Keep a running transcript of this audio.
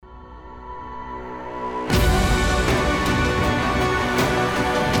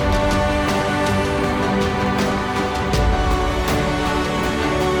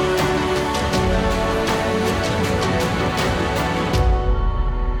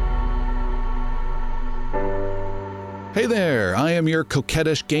Hey there, I am your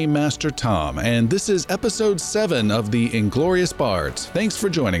coquettish Game Master Tom, and this is episode 7 of the Inglorious Bards. Thanks for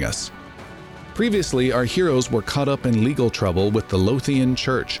joining us. Previously, our heroes were caught up in legal trouble with the Lothian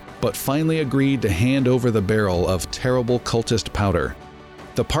Church, but finally agreed to hand over the barrel of terrible cultist powder.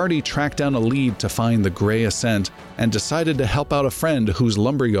 The party tracked down a lead to find the Grey Ascent and decided to help out a friend whose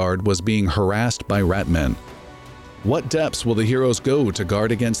lumberyard was being harassed by ratmen. What depths will the heroes go to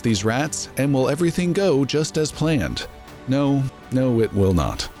guard against these rats, and will everything go just as planned? No, it will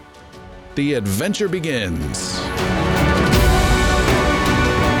not. The adventure begins.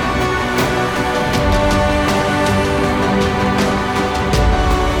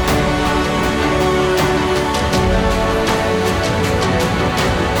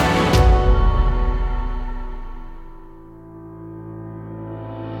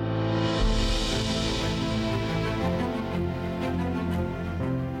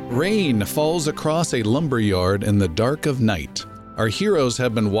 Rain falls across a lumberyard in the dark of night. Our heroes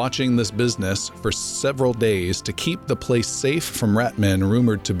have been watching this business for several days to keep the place safe from ratmen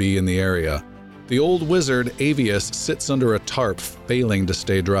rumored to be in the area. The old wizard Avius sits under a tarp, failing to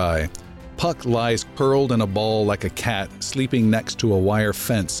stay dry. Puck lies curled in a ball like a cat, sleeping next to a wire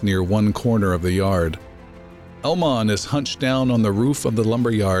fence near one corner of the yard. Elmon is hunched down on the roof of the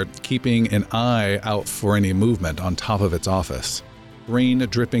lumberyard, keeping an eye out for any movement on top of its office. Rain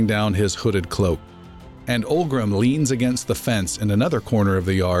dripping down his hooded cloak. And Olgrim leans against the fence in another corner of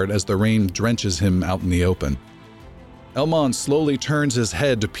the yard as the rain drenches him out in the open. Elmon slowly turns his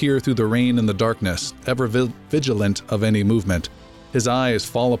head to peer through the rain and the darkness, ever vigilant of any movement. His eyes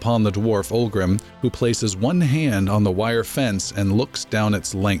fall upon the dwarf Olgrim, who places one hand on the wire fence and looks down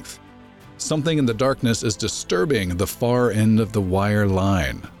its length. Something in the darkness is disturbing the far end of the wire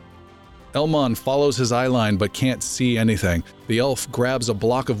line. Elmon follows his eyeline but can't see anything. The elf grabs a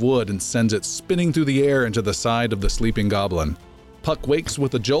block of wood and sends it spinning through the air into the side of the sleeping goblin. Puck wakes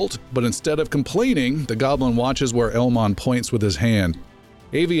with a jolt, but instead of complaining, the goblin watches where Elmon points with his hand.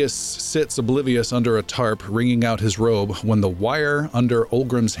 Avius sits oblivious under a tarp, wringing out his robe, when the wire under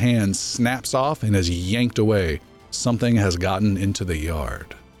Olgrim's hand snaps off and is yanked away. Something has gotten into the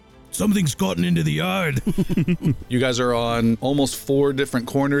yard. Something's gotten into the yard. You guys are on almost 4 different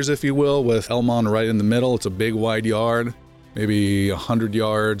corners, if you will, with Elmon right in the middle. It's a big, wide yard, maybe 100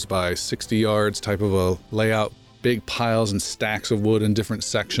 yards by 60 yards type of a layout. Big piles and stacks of wood in different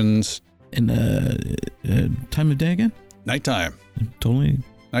sections. And time of day again? Nighttime. Totally.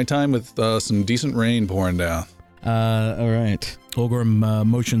 Nighttime with some decent rain pouring down. All right. Olgrim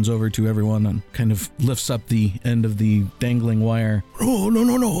motions over to everyone and kind of lifts up the end of the dangling wire. Oh,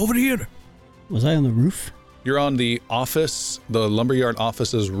 no, over here. Was I on the roof? You're on the office, the lumberyard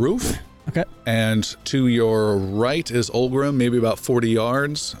office's roof. Okay. And to your right is Olgrim, maybe about 40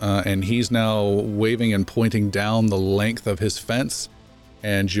 yards, and he's now waving and pointing down the length of his fence.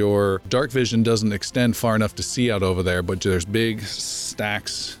 And your dark vision doesn't extend far enough to see out over there, but there's big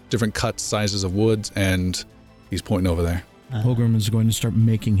stacks, different cuts, sizes of woods, and he's pointing over there. Olgrim is going to start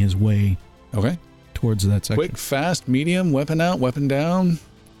making his way towards that section. Quick, fast, medium, weapon out, weapon down.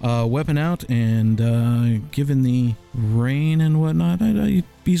 Weapon out, and given the rain and whatnot,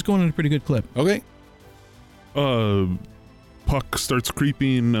 he's going at a pretty good clip. Okay. Puck starts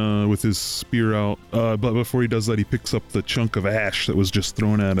creeping with his spear out, but before he does that, he picks up the chunk of ash that was just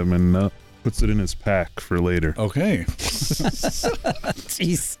thrown at him and puts it in his pack for later. Okay.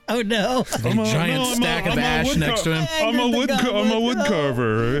 Jeez. Oh no. A giant stack of ash next to him. I'm a wood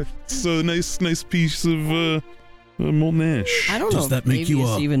carver. It's a nice piece of molten ash. I don't know. Does that make you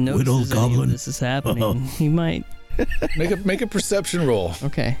a even whittle notices any of goblin? this is happening. He might. Make a perception roll.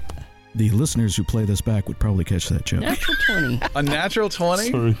 Okay. The listeners who play this back would probably catch that joke. Natural 20. A natural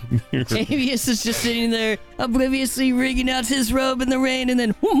 20? Sorry. Avius is just sitting there, obliviously wringing out his robe in the rain, and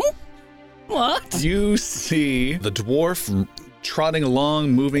then what? You see the dwarf trotting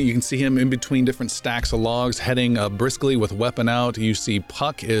along, moving. You can see him in between different stacks of logs, heading briskly with weapon out. You see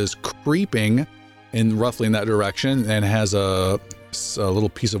Puck is creeping in roughly in that direction and has a little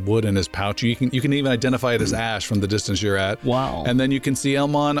piece of wood in his pouch. You can even identify it as ash from the distance you're at. Wow. And then you can see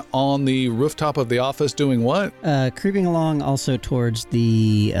Elmon on the rooftop of the office doing what? Creeping along also towards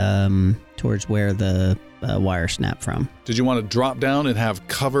the towards where the wire snapped from. Did you want to drop down and have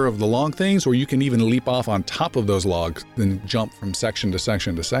cover of the log things, or you can even leap off on top of those logs and jump from section to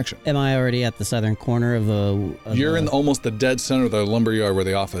section to section? Am I already at the southern corner of the... You're in almost the dead center of the lumberyard where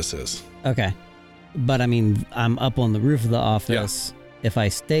the office is. Okay. But I mean, I'm up on the roof of the office. Yeah. If I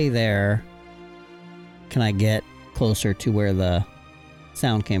stay there, can I get closer to where the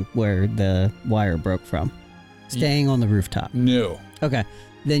sound came, where the wire broke from? Staying on the rooftop. No. Okay.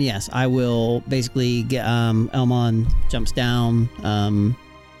 Then yes, I will basically get Elmon jumps down, kind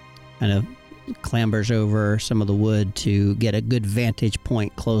of clambers over some of the wood to get a good vantage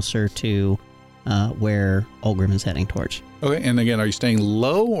point closer to where Olgrim is heading towards. Okay, and again, are you staying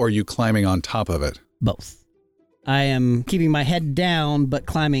low or are you climbing on top of it? Both. I am keeping my head down, but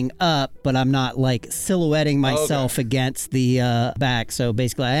climbing up, but I'm not like silhouetting myself against the back. So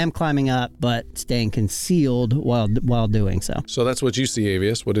basically I am climbing up, but staying concealed while doing so. So that's what you see,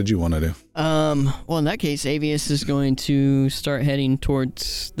 Avius. What did you want to do? Well, in that case, Avius is going to start heading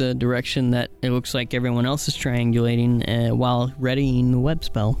towards the direction that it looks like everyone else is triangulating while readying the web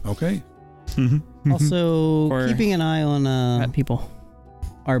spell. Okay. Also, keeping an eye on people.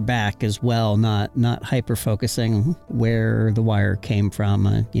 Our back as well, not hyper focusing where the wire came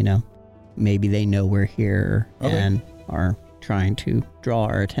from. Maybe they know we're here and are trying to draw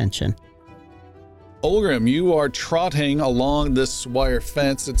our attention. Olgrim, you are trotting along this wire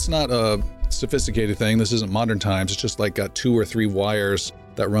fence. It's not a sophisticated thing. This isn't modern times. It's just like got 2 or 3 wires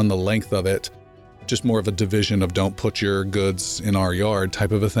that run the length of it. Just more of a division of don't put your goods in our yard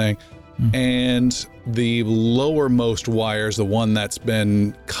type of a thing. And the lowermost wire is the one that's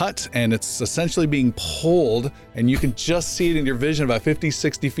been cut, and it's essentially being pulled, and you can just see it in your vision about 50,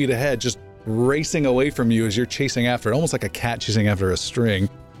 60 feet ahead, just racing away from you as you're chasing after it, almost like a cat chasing after a string.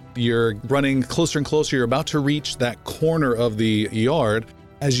 You're running closer and closer. You're about to reach that corner of the yard.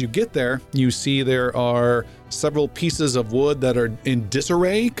 As you get there, you see there are several pieces of wood that are in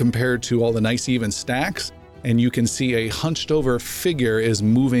disarray compared to all the nice even stacks. And you can see a hunched over figure is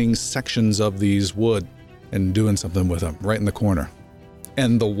moving sections of these wood and doing something with them right in the corner.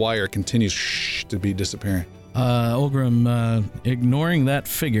 And the wire continues to be disappearing. Olgrim, ignoring that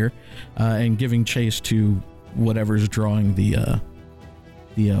figure and giving chase to whatever's drawing the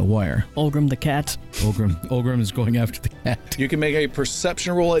wire. Olgrim the cat. Olgrim is going after the cat. You can make a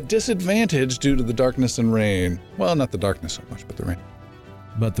perception roll at disadvantage due to the darkness and rain. Well, not the darkness so much, but the rain.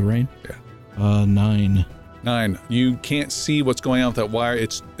 But the rain? Yeah. 9. 9. You can't see what's going on with that wire.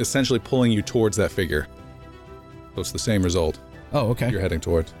 It's essentially pulling you towards that figure. So it's the same result. Oh, okay. You're heading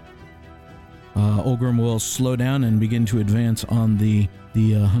towards. Olgrim will slow down and begin to advance on the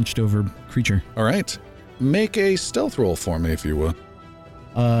hunched over creature. All right. Make a stealth roll for me, if you will.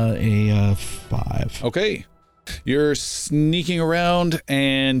 A 5. Okay. You're sneaking around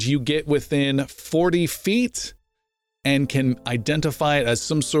and you get within 40 feet and can identify it as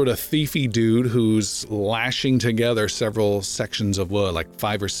some sort of thiefy dude who's lashing together several sections of wood, like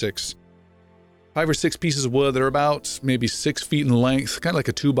 5 or 6 pieces of wood that are about maybe 6 feet in length, kind of like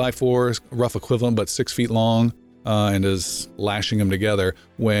a 2x4 rough equivalent, but 6 feet long, and is lashing them together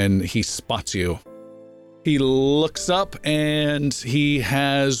when he spots you. He looks up and he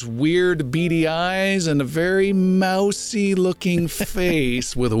has weird beady eyes and a very mousy looking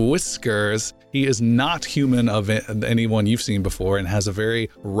face with whiskers. He is not human of anyone you've seen before and has a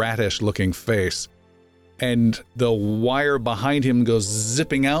very ratish looking face. And the wire behind him goes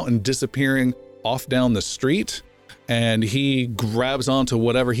zipping out and disappearing off down the street. And he grabs onto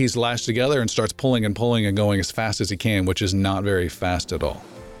whatever he's lashed together and starts pulling and pulling and going as fast as he can, which is not very fast at all.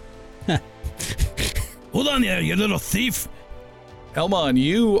 Hold on there, you little thief. Elmon,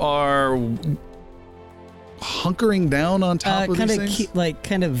 you are hunkering down on top of these things?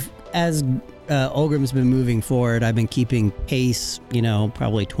 Kind of as Olgrim's been moving forward, I've been keeping pace,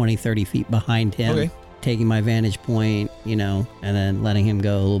 probably 20, 30 feet behind him. Okay. Taking my vantage point, and then letting him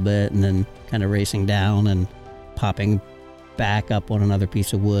go a little bit and then kind of racing down and popping back up on another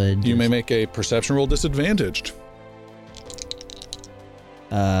piece of wood. You may make a perception roll disadvantaged.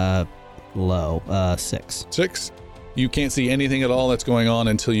 Low. 6. 6. You can't see anything at all that's going on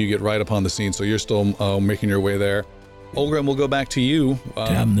until you get right upon the scene, so you're still making your way there. Olgrim, we'll go back to you.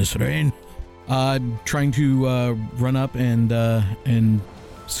 Damn this rain. Trying to run up and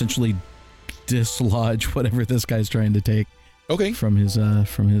essentially dislodge whatever this guy's trying to take. Okay. From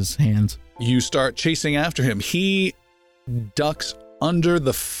his hands. You start chasing after him. He ducks under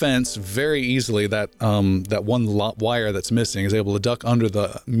the fence very easily. That one wire that's missing is able to duck under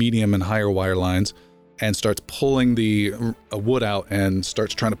the medium and higher wire lines and starts pulling the wood out and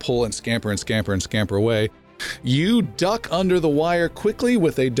starts trying to pull and scamper away. You duck under the wire quickly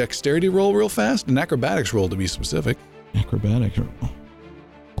with a dexterity roll real fast, an acrobatics roll to be specific. Acrobatics roll.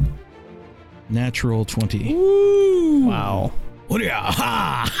 Natural 20. Ooh. Wow. What are you?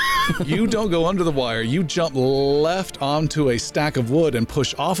 Ha! You don't go under the wire. You jump left onto a stack of wood and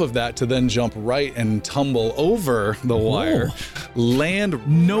push off of that to then jump right and tumble over the wire. Land.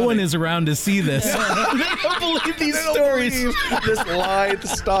 No one is around to see this. They don't believe these stories. This lithe,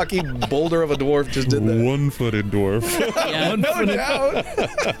 stocky boulder of a dwarf just did that. One-footed dwarf. Yeah. No doubt.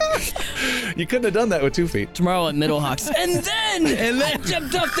 You couldn't have done that with 2 feet. Tomorrow at Middlehawks. And then I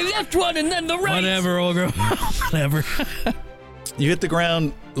jumped off the left one and then the right. Whatever, Olga. Whatever. You hit the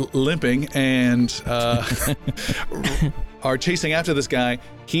ground limping and are chasing after this guy.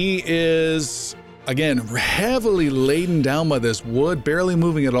 He is, again, heavily laden down by this wood, barely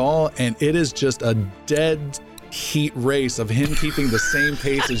moving at all, and it is just a dead heat race of him keeping the same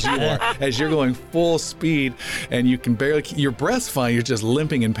pace as you are, as you're going full speed, and you can barely, your breath's fine, you're just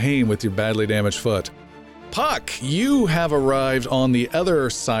limping in pain with your badly damaged foot. Puck, you have arrived on the other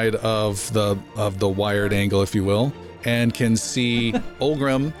side of the wired angle, if you will, and can see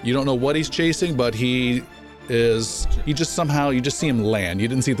Olgrim. You don't know what he's chasing, but you just see him land. You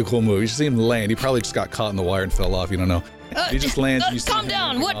didn't see the cool move. You just see him land. He probably just got caught in the wire and fell off. You don't know. He just lands. You see calm him down.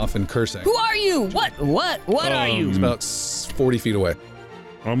 running What? off and cursing. Who are you? What are you? He's about 40 feet away.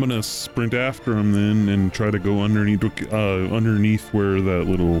 I'm gonna sprint after him then and try to go underneath where that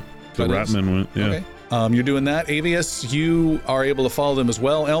little That is? Ratman went. Yeah. Okay. You're doing that. Avius, you are able to follow them as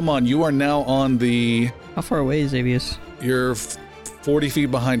well. Elmon, you are now on the... How far away is Avius? You're 40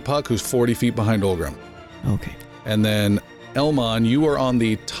 feet behind Puck, who's 40 feet behind Olgrim. Okay. And then Elmon, you are on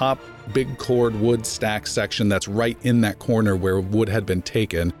the top big cord wood stack section that's right in that corner where wood had been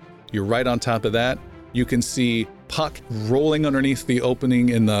taken. You're right on top of that. You can see Puck rolling underneath the opening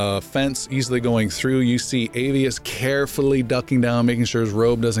in the fence, easily going through. You see Avius carefully ducking down, making sure his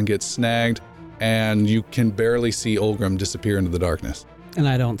robe doesn't get snagged. And you can barely see Olgrim disappear into the darkness. And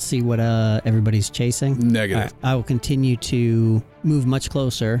I don't see what everybody's chasing. Negative. All right, I will continue to move much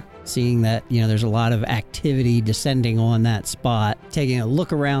closer, seeing that, there's a lot of activity descending on that spot. Taking a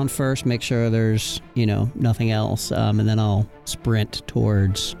look around first, make sure there's, nothing else. And then I'll sprint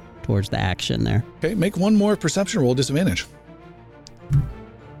towards the action there. Okay, make one more perception roll, disadvantage.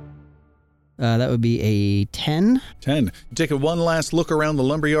 That would be a 10. 10. You take one last look around the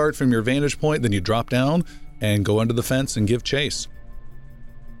lumberyard from your vantage point, then you drop down and go under the fence and give chase.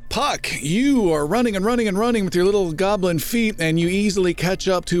 Puck, you are running and running and running with your little goblin feet, and you easily catch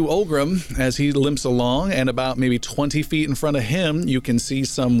up to Olgrim as he limps along, and about maybe 20 feet in front of him, you can see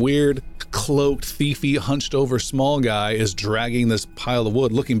some weird, cloaked, thiefy, hunched over small guy is dragging this pile of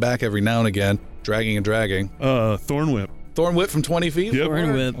wood, looking back every now and again, dragging and dragging. Thorn Whip. Thorn Whip from 20 feet? Yep.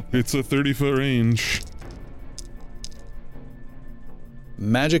 Thorn Whip. It's a 30-foot range.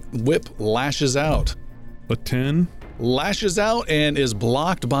 Magic Whip lashes out. A 10. Lashes out and is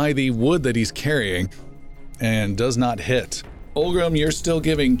blocked by the wood that he's carrying and does not hit. Olgrim, you're still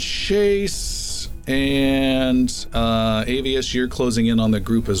giving chase, and Avius, you're closing in on the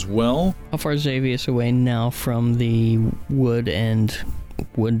group as well. How far is Avius away now from the wood and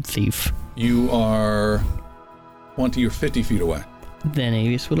wood thief? You are 20 or 50 feet away. Then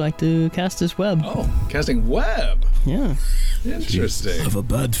Avius would like to cast his web. Oh, casting web. Yeah. Interesting. I have a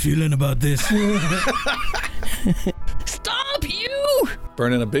bad feeling about this. Stop you!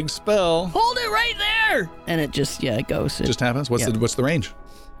 Burning a big spell. Hold it right there! And it just, it goes. It Just happens. What's Yeah. the range?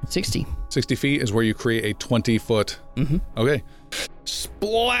 60. 60 feet is where you create a 20-foot. Mm-hmm. Okay.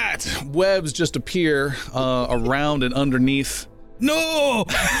 Splat! Webs just appear around and underneath. No!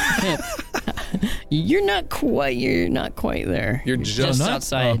 You're not quite there. You're just not?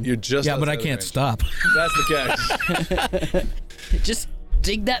 outside. You're just Yeah, but I outside the can't range. stop. That's the catch. Just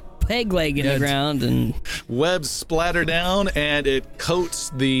dig that peg leg in Yeah, the it's- ground and Webs splatter down and it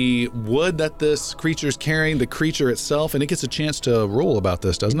coats the wood that this creature's carrying, the creature itself, and it gets a chance to roll about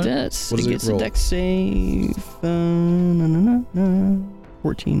this, doesn't it? that's What does it it gets roll? a dex save.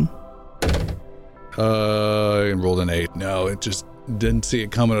 14. And rolled an 8. No, it just didn't see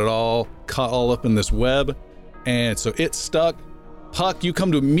it coming at all. Caught all up in this web, and so it's stuck. Puck, you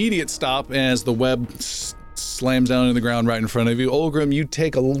come to immediate stop as the web slams down in the ground right in front of you. Olgrim, you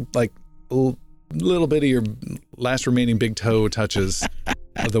take a little bit of your last remaining big toe touches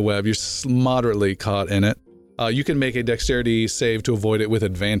of the web. You're moderately caught in it. You can make a dexterity save to avoid it with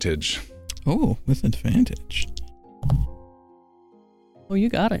advantage. Oh, with advantage. Oh, you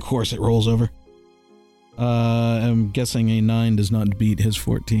got it. Of course it rolls over. I'm guessing a 9 does not beat his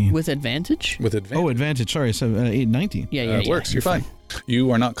 14. With advantage? With advantage. Oh, advantage. Sorry, so 8, 19. Yeah, It works. You're fine. You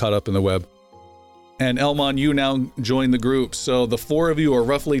are not caught up in the web. And Elmon, you now join the group. So the four of you are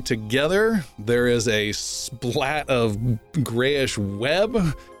roughly together. There is a splat of grayish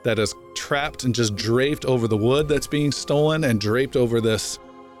web that is trapped and just draped over the wood that's being stolen and draped over this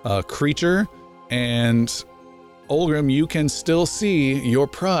creature. And Olgrim, you can still see your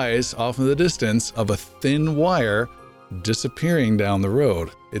prize off in the distance of a thin wire disappearing down the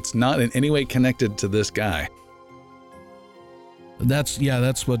road. It's not in any way connected to this guy. That's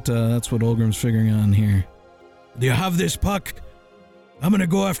what Olgrim's figuring on here. Do you have this, Puck? I'm gonna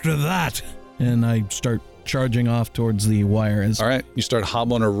go after that. And I start charging off towards the wire. All right, you start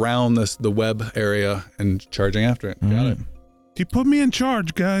hobbling around the web area and charging after it. Got it. He put me in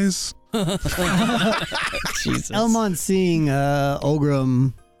charge, guys. Jesus. Elmon seeing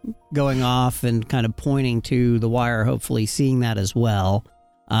Olgrim going off and kind of pointing to the wire, hopefully seeing that as well.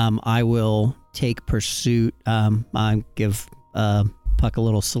 I will take pursuit. I give Puck a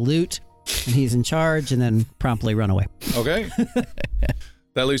little salute, and he's in charge, and then promptly run away. Okay.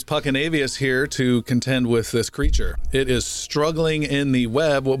 That leaves Puck and Avius here to contend with this creature. It is struggling in the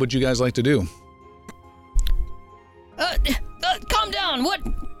web. What would you guys like to do? Calm down. What?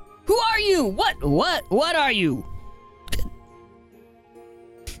 Who are you? What are you?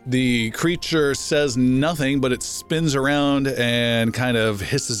 The creature says nothing, but it spins around and kind of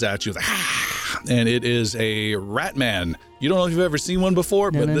hisses at you. And it is a rat man. You don't know if you've ever seen one before,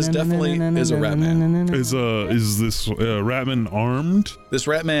 but this definitely is a rat man. Is this Ratman armed? This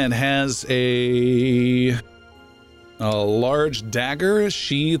rat man has a large dagger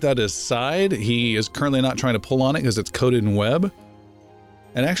sheathed at his side. He is currently not trying to pull on it because it's coated in web.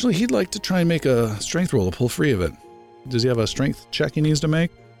 And actually, he'd like to try and make a strength roll to pull free of it. Does he have a strength check he needs to make?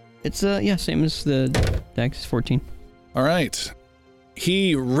 It's same as the Dex 14. All right.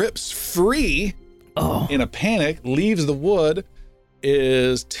 He rips free in a panic, leaves the wood,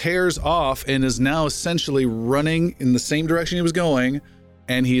 tears off, and is now essentially running in the same direction he was going.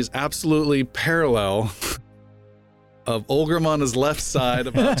 And he is absolutely parallel of Olgrim on his left side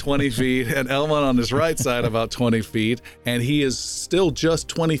about 20 feet and Elmon on his right side about 20 feet. And he is still just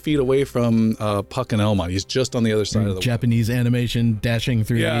 20 feet away from Puck and Elmon. He's just on the other side of the Japanese animation dashing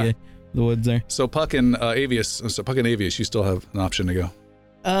through the woods there. So Puck and Avius, you still have an option to go.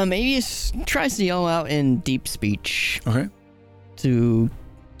 Avius tries to yell out in deep speech. Okay. To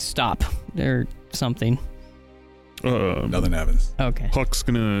stop or something. Nothing happens. Okay. Puck's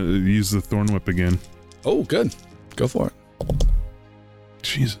gonna use the thorn whip again. Oh, good. Go for it.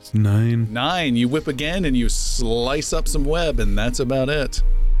 Jesus, 9. 9. You whip again and you slice up some web, and that's about it.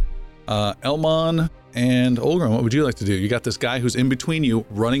 Elmon and Olgrim, what would you like to do? You got this guy who's in between you,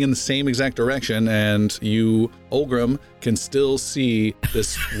 running in the same exact direction, and you, Olgrim, can still see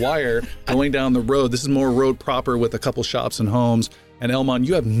this wire going down the road. This is more road proper with a couple shops and homes. And Elmon,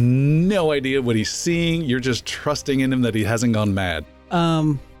 you have no idea what he's seeing. You're just trusting in him that he hasn't gone mad.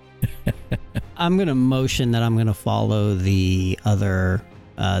 I'm going to motion that I'm going to follow the other,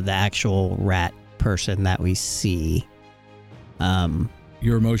 the actual rat person that we see.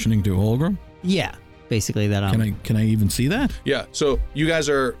 You're motioning to Olgrim? Yeah, basically that I'm... Can I even see that? Yeah, so you guys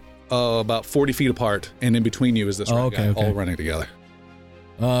are about 40 feet apart, and in between you is this rat guy, all running together.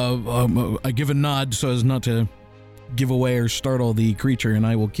 I give a nod so as not to give away or startle the creature, and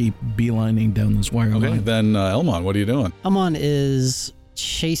I will keep beelining down this wire Okay, line. then Elmon, what are you doing? Elmon is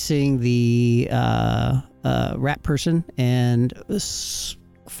chasing the rat person and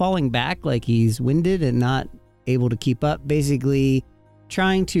falling back like he's winded and not able to keep up, basically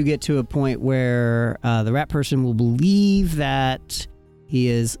trying to get to a point where the rat person will believe that he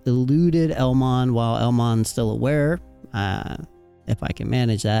has eluded Elmon while Elmon's still aware, if I can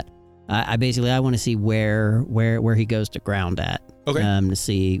manage that. I want to see where he goes to ground at. Okay. To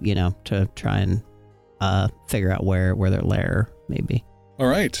see, to try and figure out where their lair may be. All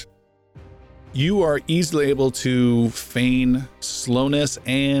right. You are easily able to feign slowness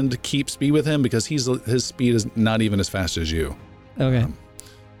and keep speed with him because his speed is not even as fast as you. Okay.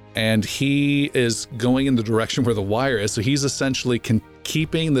 And he is going in the direction where the wire is, so he's essentially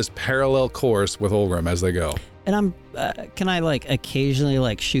keeping this parallel course with Olgrim as they go. And I'm, can I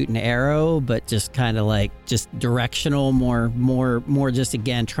occasionally shoot an arrow, but just kind of just directional, more just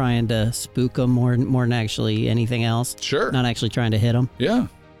again trying to spook them more than actually anything else. Sure. Not actually trying to hit them. Yeah.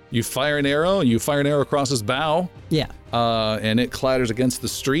 You fire an arrow across his bow. Yeah. And it clatters against the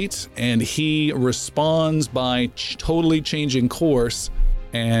street, and he responds by totally changing course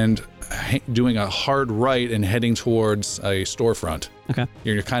and doing a hard right and heading towards a storefront. Okay.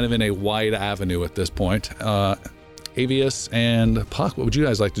 You're kind of in a wide avenue at this point. Avius and Puck, what would you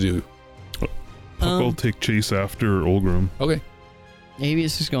guys like to do? Puck will take chase after Olgrim. Okay.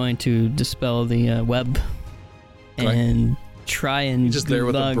 Avius is going to dispel the web Right. and try and He's just there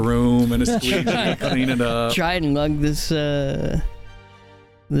with a lug, broom and a squeegee, clean it up. try and lug this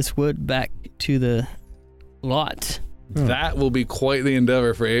wood back to the lot. That will be quite the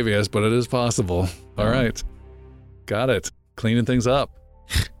endeavor for Avius, but it is possible. All right. Got it. Cleaning things up.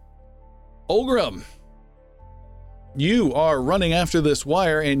 Olgrim, you are running after this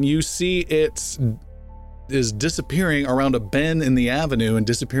wire and you see it is disappearing around a bend in the avenue and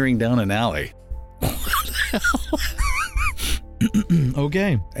disappearing down an alley.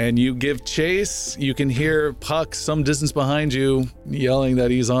 Okay. And you give chase. You can hear Puck some distance behind you yelling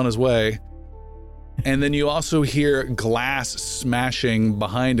that he's on his way. And then you also hear glass smashing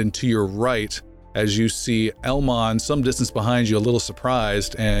behind and to your right as you see Elmon some distance behind you, a little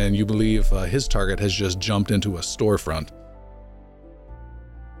surprised, and you believe his target has just jumped into a storefront.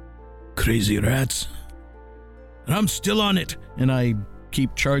 Crazy rats. And I'm still on it. And I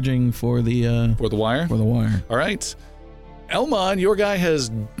keep charging for the For the wire? wire. All right. Elmon, your guy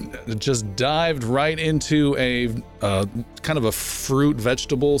has just dived right into a kind of a fruit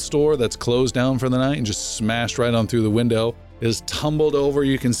vegetable store that's closed down for the night and just smashed right on through the window. Is tumbled over.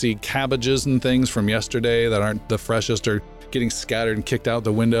 You can see cabbages and things from yesterday that aren't the freshest are getting scattered and kicked out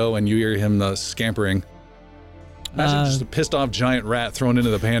the window, and you hear him scampering. Imagine just a pissed off giant rat thrown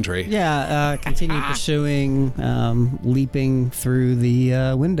into the pantry. Yeah, continue pursuing, leaping through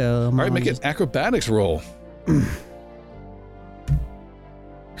the window. All right, make an acrobatics roll.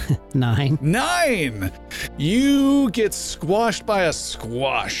 9. 9! You get squashed by a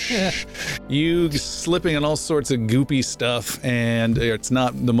squash. You slipping in all sorts of goopy stuff, and it's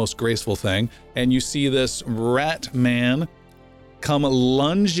not the most graceful thing. And you see this rat man come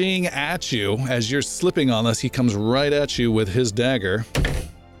lunging at you as you're slipping on this. He comes right at you with his dagger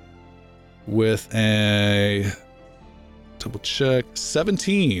with a double check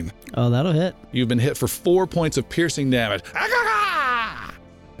 17. Oh, that'll hit. You've been hit for 4 points of piercing damage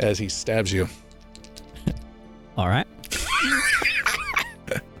as he stabs you. All right.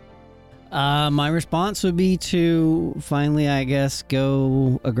 My response would be to finally, I guess,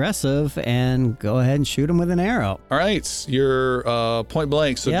 go aggressive and go ahead and shoot him with an arrow. All right, you're point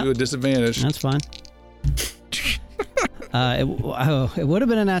blank, so Yep. do a disadvantage. That's fine. It would have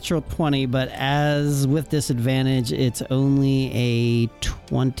been a natural 20, but as with disadvantage, it's only a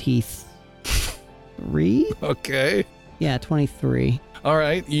 23. Okay. Yeah, 23. All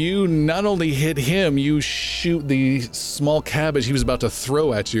right, you not only hit him, you shoot the small cabbage he was about to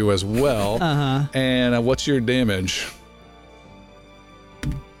throw at you as well. Uh-huh. And what's your damage?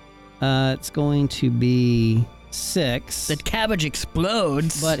 It's going to be 6. The cabbage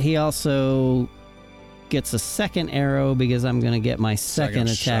explodes. But he also gets a second arrow because I'm going to get my second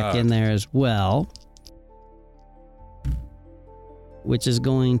attack shot. in there as well. Which is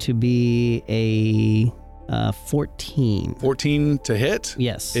going to be a 14. 14 to hit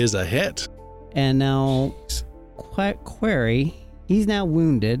Yes. is a hit. And now, query, he's now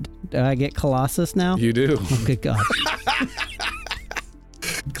wounded. Do I get Colossus now? You do. Oh, good God.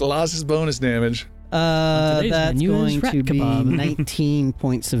 Colossus bonus damage. today's That's menu is going rat to be kebab. 19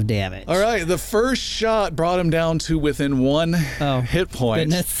 points of damage. All right, the first shot brought him down to within 1 Oh, hit point.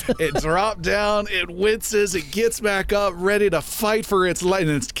 goodness. It dropped down, it winces, it gets back up, ready to fight for its life, and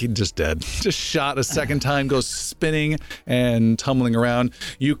it's just dead. Just shot a second time, goes spinning and tumbling around.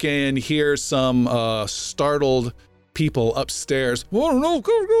 You can hear some startled people upstairs. Oh no,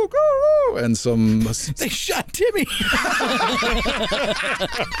 go, go, go! And some. They shot Timmy.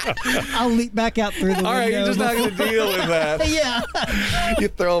 I'll leap back out through the window. All right, you're just not going to deal with that. Yeah. You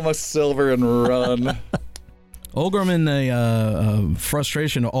throw him a silver and run. Olgrim, in the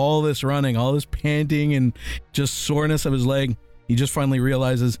frustration of all this running, all this panting, and just soreness of his leg, he just finally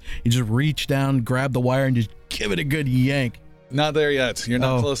realizes he just reach down, grab the wire, and just give it a good yank. Not there yet. You're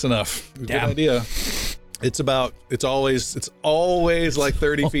not close enough. Good Damn. idea. It's always like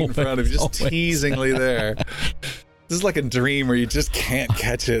 30 feet in front of you, just Always. teasingly there. This is like a dream where you just can't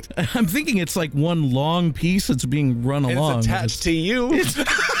catch it. I'm thinking it's like one long piece that's being run And along. it's attached to you.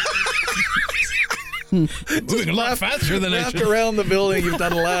 moving a lot faster than I Wrapped should. around the building, you've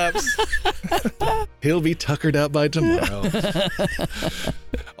done laps. He'll be tuckered out by tomorrow.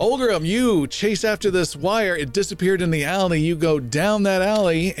 Olgrim, you chase after this wire. It disappeared in the alley. You go down that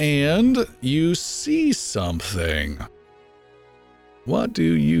alley and you see something. What do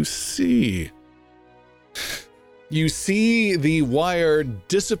you see? You see the wire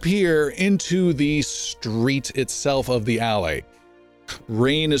disappear into the street itself of the alley.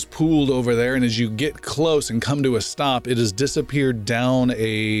 Rain is pooled over there, and as you get close and come to a stop, it has disappeared down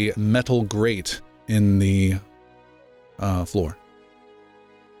a metal grate in the floor.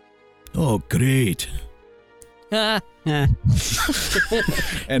 Oh, great. Eh. And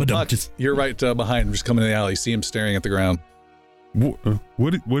But Puck, you're right behind him, just coming in the alley. See him staring at the ground. What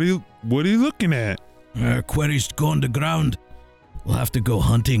are you looking at? Quarry's gone to ground. We'll have to go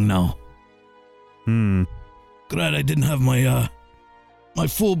hunting now. Glad I didn't have my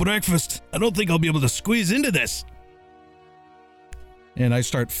full breakfast. I don't think I'll be able to squeeze into this. And I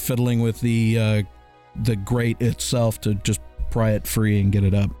start fiddling with the grate itself to just pry it free and get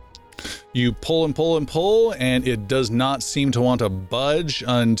it up. You pull and pull and pull, and it does not seem to want to budge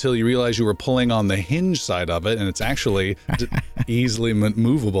until you realize you were pulling on the hinge side of it, and it's actually easily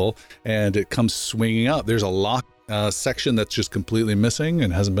movable, and it comes swinging up. There's a lock section that's just completely missing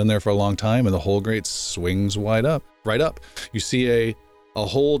and hasn't been there for a long time, and the whole grate swings right up. You see a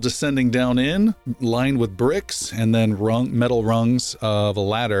hole descending down in, lined with bricks, and then metal rungs of a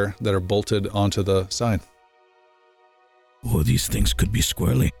ladder that are bolted onto the side. Oh, these things could be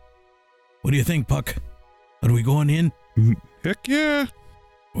squirrely. What do you think, Puck? Are we going in? Heck yeah.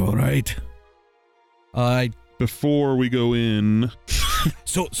 All right. Before we go in,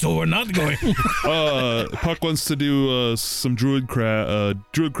 So we're not going. Puck wants to do some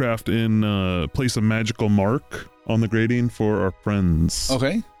druidcraft in place a magical mark on the grating for our friends.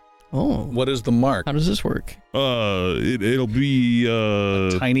 Okay. Oh. What is the mark? How does this work? It'll be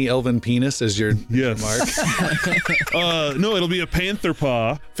Tiny elven penis as your yes. mark. No, it'll be a panther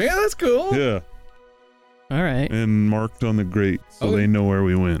paw. Yeah, that's cool. Yeah, All right. and marked on the grate so Okay. they know where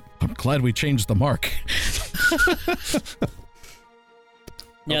we went. I'm glad we changed the mark.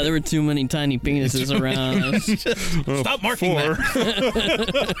 Yeah, there were too many tiny penises around us. Stop marking that.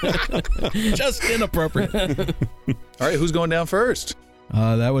 Just inappropriate. All right, who's going down first?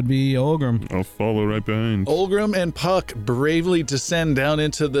 That would be Olgrim. I'll follow right behind. Olgrim and Puck bravely descend down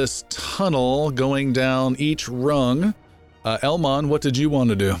into this tunnel, going down each rung. Elmon, what did you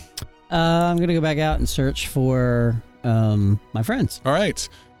want to do? I'm going to go back out and search for my friends. All right.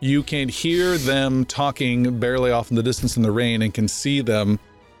 You can hear them talking barely off in the distance in the rain and can see them.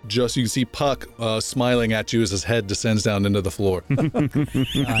 You can see Puck smiling at you as his head descends down into the floor.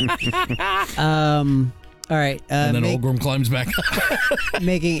 All right. And then Olgrim climbs back.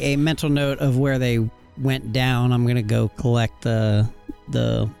 Making a mental note of where they went down, I'm going to go collect the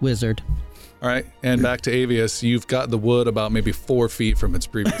wizard. All right. And back to Avius. You've got the wood about maybe 4 feet from its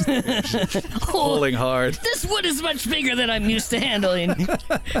previous location. Pulling hard. This wood is much bigger than I'm used to handling.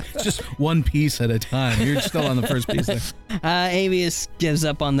 Just one piece at a time. You're still on the first piece there. Avius gives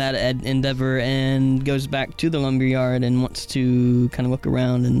up on that endeavor and goes back to the lumberyard and wants to kind of look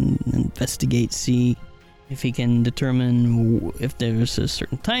around and investigate, see if he can determine if there's a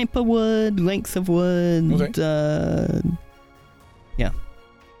certain type of wood, length of wood. Okay.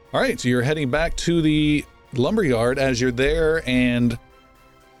 All right, so you're heading back to the lumberyard. As you're there and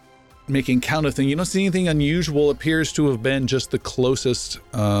making count of things, you don't see anything unusual. It appears to have been just the closest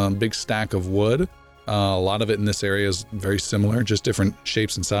big stack of wood. A lot of it in this area is very similar, just different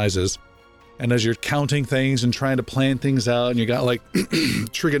shapes and sizes. And as you're counting things and trying to plan things out, and you got like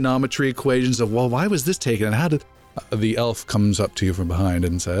trigonometry equations of, well, why was this taken? And how did the elf comes up to you from behind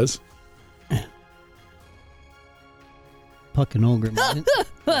and says, Puck and Olgrim went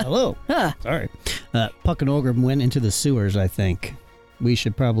hello. Sorry. Puck and Olgrim went into the sewers, I think. We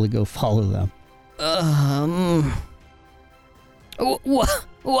should probably go follow them.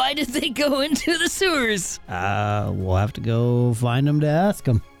 Why did they go into the sewers? We'll have to go find them to ask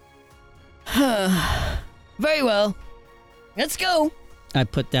them. Very well. Let's go. I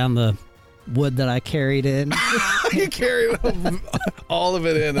put down the wood that I carried in. you carry all of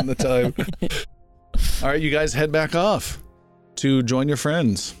it in the time. All right, you guys head back off to join your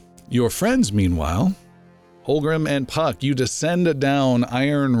friends. Your friends, meanwhile, Olgrim and Puck, you descend down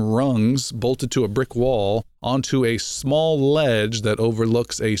iron rungs bolted to a brick wall onto a small ledge that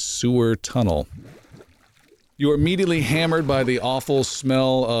overlooks a sewer tunnel. You are immediately hammered by the awful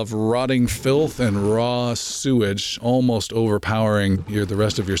smell of rotting filth and raw sewage, almost overpowering the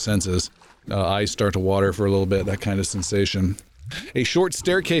rest of your senses. Eyes start to water for a little bit, that kind of sensation. A short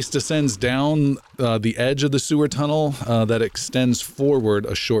staircase descends down the edge of the sewer tunnel that extends forward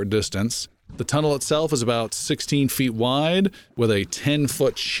a short distance. The tunnel itself is about 16 feet wide, with a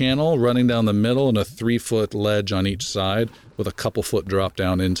 10-foot channel running down the middle and a 3-foot ledge on each side, with a couple foot drop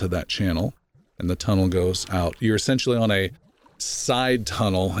down into that channel. And the tunnel goes out. You're essentially on a side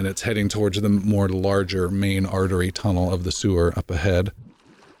tunnel, and it's heading towards the more larger main artery tunnel of the sewer up ahead.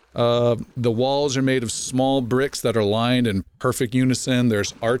 The walls are made of small bricks that are lined in perfect unison.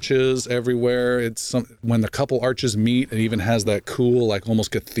 There's arches everywhere. When the couple arches meet, it even has that cool, like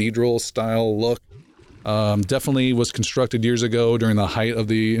almost cathedral style look. Definitely was constructed years ago during the height of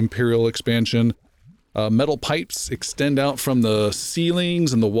the Imperial expansion. Metal pipes extend out from the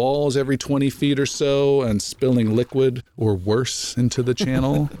ceilings and the walls every 20 feet or so and spilling liquid or worse into the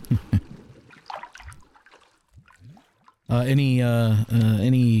channel. Any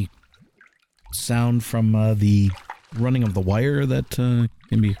sound from the running of the wire that can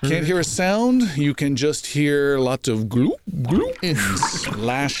be heard? Can't hear a sound. You can just hear lots of gloop, gloop, and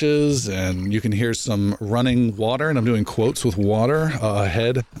splashes, and you can hear some running water, and I'm doing quotes with water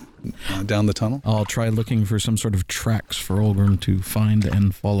ahead down the tunnel. I'll try looking for some sort of tracks for Olgrim to find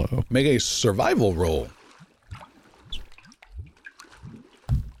and follow. Make a survival roll.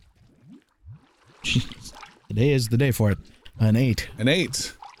 Today is the day for it. An 8. An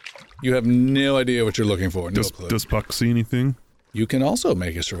 8. You have no idea what you're looking for. No clue. Does Puck see anything? You can also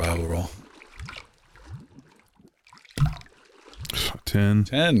make a survival roll. 10.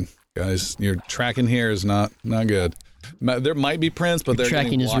 10. Guys, your tracking here is not good. There might be prints, but they're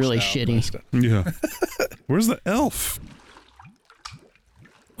tracking getting is really washed out. shitty. Yeah. Where's the elf?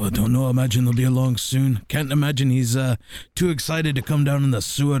 Well, I don't know. Imagine they'll be along soon. Can't imagine he's too excited to come down in the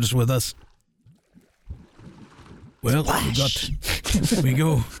sewers with us. Well, we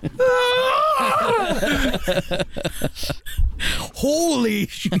go. Holy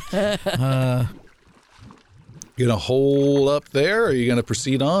shit. You gonna hold up there, or are you gonna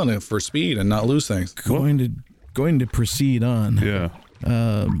proceed on for speed and not lose things? Going to proceed on. Yeah.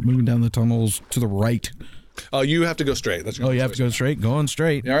 Moving down the tunnels to the right. Oh, you have to go straight. That's Oh, you have to go straight? Going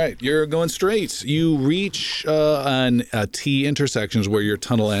straight. All right, you're going straight. You reach a T intersections where your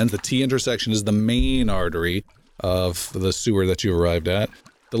tunnel ends. The T intersection is the main artery of the sewer that you arrived at.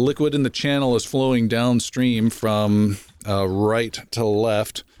 The liquid in the channel is flowing downstream from right to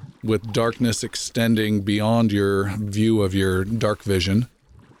left, with darkness extending beyond your view of your dark vision.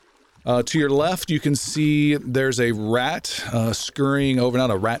 To your left, you can see there's a rat scurrying over,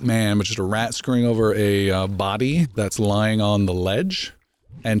 not a rat man, but just a rat scurrying over a body that's lying on the ledge.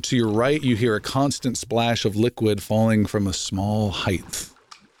 And to your right, you hear a constant splash of liquid falling from a small height.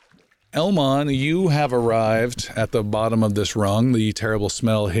 Elmon, you have arrived at the bottom of this rung, the terrible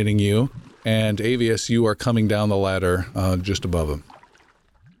smell hitting you. And Avius, you are coming down the ladder just above him.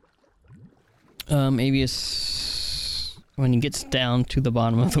 Avius, when he gets down to the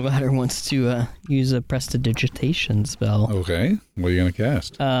bottom of the ladder, wants to use a prestidigitation spell. Okay, what are you going to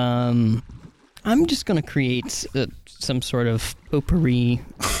cast? I'm just going to create some sort of potpourri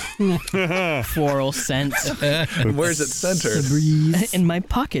floral scent. Where's it centered? In my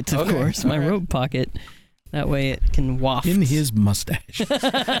pocket, of course, my robe pocket. That way it can waft. In his mustache.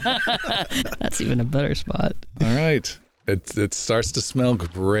 That's even a better spot. All right. It starts to smell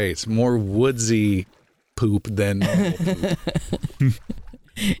great. More woodsy poop than normal poop.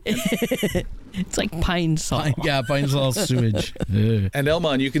 It's like pine salt. Yeah, pine salt sewage. And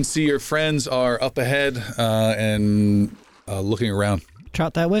Elmon, you can see your friends are up ahead and looking around.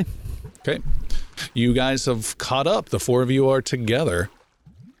 Trot that way. Okay. You guys have caught up. The four of you are together.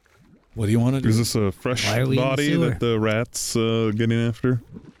 What do you want to do? Is this a fresh Why are we in the body sewer? that the rat's getting after?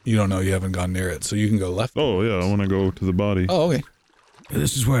 You don't know. You haven't gone near it, so you can go left. Oh, yeah, I want to go to the body. Oh, okay.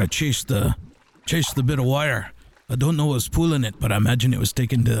 This is where I chased the bit of wire. I don't know what was pulling it, but I imagine it was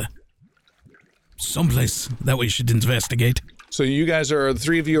taken to someplace that we should investigate. So you guys the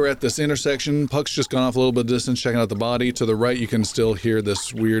three of you are at this intersection. Puck's just gone off a little bit of distance, checking out the body. To the right, you can still hear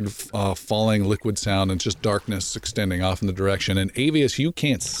this weird falling liquid sound, and just darkness extending off in the direction. And Avius, you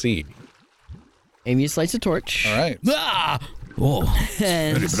can't see. Avius lights a torch. All right. Ah! Oh,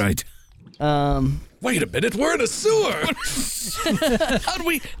 And, very bright. Wait a minute, we're in a sewer! How'd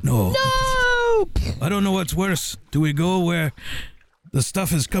we? No. I don't know what's worse. Do we go where the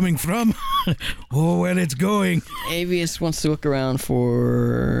stuff is coming from or where it's going? Avius wants to look around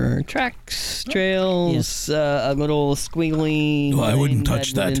for tracks, trails, a little squiggly Oh, I wouldn't line touch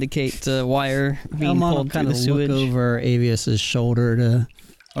would that. indicate wire being Elmon will pulled through kind the of sewage. look over Avius's shoulder to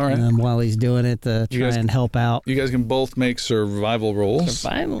All right. while he's doing it to You try guys- and help out. You guys can both make survival rolls.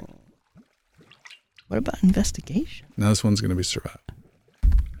 Survival. What about investigation? Now this one's going to be survival.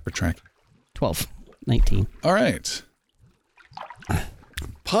 For track. 12. 19. All right.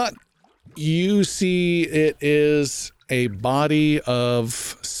 Puck, you see it is a body of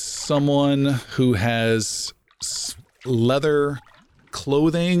someone who has leather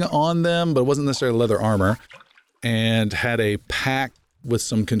clothing on them, but it wasn't necessarily leather armor, and had a pack with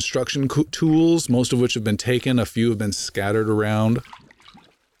some construction tools, most of which have been taken. A few have been scattered around.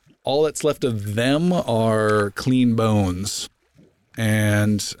 All that's left of them are clean bones.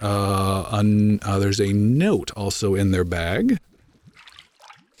 And there's a note also in their bag.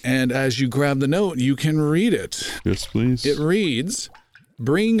 And as you grab the note, you can read it. Yes, please. It reads,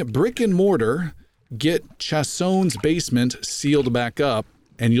 bring brick and mortar, get Chasson's basement sealed back up,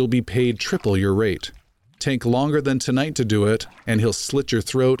 and you'll be paid triple your rate. Take longer than tonight to do it, and he'll slit your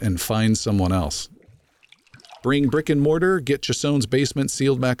throat and find someone else. Bring brick and mortar, get Chasson's basement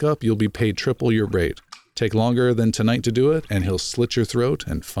sealed back up, you'll be paid triple your rate. Take longer than tonight to do it, and he'll slit your throat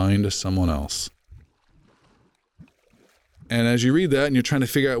and find someone else. And as you read that and you're trying to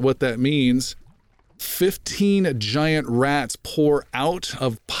figure out what that means, 15 giant rats pour out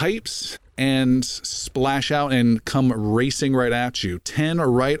of pipes and splash out and come racing right at you. 10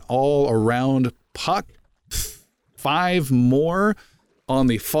 are right all around Puck. 5 more on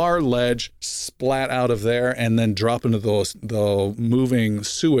the far ledge splat out of there and then drop into the moving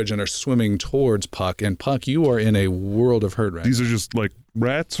sewage and are swimming towards Puck. And Puck, you are in a world of hurt right These are just like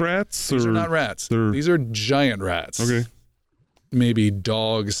rats? These are not rats. These are giant rats. Okay. Maybe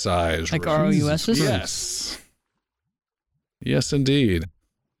dog size. Like ROUSs? Yes. Yes, indeed.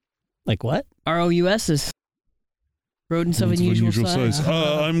 Like what? ROUSs. Rodents of unusual size.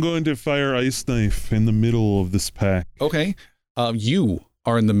 I'm going to fire Ice Knife in the middle of this pack. Okay. You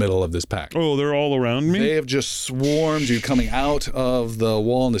are in the middle of this pack. Oh, they're all around me? They have just swarmed you, coming out of the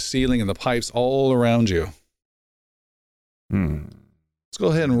wall and the ceiling and the pipes all around you. Let's go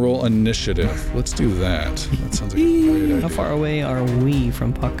ahead and roll initiative. Let's do that. That sounds like a great idea. How far away are we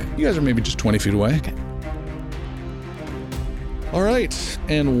from Puck? You guys are maybe just 20 feet away. Okay. All right.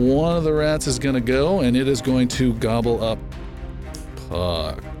 And one of the rats is going to go, and it is going to gobble up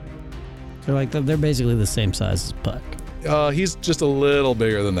Puck. They're basically the same size as Puck. He's just a little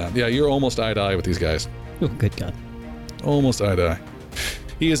bigger than that. Yeah, you're almost eye to eye with these guys. Oh, good God. Almost eye to eye.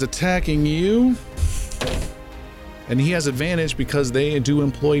 He is attacking you. And he has advantage because they do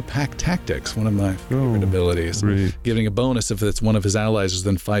employ pack tactics, one of my favorite abilities. Great. Giving a bonus if it's one of his allies is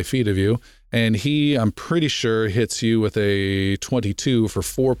within 5 feet of you. And he, I'm pretty sure, hits you with a 22 for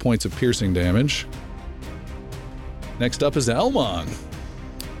 4 points of piercing damage. Next up is Elmon.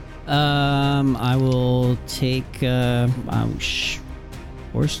 I will take force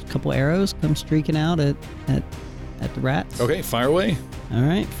a couple arrows, come streaking out at the rats. Okay, fire away. All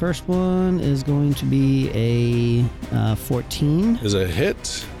right, first one is going to be a 14. Is a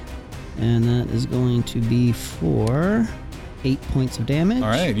hit. And that is going to be for 8 points of damage. All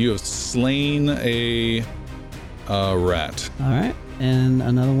right, you have slain a rat. All right, and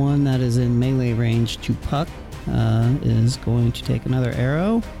another one that is in melee range to Puck is going to take another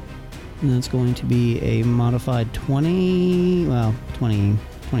arrow. And that's going to be a modified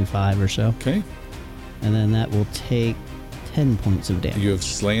 25 or so. Okay. And then that will take 10 points of damage. You have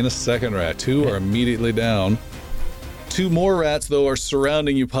slain a second rat. 2 are immediately down. 2 more rats, though, are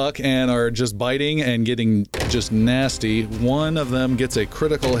surrounding you, Puck, and are just biting and getting just nasty. One of them gets a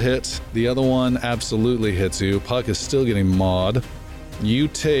critical hit. The other one absolutely hits you. Puck is still getting mauled. You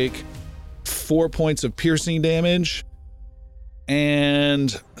take 4 points of piercing damage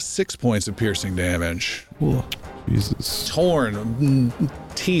and 6 points of piercing damage. Whoa. Jesus. Torn,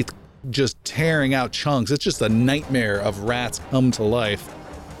 teeth just tearing out chunks. It's just a nightmare of rats come to life.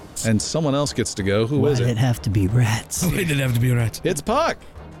 And someone else gets to go. Who is Why did it? it have to be rats? Why did it have to be rats? It's Puck.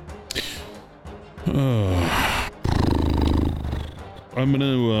 I'm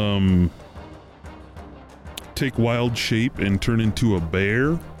gonna take wild shape and turn into a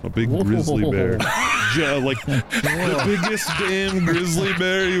bear, a big grizzly bear. Like the biggest damn grizzly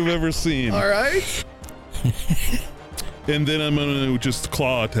bear you've ever seen. All right. And then I'm gonna just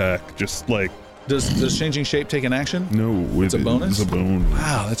claw attack, just like. Does changing shape take an action? No, It's a bonus? It's a bonus.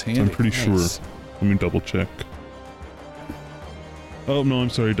 Wow, that's handy. I'm pretty sure. Nice. Let me double check. Oh no, I'm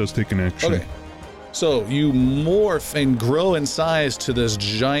sorry. It does take an action. Okay. So you morph and grow in size to this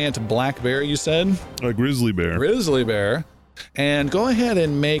giant black bear, you said? A grizzly bear. Grizzly bear. And go ahead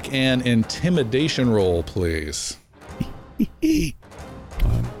and make an intimidation roll, please.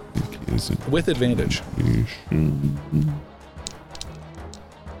 With advantage.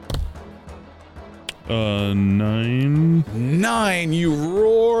 9. 9. You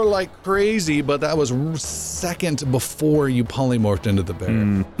roar like crazy, but that was second before you polymorphed into the bear.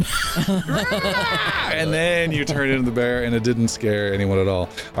 And then you turned into the bear, and it didn't scare anyone at all.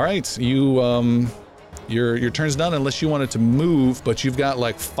 All right, you your turn's done unless you wanted to move, but you've got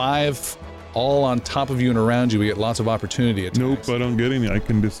like 5 all on top of you and around you. We get lots of opportunity attacks. Nope, I don't get any. I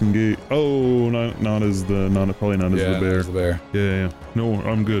can disengage. Oh, not as the probably not as the bear. As the bear. Yeah. No,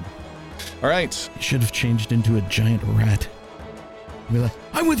 I'm good. All right. You should have changed into a giant rat. Be like,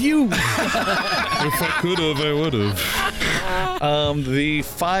 I'm with you. If I could have, I would have. The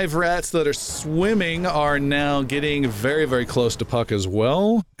 5 rats that are swimming are now getting very, very close to Puck as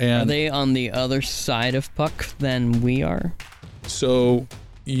well. Are And they on the other side of Puck than we are? so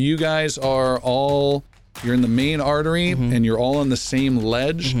you guys are all, you're in the main artery and you're all on the same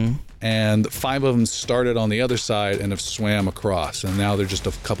ledge. And 5 of them started on the other side and have swam across. And now they're just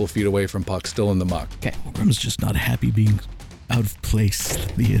a couple feet away from Puck, still in the muck. Okay. Ogrim's just not happy being out of place.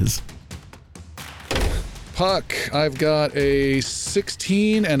 He is. Puck, I've got a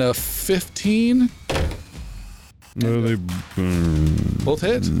 16 and a 15. No, they. Both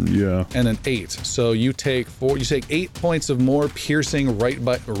hit? Yeah. And an 8. So you take 8 points of more piercing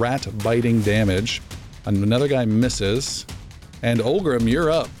rat biting damage. And another guy misses. And Olgrim, you're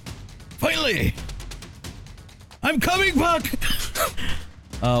up. Finally! I'm coming, Puck!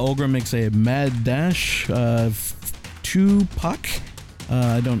 Olgrim makes a mad dash to Puck.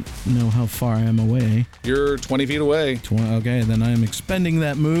 I don't know how far I am away. You're 20 feet away. Okay, then I'm expending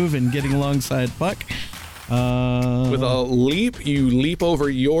that move and getting alongside Puck. With a leap, you leap over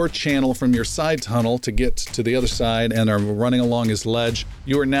your channel from your side tunnel to get to the other side and are running along his ledge.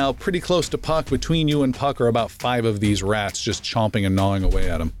 You are now pretty close to Puck. Between you and Puck are about 5 of these rats just chomping and gnawing away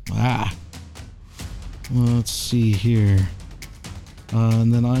at him. Let's see here.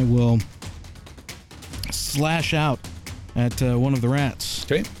 And then I will slash out at one of the rats.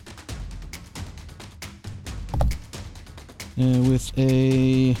 Okay. With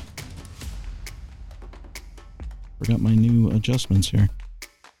a... Forgot my new adjustments here.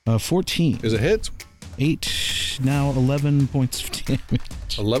 14. Is it hit? 8, now 11 points of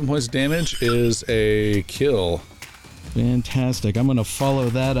damage. 11 points of damage is a kill. Fantastic. I'm going to follow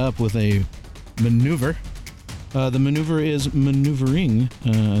that up with a maneuver. The maneuver is maneuvering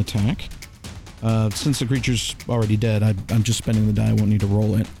attack. Since the creature's already dead, I'm just spending the die. I won't need to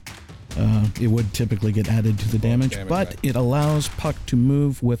roll it. It would typically get added to the damage, but right. It allows Puck to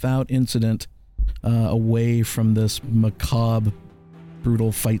move without incident away from this macabre,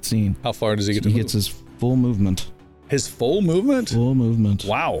 brutal fight scene. How far does he get to He move? gets his full movement. His full movement? Full movement.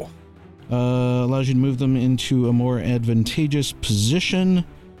 Wow. Allows you to move them into a more advantageous position.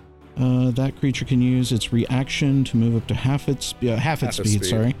 That creature can use its reaction to move up to half its speed.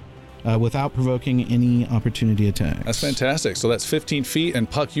 Sorry, without provoking any opportunity attacks. That's fantastic. So that's 15 feet, and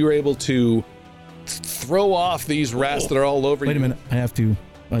Puck, you were able to throw off these rats that are all over you. Wait a minute, I have to.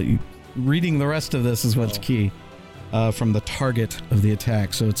 Reading the rest of this is what's key. From the target of the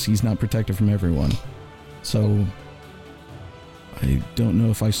attack, so he's not protected from everyone. So I don't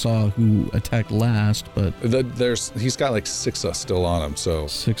know if I saw who attacked last, but He's got like 6 still on him, so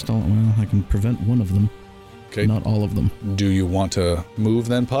 6 don't. Well, I can prevent one of them, okay. not all of them. Do you want to move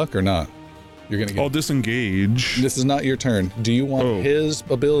then, Puck, or not? You're gonna get. I'll disengage. This is not your turn. Do you want his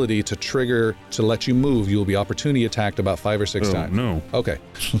ability to trigger to let you move? You will be opportunity attacked about 5 or 6 times. No. Okay.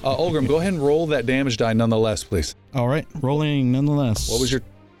 Olgrim, go ahead and roll that damage die nonetheless, please. All right, rolling nonetheless. What was your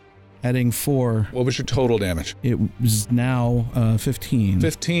adding 4? What was your total damage? It was now 15.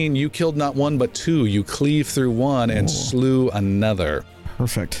 15. You killed not 1 but 2. You cleave through 1 and slew another.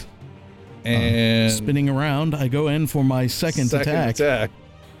 Perfect. And Spinning around, I go in for my second attack.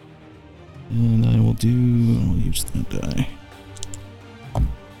 And I'll use that die.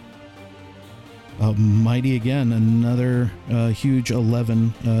 Mighty again, another huge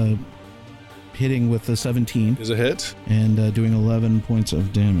 11, hitting with the 17. Is a hit. And doing 11 points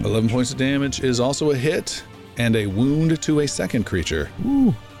of damage. 11 points of damage is also a hit and a wound to a second creature.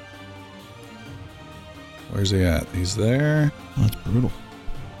 Ooh. Where's he at? He's there. Oh, that's brutal.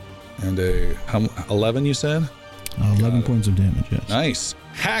 And 11, you said? 11 points of damage, yes. Nice.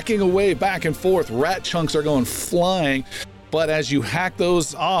 Hacking away back and forth. Rat chunks are going flying. But as you hack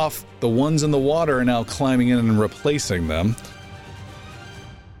those off, the ones in the water are now climbing in and replacing them.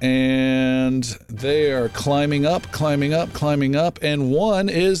 And they are climbing up. And one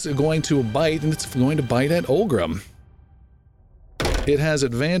is going to bite, and it's going to bite at Olgrim. It has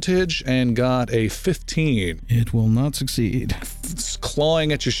advantage and got a 15. It will not succeed. It's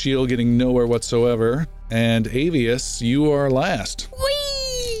clawing at your shield, getting nowhere whatsoever. And Avius, you are last.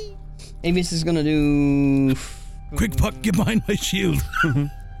 Whee! Avius is gonna do... Quick, Puck, get behind my shield.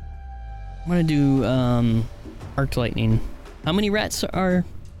 I'm gonna do Arc Lightning. How many rats are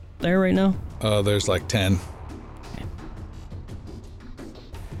there right now? There's like 10.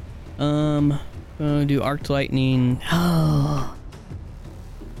 Gonna do Arc Lightning.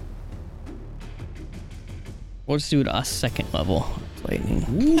 Let's do it a second level. Arc Lightning.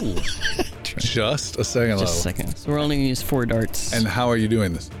 Ooh. Just a second level. Just a second. So we're only gonna use 4 darts. And how are you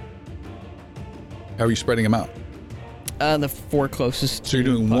doing this? How are you spreading them out? The 4 closest. So you're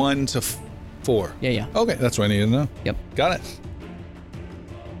doing Puck. 1 to 4. Yeah. Okay, that's what I needed to know. Yep. Got it.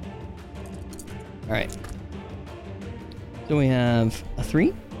 All right. So we have a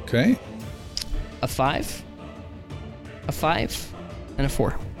 3, Okay. a 5, a 5, and a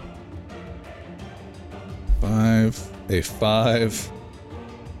 4. 5, a 5,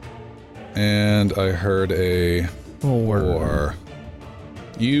 and I heard a 4.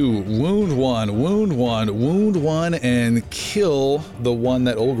 You wound one, and kill the one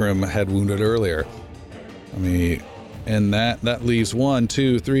that Olgrim had wounded earlier. And that leaves 1,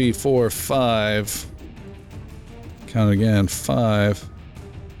 2, 3, 4, 5. Count again. 5,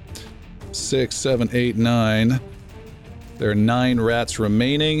 6, 7, 8, 9. There are 9 rats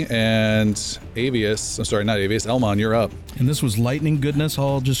remaining, and Elmon, you're up. And this was lightning goodness,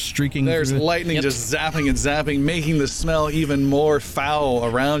 all just streaking. There's through. lightning just zapping and zapping, making the smell even more foul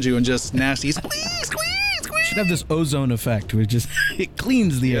around you and just nasty. Squeeze. Should have this ozone effect, which just it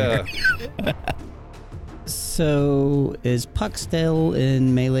cleans the air. So is Puck still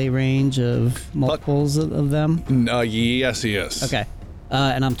in melee range of multiples of them? Yes, he is. Okay.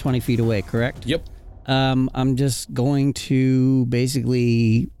 And I'm 20 feet away, correct? Yep. I'm just going to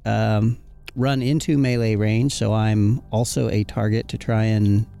basically run into melee range, so I'm also a target to try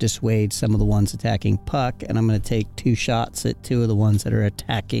and dissuade some of the ones attacking Puck, and I'm going to take 2 shots at 2 of the ones that are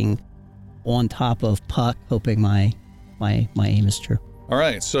attacking on top of Puck, hoping my aim is true. All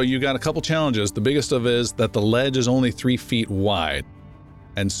right, so you got a couple challenges. The biggest of it is that the ledge is only 3 feet wide,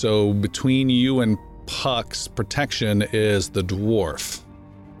 and so between you and Puck's protection is the dwarf.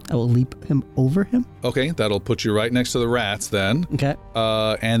 I will leap him over him. Okay, that'll put you right next to the rats then. Okay.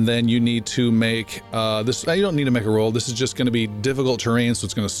 And then you need to make this. You don't need to make a roll. This is just going to be difficult terrain, so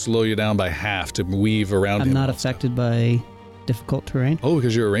it's going to slow you down by half to weave around. I'm not affected by difficult terrain. Oh,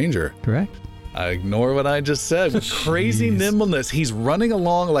 because you're a ranger. Correct. I ignore what I just said. With crazy nimbleness, he's running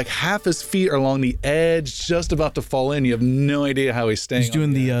along like half his feet are along the edge, just about to fall in. You have no idea how he's staying. He's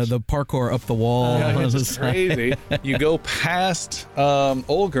doing the parkour up the wall. It's just crazy. You go past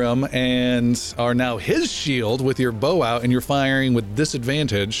Olgrim and are now his shield with your bow out, and you're firing with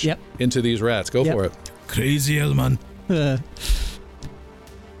disadvantage into these rats. Go for it. Crazy Elman.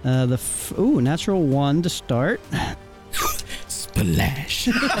 Natural 1 to start. Splash.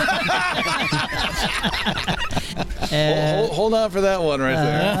 Hold on for that one right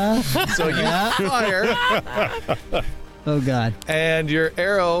there. So you fire. Oh, God. And your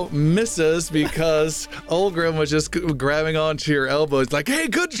arrow misses because Olgrim was just grabbing onto your elbow. It's like, hey,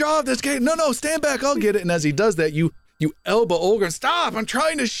 good job. This game. No, stand back. I'll get it. And as he does that, you elbow Olgrim. Stop. I'm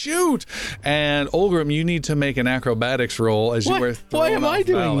trying to shoot. And Olgrim, you need to make an acrobatics roll as you were thrown Why am I off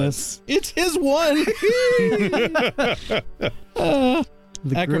doing balance. this? It's his one.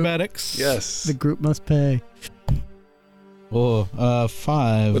 Acrobatics. Yes. The group must pay.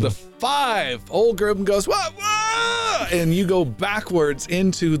 5. With a 5, Olgrim goes, what? And you go backwards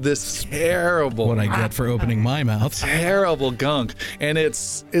into this terrible. What I get for opening my mouth. Terrible gunk. And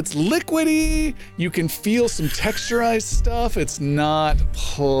it's liquidy. You can feel some texturized stuff. It's not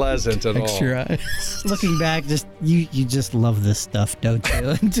pleasant at all. Texturized. Looking back, just you just love this stuff, don't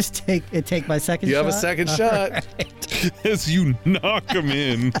you? Just take my second shot. You have a second shot. Right. As you knock him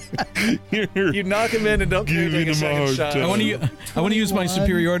in, You knock him in and don't take Giving a him a second hard shot. time. I want to use my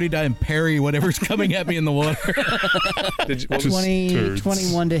superiority die and parry whatever's coming at me in the water. Did you, Just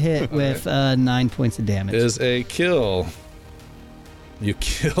 21 to hit with 9 points of damage. is a kill. You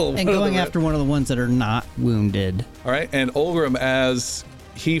kill one And of going the after one of the ones that are not wounded. All right, and Olgrim, as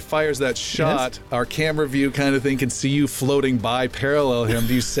he fires that shot, our camera view kind of thing can see you floating by, parallel him.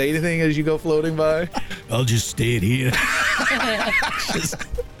 Do you say anything as you go floating by? I'll just stay it here.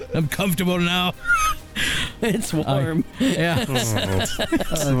 I'm comfortable now. It's warm. Yeah. It's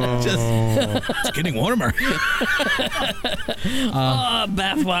getting warmer.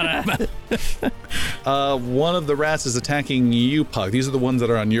 Bathwater. One of the rats is attacking you, Puck. These are the ones that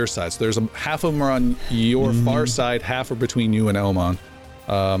are on your side. So there's half of them are on your far side, half are between you and Elmon.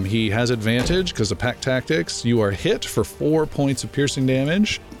 He has advantage because of pack tactics. You are hit for 4 points of piercing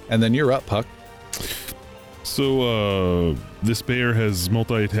damage, and then you're up, Puck. So, this bear has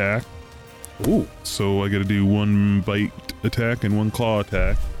multi-attack. Ooh. So I gotta do 1 bite attack and 1 claw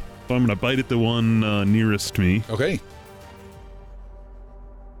attack. So I'm gonna bite at the one nearest me. Okay.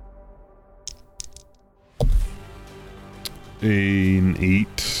 An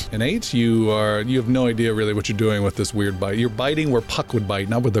 8. An 8. You have no idea really what you're doing with this weird bite. You're biting where Puck would bite,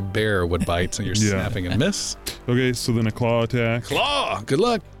 not where the bear would bite. So you're snapping and miss. Okay, so then a claw attack. Claw. Good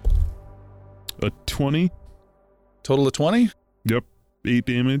luck. A 20. Total of 20. Yep. 8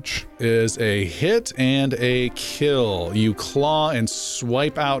 damage. Is a hit and a kill. You claw and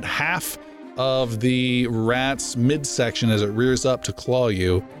swipe out half of the rat's midsection as it rears up to claw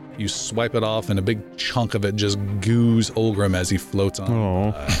you. You swipe it off, and a big chunk of it just goos Olgrim as he floats on.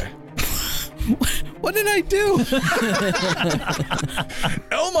 Oh. What did I do?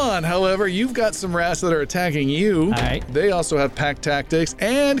 Elmon, however, you've got some rats that are attacking you. All right. They also have pack tactics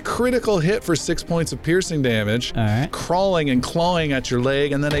and critical hit for 6 points of piercing damage. All right. Crawling and clawing at your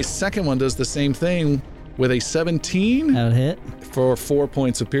leg, and then a second one does the same thing with a 17 That would hit. for 4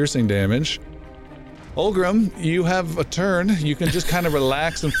 points of piercing damage. Olgrim, you have a turn. You can just kind of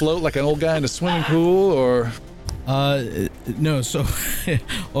relax and float like an old guy in a swimming pool, or... No, so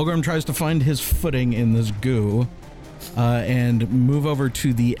Olgrim tries to find his footing in this goo and move over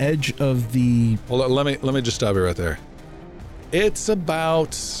to the edge of the... Hold on, let me just stop you right there. It's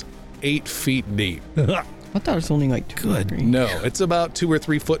about 8 feet deep. I thought it was only like 2 or 3. No, it's about 2 or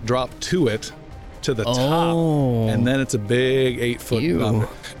 3 foot drop to it, to the top, Oh. and then it's a big 8 foot. Ew.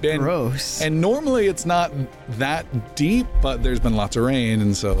 And, Gross. and normally it's not that deep, but there's been lots of rain,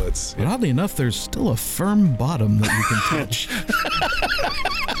 and so it's. But oddly enough, there's still a firm bottom that you can touch.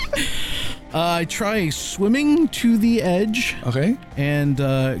 I try swimming to the edge Okay. and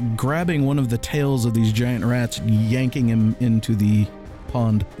grabbing one of the tails of these giant rats, yanking him into the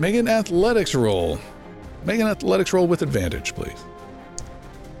pond. Make an athletics roll. Make an athletics roll with advantage, please.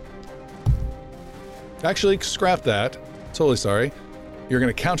 Actually, scrap that. Totally sorry. You're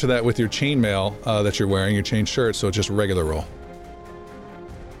going to counter that with your chainmail that you're wearing, your chain shirt, so it's just a regular roll.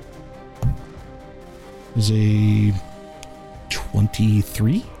 Is a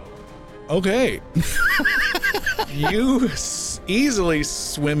 23? Okay. You easily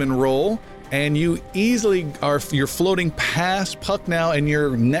swim and roll, and you easily you're floating past Puck now, and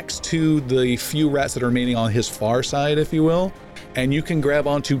you're next to the few rats that are remaining on his far side, if you will. And you can grab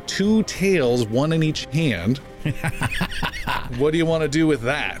onto 2 tails, one in each hand. What do you want to do with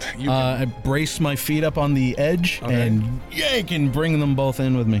that? You can, I brace my feet up on the edge Okay. and yank and bring them both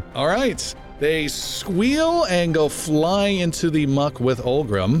in with me. all right. They squeal and go flying into the muck with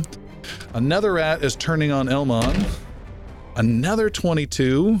Olgrim. Another rat is turning on Elmon. Another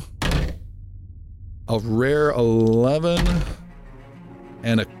 22. A rare 11.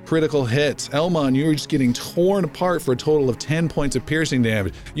 And a critical hit. Elmon, you're just getting torn apart for a total of 10 points of piercing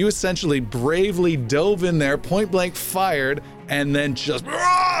damage. You essentially bravely dove in there, point blank fired, and then just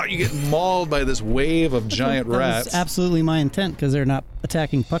you get mauled by this wave of giant That rats. was absolutely my intent because they're not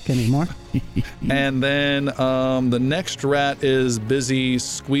attacking Puck anymore. And then the next rat is busy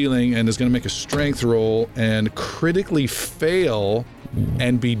squealing and is going to make a strength roll and critically fail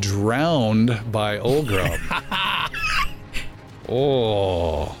and be drowned by Olgrim.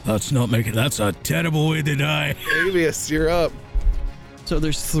 Oh, That's a terrible way to die. Avius, you're up. So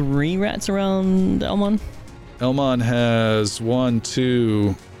there's 3 rats around Elmon? Elmon has 1,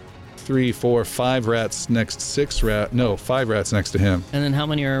 2, 3, 4, 5 rats next 5 rats next to him. And then how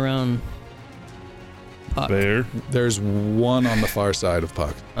many are around Puck? There. There's 1 on the far side of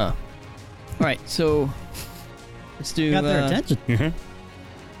Puck. Oh. All right, so let's do... Got their attention. Mhm.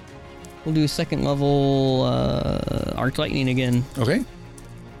 We'll do 2nd level Arc Lightning again, Okay.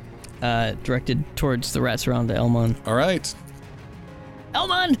 directed towards the rats around Elmon. All right.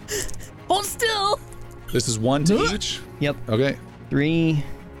 Elmon! Hold still! This is 1 to each. Yep. Okay. 3,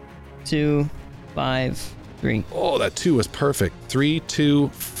 2, 5, 3, Oh, that 2 was perfect. 3, 2,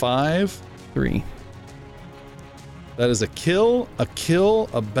 5. 3. That is a kill,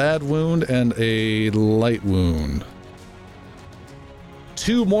 a bad wound, and a light wound.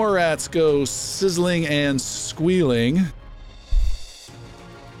 2 more rats go sizzling and squealing.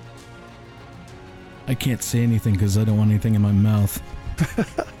 I can't say anything because I don't want anything in my mouth.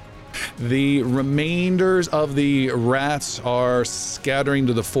 The remainders of the rats are scattering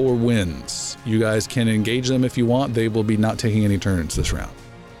to the 4 winds. You guys can engage them if you want. They will be not taking any turns this round.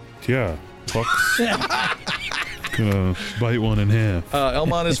 Yeah. Puck's gonna bite one in half.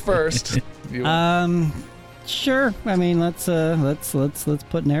 Elmon is first. Sure. I mean, let's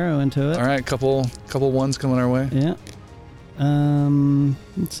put an arrow into it. All right, couple ones coming our way. Yeah.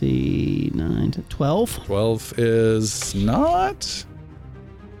 Let's see, 9 to 12. 12 is not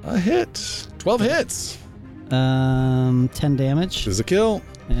a hit. 12 hits. 10 damage. This is a kill.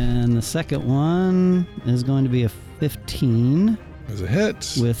 And the second one is going to be a 15 There's a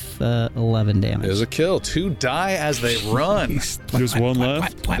hit. with 11 damage. There's a kill. 2 die as they run. There's 1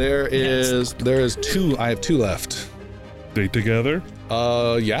 left. There is 2. I have 2 left. They together.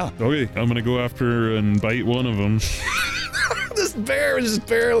 Yeah. Okay, I'm gonna go after and bite one of them. This bear is just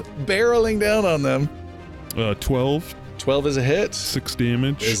barreling down on them. 12. 12 is a hit. 6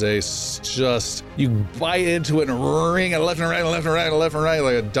 damage. Just you bite into it and ring it left and right, left and right, left and right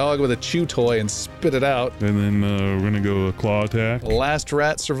like a dog with a chew toy and spit it out. And then we're gonna go a claw attack. Last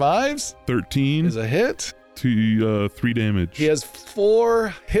rat survives. 13 Is a hit. to 3 damage. He has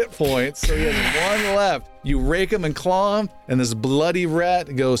 4 hit points, so he has 1 left. You rake him and claw him, and this bloody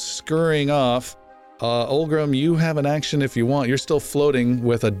rat goes scurrying off. Olgrim, you have an action if you want. You're still floating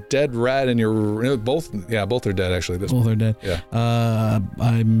with a dead rat in your... both are dead, actually. Both are dead. Yeah.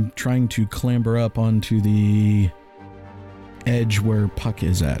 I'm trying to clamber up onto the edge where Puck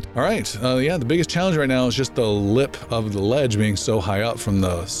is at. All right. The biggest challenge right now is just the lip of the ledge being so high up from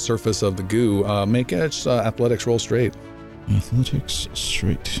the surface of the goo. Make an athletics roll straight. Athletics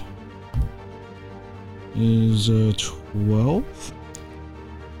straight is 12.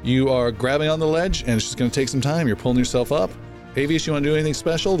 You are grabbing on the ledge, and it's just going to take some time. You're pulling yourself up. Avius, you want to do anything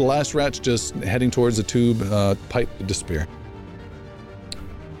special? The last rat's just heading towards the tube pipe to disappear.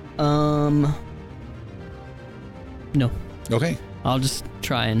 No. Okay. I'll just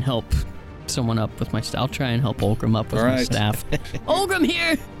try and help someone up with my staff. I'll try and help Olgrim up with my staff. Olgrim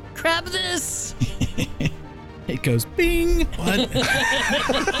here! Grab this! It goes bing! What?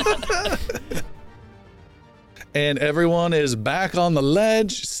 And everyone is back on the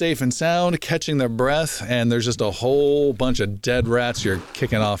ledge, safe and sound, catching their breath, and there's just a whole bunch of dead rats you're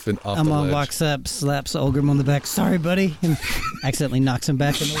kicking off the ledge. Elmon walks up, slaps Olgrim on the back. Sorry, buddy. And accidentally knocks him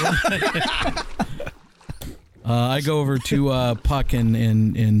back in the way. I go over to Puck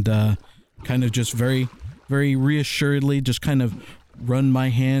and kind of just very, very reassuredly just kind of run my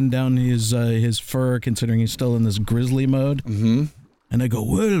hand down his fur, considering he's still in this grizzly mode. Mm-hmm. And I go,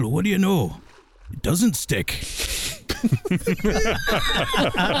 well, what do you know? It doesn't stick.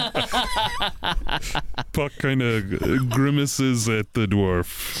 Puck kind of grimaces at the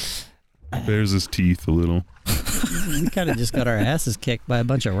dwarf. Bares his teeth a little. We kind of just got our asses kicked by a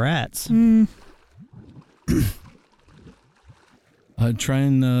bunch of rats. Try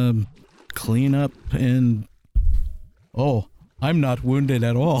and clean up and... Oh, I'm not wounded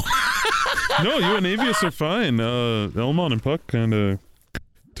at all. No, you and Avius are fine. Elmon and Puck kind of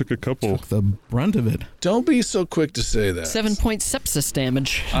took a couple. Took the brunt of it. Don't be so quick to say that. 7-point sepsis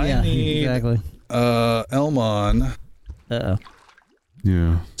damage. I need exactly. Elmon Uh-oh.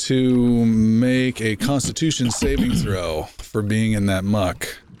 Yeah. to make a Constitution saving throw for being in that muck.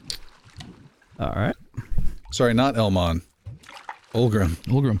 All right. Sorry, not Elmon.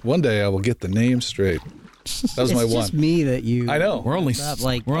 Olgrim. One day I will get the name straight. That was my It's one. just me that you... I know. We're only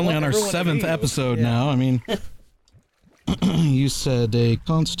like on our everyone to 7th be. episode Yeah. now. I mean, you said a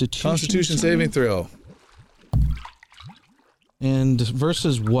Constitution Saving throw. And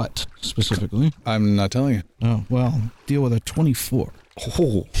versus what specifically? I'm not telling you. Oh, well, deal with a 24.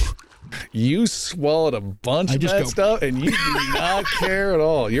 Oh, you swallowed a bunch I of just that go- stuff, and you do not care at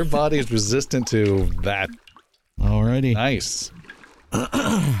all. Your body is resistant to that. Alrighty. Nice.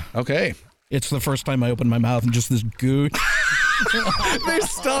 Okay. It's the first time I open my mouth and just this goo. There's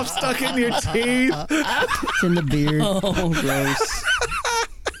stuff stuck in your teeth. It's in the beard. Oh, gross.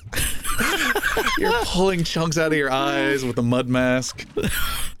 You're pulling chunks out of your eyes with a mud mask.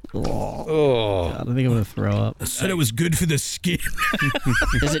 Oh. God, I think I'm going to throw up. I said it was good for the skin.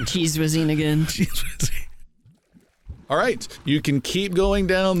 Is it cheese whizzing again? All right. You can keep going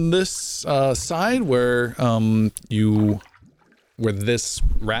down this side where where this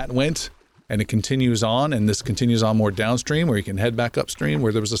rat went, and it continues on, and this continues on more downstream, where you can head back upstream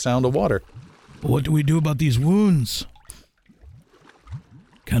where there was a sound of water. What do we do about these wounds?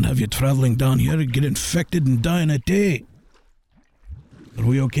 Can't have you traveling down here and get infected and die in a day. Are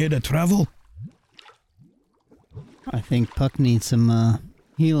we okay to travel? I think Puck needs some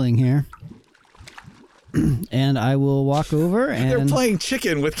healing here. And I will walk over They're and playing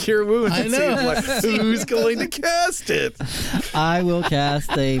chicken with Cure Wounds. I It know. seems like who's going to cast it? I will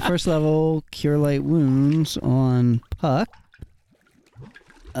cast a first level Cure Light Wounds on Puck.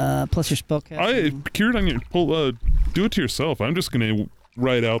 Plus your spellcasting. Cured on your do it to yourself. I'm just gonna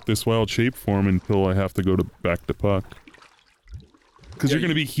ride out this wild shape form until I have to go back to Puck. Because Yeah, you're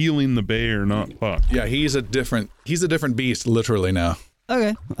gonna be healing the bear, not Puck. Yeah, he's a different beast, literally now.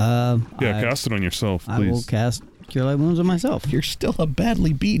 Okay. Yeah, I, cast it on yourself, I will please. cast Cure Light Wounds on myself. You're still a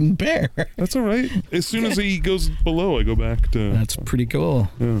badly beaten bear. That's all right. As soon as he goes below, I go back to. That's pretty cool.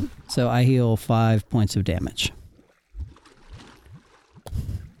 Yeah. So I heal 5 points of damage.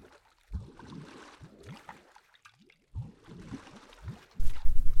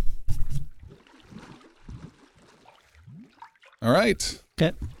 All right.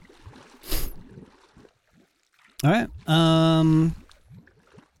 Okay. All right.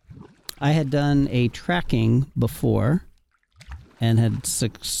 I had done a tracking before and had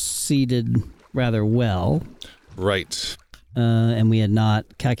succeeded rather well. Right. And we had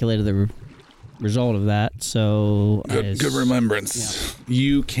not calculated the result of that, so... Good remembrance. Yeah.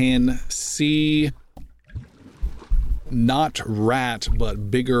 You can see not rat,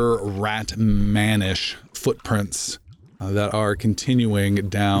 but bigger rat-manish footprints that are continuing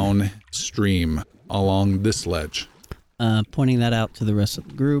downstream along this ledge. Pointing that out to the rest of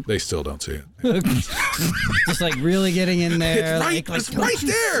the group. They still don't see it. Just like really getting in there. It's right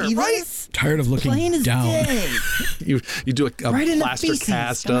there, right? Tired of looking down. You do a right plaster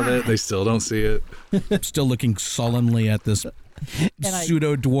cast of it. They still don't see it. Still looking sullenly at this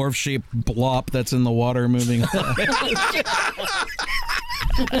pseudo dwarf shaped blop that's in the water moving.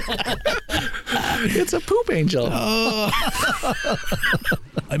 It's a poop angel.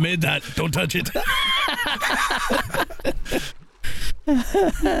 I made that. Don't touch it.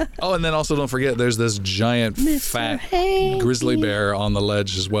 Oh, and then also don't forget, there's this giant fat grizzly bear on the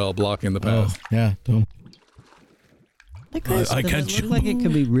ledge as well, blocking the path. Oh, yeah. Don't. I can't. Look like it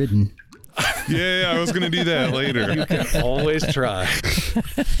could be ridden. Yeah, I was gonna do that later. You can always try.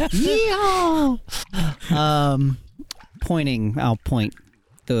 Yeehaw! I'll point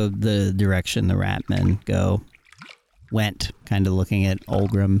the direction the ratmen went, kind of looking at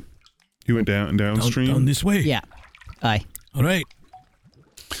Olgrim. You went downstream? Down this way. Yeah. Aye. All right.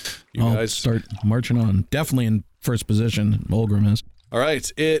 You guys start marching on. Definitely in first position, Olgrim is. All right.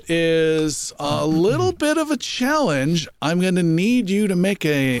 It is a little bit of a challenge. I'm going to need you to make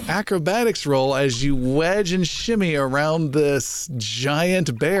a acrobatics roll as you wedge and shimmy around this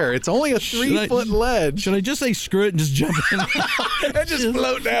giant bear. It's only a 3-foot ledge. Should I just say screw it and just jump in? And just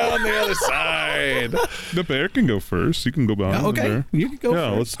float down the other side. The bear can go first. You can go behind the bear. You can go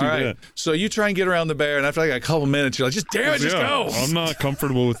first. Let's do that. So you try and get around the bear, and after like a couple minutes, you're like, just damn it, just go. I'm not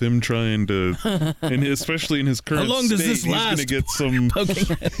comfortable with him trying to, and especially in his current How long does state, this last? He's going to get some...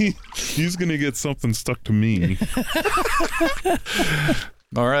 He's gonna get something stuck to me.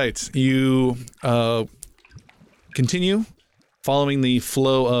 All right, you continue following the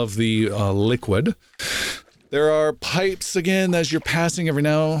flow of the liquid. There are pipes again as you're passing every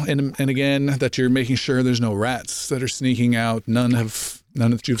now and again that you're making sure there's no rats that are sneaking out. None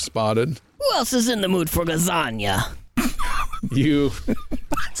that you've spotted. Who else is in the mood for lasagna? You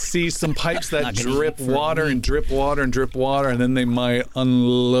see some pipes that drip water and drip water and drip water, and then they might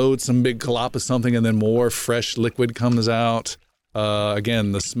unload some big glop of something, and then more fresh liquid comes out.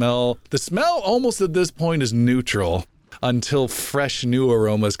 Again, the smell almost at this point is neutral until fresh new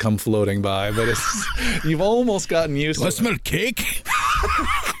aromas come floating by, but you've almost gotten used to it. I smell cake?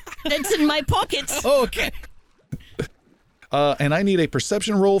 That's in my pockets. Oh, okay. And I need a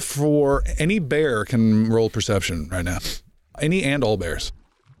perception roll for any bear can roll perception right now. Any and all bears.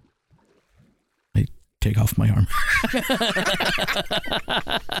 I take off my arm.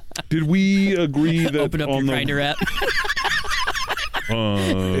 Did we agree that Open up your grinder app?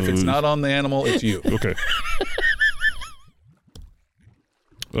 If it's not on the animal, it's you. Okay.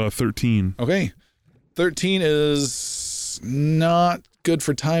 13. Okay. 13 is not good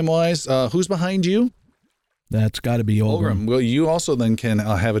for time-wise. Who's behind you? That's got to be Olgrim. Well, you also then can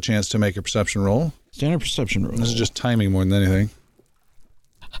have a chance to make a perception roll. Standard perception roll. This is just timing more than anything.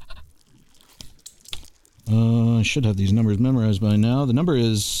 I should have these numbers memorized by now. The number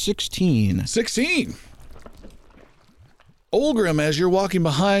is 16. 16. Olgrim, as you're walking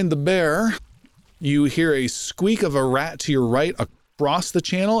behind the bear, you hear a squeak of a rat to your right across the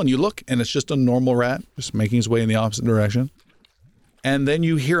channel, and you look, and it's just a normal rat, just making his way in the opposite direction. And then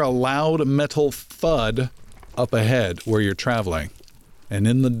you hear a loud metal thud up ahead where you're traveling. And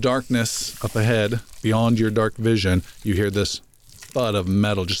in the darkness up ahead, beyond your dark vision, you hear this thud of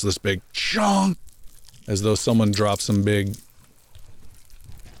metal, just this big chong, as though someone dropped some big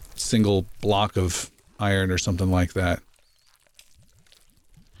single block of iron or something like that.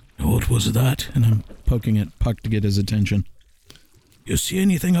 What was that? And I'm poking at Puck to get his attention. You see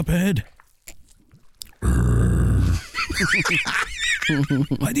anything up ahead?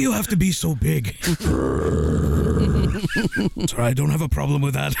 Why do you have to be so big? Sorry, I don't have a problem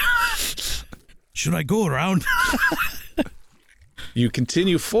with that. Should I go around? You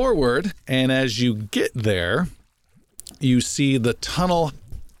continue forward, and as you get there, you see the tunnel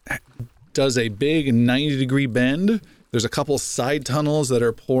does a big 90-degree bend. There's a couple side tunnels that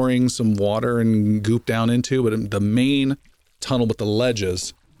are pouring some water and goop down into, but the main tunnel with the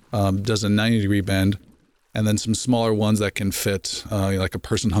ledges does a 90-degree bend. And then some smaller ones that can fit like a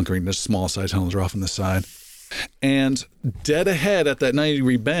person hunkering. There's small side tunnels are off on the side. And dead ahead at that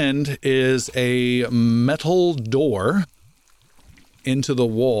 90-degree bend is a metal door into the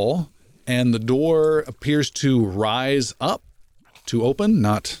wall. And the door appears to rise up to open,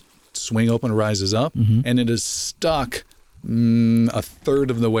 not swing open, rises up, and it is stuck a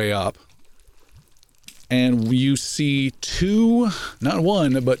third of the way up. And you see two, not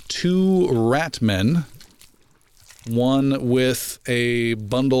one, but two rat men. One with a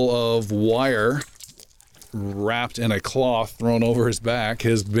bundle of wire wrapped in a cloth thrown over his back,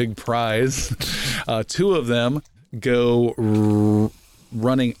 his big prize. Two of them go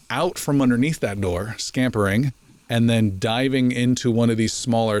running out from underneath that door, scampering, and then diving into one of these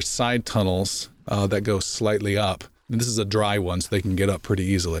smaller side tunnels that go slightly up. And this is a dry one, so they can get up pretty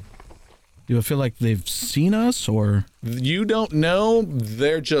easily. Do you feel like they've seen us, or? You don't know.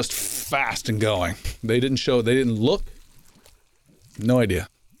 They're just fast and going. They didn't look. No idea.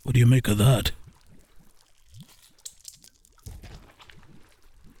 What do you make of that?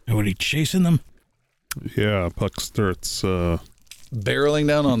 Nobody chasing them? Yeah, Puck starts barreling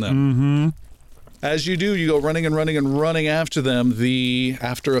down on them. Mm-hmm. As you do, you go running and running and running after them.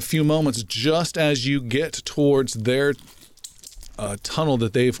 After a few moments, just as you get towards their tunnel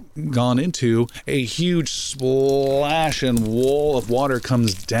that they've gone into, a huge splash and wall of water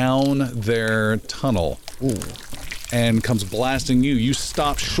comes down their tunnel. Ooh. And comes blasting you. You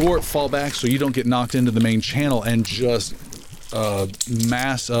stop short, fall back so you don't get knocked into the main channel, and just a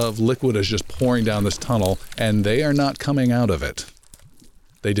mass of liquid is just pouring down this tunnel, and they are not coming out of it.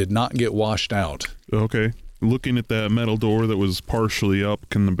 They did not get washed out. Okay. Looking at that metal door that was partially up,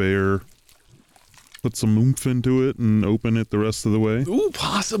 can the bear put some oomph into it and open it the rest of the way? Ooh,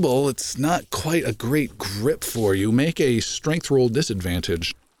 possible. It's not quite a great grip for you. Make a strength roll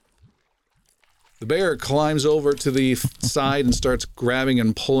disadvantage. The bear climbs over to the side and starts grabbing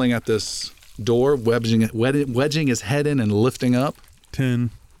and pulling at this door, wedging his head in and lifting up. 10.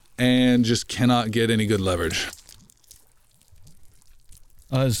 And just cannot get any good leverage.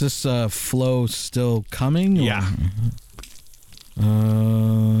 Is this flow still coming? Or? Yeah.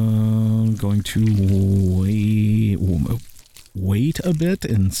 Going to wait a bit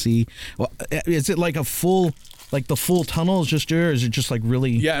and see. Well, is it like a full, like the full tunnel is just there, or is it just like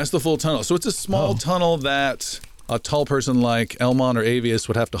really? Yeah, it's the full tunnel. So it's a small tunnel that a tall person like Elmon or Avius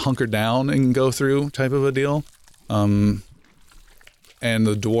would have to hunker down and go through, type of a deal. And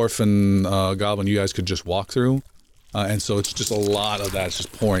the dwarf and goblin, you guys could just walk through. And so it's just a lot of that. It's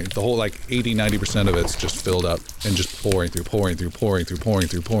just pouring. The whole 80-90% of it's just filled up and just pouring through.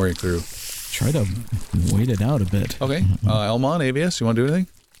 Try to wait it out a bit. Okay. Elmon, Avius, you want to do anything?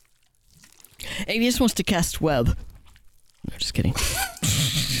 Avius wants to cast web. No, just kidding.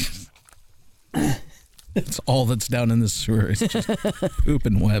 It's all that's down in the sewer. It's just poop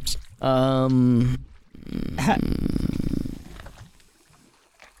and webs. No.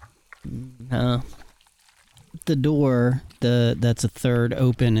 The door, that's a third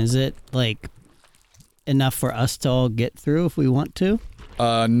open. Is it like enough for us to all get through if we want to?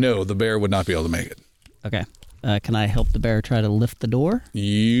 No, the bear would not be able to make it. Okay. Can I help the bear try to lift the door?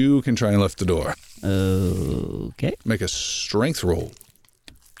 You can try and lift the door. Okay. Make a strength roll.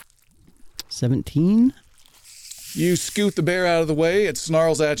 17. You scoot the bear out of the way. It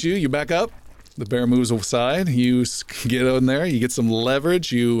snarls at you. You back up. The bear moves aside. You get in there. You get some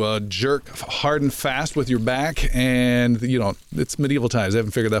leverage. You jerk hard and fast with your back. And, it's medieval times. They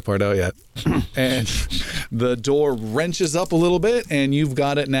haven't figured that part out yet. And the door wrenches up a little bit, and you've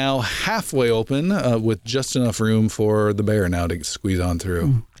got it now halfway open with just enough room for the bear now to squeeze on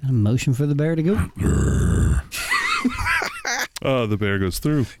through. A motion for the bear to go. The bear goes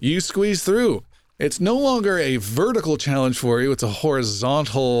through. You squeeze through. It's no longer a vertical challenge for you. It's a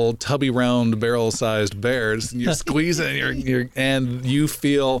horizontal, tubby, round, barrel-sized bear. You squeeze it, and you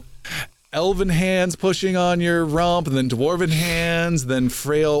feel elven hands pushing on your rump, and then dwarven hands, then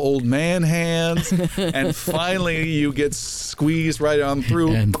frail old man hands, and finally you get squeezed right on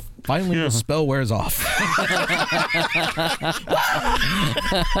through. And finally the spell wears off.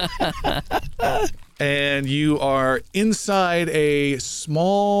 And you are inside a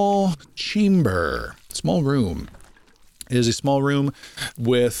small chamber, small room. It is a small room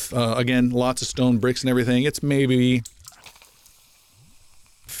with, again, lots of stone bricks and everything. It's maybe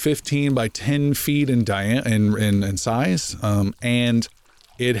 15 by 10 feet in size, and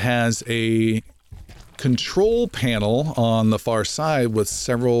it has a control panel on the far side with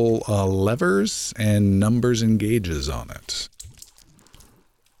several levers and numbers and gauges on it.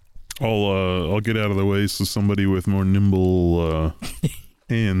 I'll get out of the way so somebody with more nimble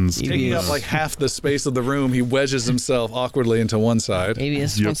hands. Taking up like half the space of the room, he wedges himself awkwardly into one side.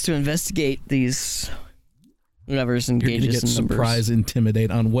 Avius wants to investigate these levers and You're gauges gonna get and numbers. surprise,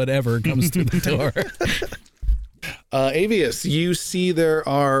 intimidate on whatever comes through the door. Avius, you see there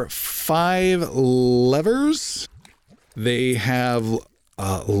are 5 levers They have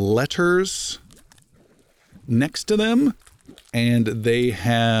letters next to them, and they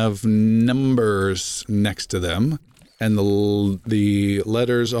have numbers next to them. And the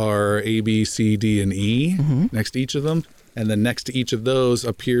letters are A, B, C, D, and E next to each of them. And then next to each of those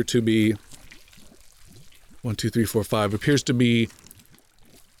appear to be 1, 2, 3, 4, 5. Appears to be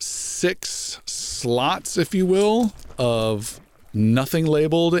 6 slots, if you will, of nothing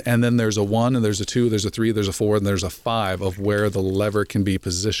labeled. And then there's a 1, and there's a 2, there's a 3, there's a 4, and there's a 5 of where the lever can be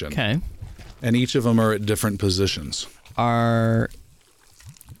positioned. Okay. And each of them are at different positions. Are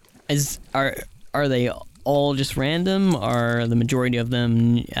they all just random? Are the majority of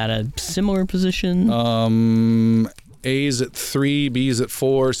them at a similar position? A's at 3, B's at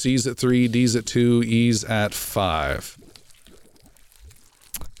 4, C's at 3, D's at 2, E's at 5.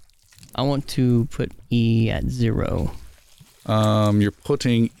 I want to put E at 0. You're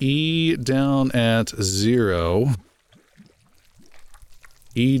putting E down at 0.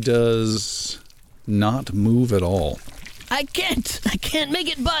 E does not move at all. I can't make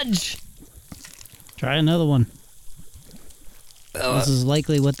it budge. Try another one. This is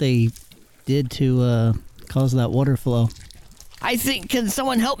likely what they did to cause that water flow. I think, can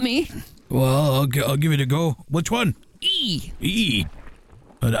someone help me? Well, I'll give it a go. Which one? E. E.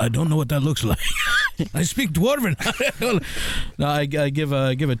 I don't know what that looks like. I speak Dwarven. No, I give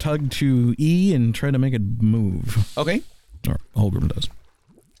a tug to E and try to make it move. Okay. Or Holgrim does.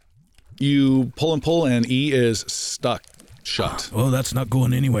 You pull, and E is stuck shut. Oh, that's not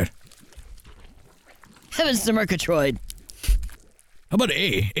going anywhere. Heavens to Murgatroyd. How about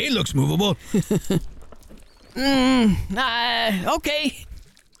A? A looks movable. Okay.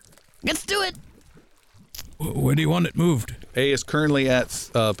 Let's do it. Where do you want it moved? A is currently at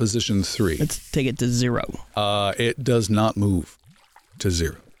position 3. Let's take it to 0. It does not move to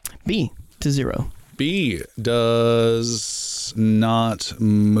 0. B to 0. B does not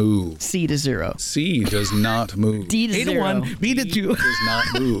move. C to 0. C does not move. D to 8 to 0. 1. B to 2. does not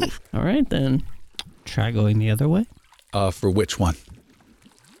move. All right, then. Try going the other way. For which one?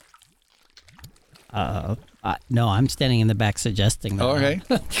 No, I'm standing in the back suggesting that. Okay.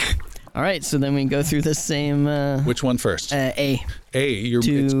 All right, so then we go through the same... Which one first? A.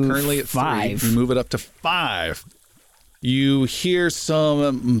 It's currently at 5. 3. You move it up to 5. You hear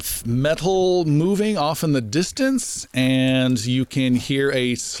some metal moving off in the distance, and you can hear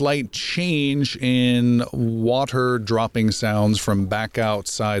a slight change in water dropping sounds from back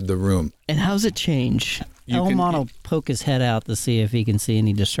outside the room. And how's it change? Elmon will poke his head out to see if he can see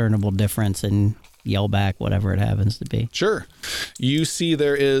any discernible difference and yell back whatever it happens to be. Sure. You see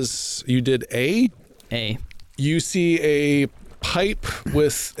you did A? A. You see a pipe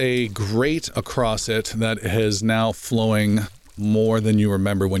with a grate across it that is now flowing more than you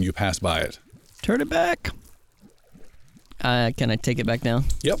remember when you passed by it. Turn it back. Can I take it back down?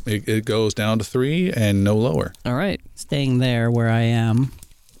 Yep, it goes down to 3 and no lower. All right. Staying there where I am.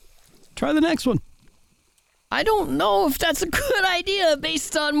 Try the next one. I don't know if that's a good idea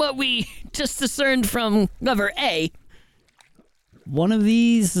based on what we just discerned from lever A. One of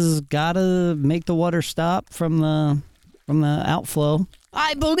these has got to make the water stop from the outflow.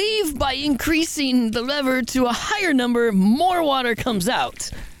 I believe by increasing the lever to a higher number, more water comes out.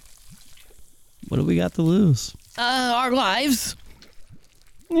 What do we got to lose? Our lives.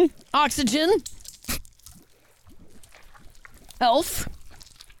 Oxygen. Health.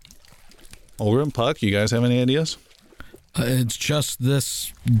 Olga and Puck, you guys have any ideas? It's just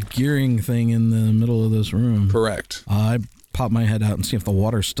this gearing thing in the middle of this room. Correct. I pop my head out and see if the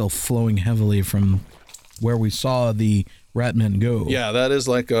water's still flowing heavily from where we saw the rat men go. Yeah, that is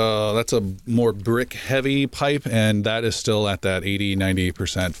that's a more brick heavy pipe, and that is still at that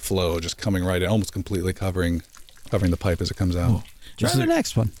 80-90% flow, just coming right in, almost completely covering the pipe as it comes out. Oh. Try the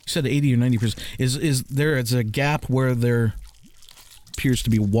next one. You said 80 or 90%. Is there a gap where there appears to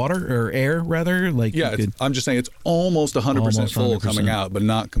be water or air rather? Like Yeah, I'm just saying it's almost 100% Almost full 100%. coming out, but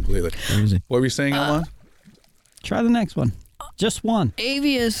not completely. Crazy. What were you saying, Elmon? Try the next one. Just one.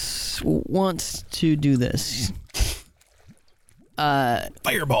 Avius wants to do this.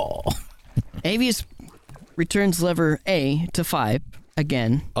 Fireball. Avius returns lever A to 5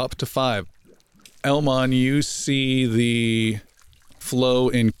 again. Up to 5. Elmon, you see the flow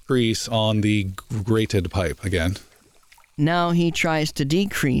increase on the grated pipe again. Now he tries to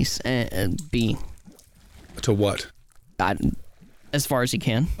decrease B To what? as far as he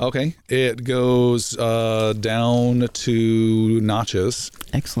can. Okay. It goes down to notches.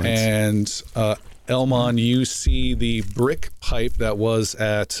 Excellent. And Elmon, you see the brick pipe that was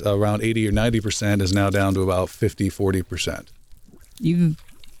at around 80 or 90% is now down to about 50, 40%. You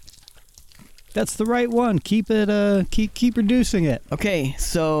That's the right one. Keep it. Keep reducing it. Okay,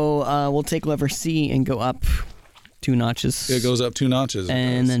 so we'll take lever C and go up 2 notches. It goes up 2 notches.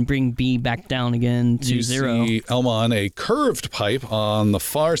 And then bring B back down again to you 0. See Elmon, a curved pipe on the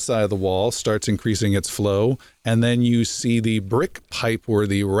far side of the wall starts increasing its flow, and then you see the brick pipe where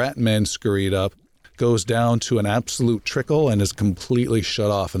the rat men scurried up goes down to an absolute trickle and is completely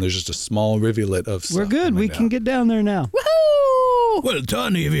shut off, and there's just a small rivulet of stuff. We're good. We can get down there now. Woohoo! Well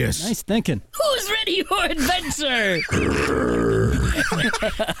done, Avius. Nice thinking. Who's ready for adventure?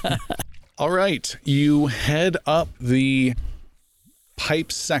 All right, you head up the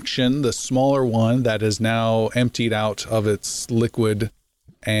pipe section, the smaller one that is now emptied out of its liquid,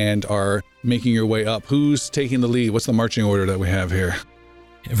 and are making your way up. Who's taking the lead? What's the marching order that we have here?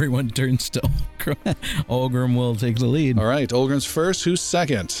 Everyone turns to Olgrim. Olgrim will take the lead. All right, Olgrim's first. Who's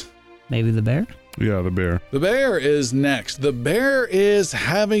second? Maybe the bear? Yeah, the bear. The bear is next. The bear is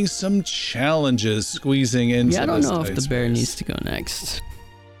having some challenges squeezing into Yeah, I don't this know if tight the bear space. needs to go next.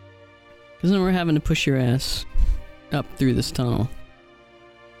 Because then we're having to push your ass up through this tunnel.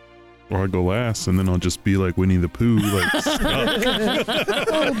 Or I go last, and then I'll just be like Winnie the Pooh, like stuck.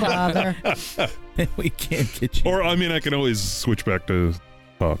 Oh, bother. We can't get you. Or I mean, I can always switch back to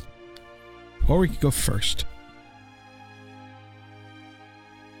Puck. Or we could go first.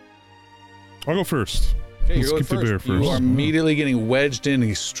 I'll go first. Okay, Let's you're going skip the bear first. You first. are immediately getting wedged in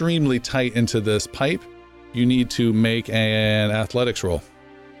extremely tight into this pipe. You need to make an athletics roll.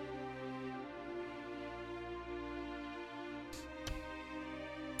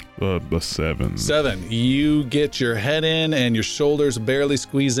 A 7. 7. You get your head in and your shoulders barely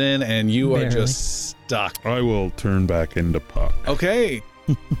squeeze in, and you are Barely. just stuck. I will turn back into Puck. Okay.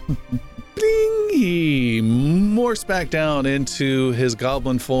 Bling! He morphs back down into his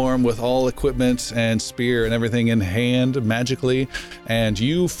goblin form with all equipment and spear and everything in hand magically, and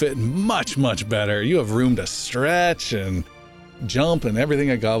you fit much, much better. You have room to stretch and jump and everything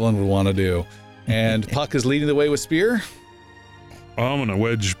a goblin would want to do. And Puck is leading the way with spear. I'm gonna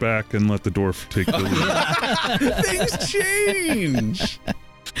wedge back and let the dwarf take the lead. Things change.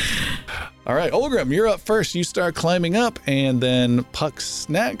 All right, Olgrim, you're up first. You start climbing up, and then Puck's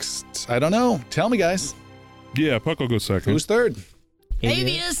next. I don't know. Tell me, guys. Yeah, Puck will go second. Who's third?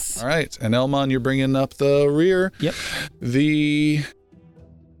 Avius! All right, and Elmon, you're bringing up the rear. Yep. The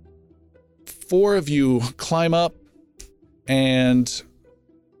 4 of you climb up, and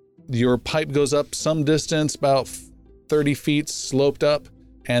your pipe goes up some distance, about 30 feet sloped up,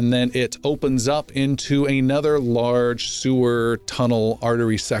 and then it opens up into another large sewer tunnel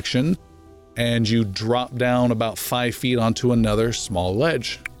artery section, and you drop down about 5 feet onto another small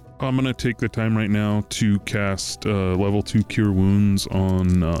ledge. I'm gonna take the time right now to cast level 2 Cure Wounds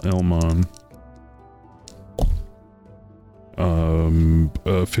on Elmon.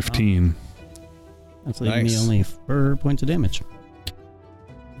 15. That's leaving Nice. me only 4 points of damage.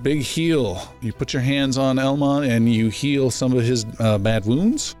 Big heal. You put your hands on Elmon and you heal some of his bad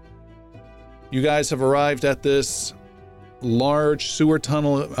wounds. You guys have arrived at this large sewer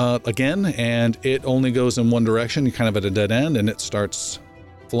tunnel again, and it only goes in one direction. You're kind of at a dead end, and it starts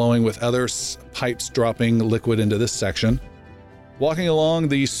flowing with other pipes dropping liquid into this section. Walking along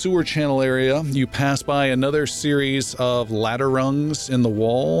the sewer channel area, you pass by another series of ladder rungs in the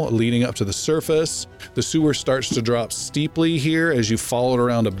wall leading up to the surface. The sewer starts to drop steeply here as you follow it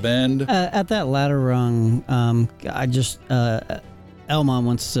around a bend. At that ladder rung,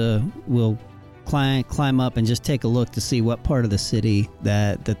 Elmon will climb up and just take a look to see what part of the city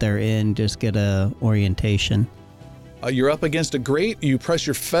that they're in, just get a orientation. You're up against a grate. You press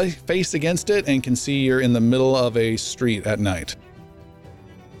your face against it and can see you're in the middle of a street at night.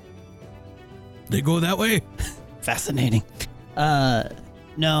 They go that way? Fascinating. No,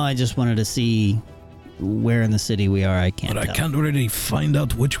 I just wanted to see where in the city we are. I can't But I tell. can't really find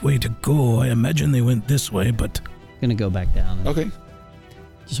out which way to go. I imagine they went this way, but Gonna go back down. and Okay.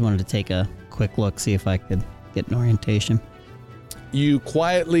 Just wanted to take a quick look, see if I could get an orientation. You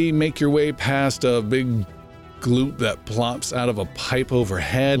quietly make your way past a big gloop that plops out of a pipe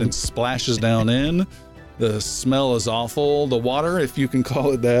overhead and splashes down in. The smell is awful. The water, if you can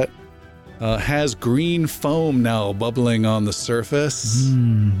call it that, has green foam now bubbling on the surface.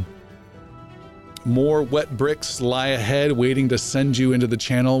 More wet bricks lie ahead, waiting to send you into the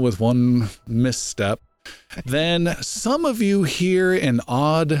channel with one misstep. Then some of you hear an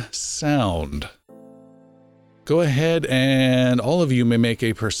odd sound. Go ahead and all of you may make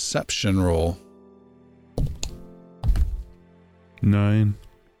a perception roll. 9.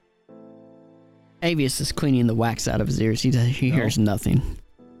 Avius is cleaning the wax out of his ears. He hears nothing.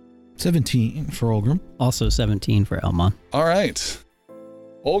 17 for Olgrim. Also 17 for Elmon. All right.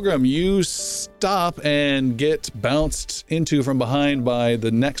 Olgrim, you stop and get bounced into from behind by the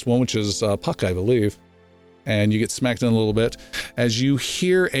next one, which is Puck, I believe. And you get smacked in a little bit as you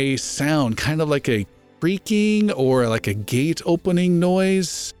hear a sound, kind of like a creaking or like a gate opening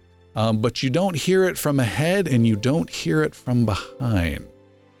noise. But you don't hear it from ahead and you don't hear it from behind.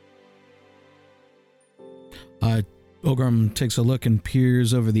 Olgrim takes a look and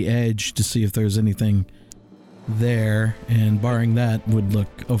peers over the edge to see if there's anything there, and barring that, would look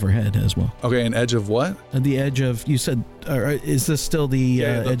overhead as well. Okay, an edge of what? At the edge of, you said, is this still the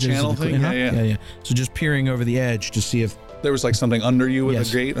edges channel of the thing? Yeah. So just peering over the edge to see if there was like something under you with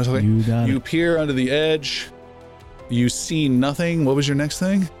a gate or something. You got You it. peer under the edge. You see nothing. What was your next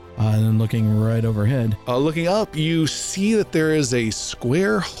thing? And then looking right overhead. Looking up, you see that there is a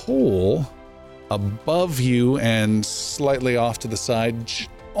square hole above you and slightly off to the side,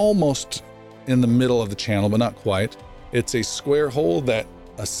 almost in the middle of the channel, but not quite. It's a square hole that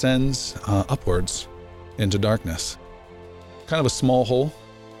ascends upwards into darkness. Kind of a small hole.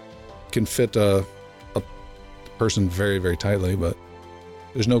 Can fit a person very, very tightly, but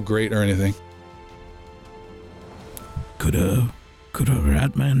there's no grate or anything. Could a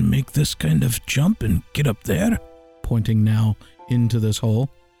rat man make this kind of jump and get up there? Pointing now into this hole.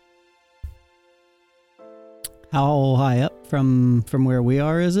 How high up from where we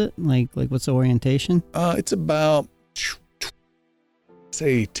are is it? Like what's the orientation? It's about,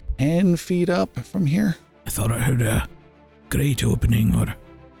 say, 10 feet up from here. I thought I heard a grate opening or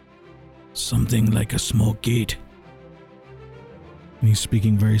something like a small gate. And he's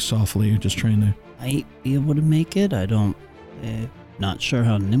speaking very softly, just trying to... Might be able to make it. I don't... not sure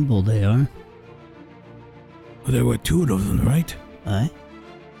how nimble they are. Well, there were two of them, right? Aye.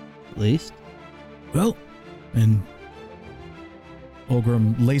 At least. Well, and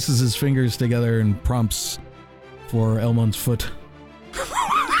Olgrim laces his fingers together and prompts for Elmon's foot.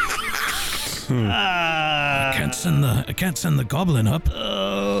 I can't send the goblin up.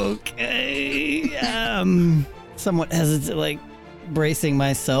 Okay. Somewhat hesitant, like bracing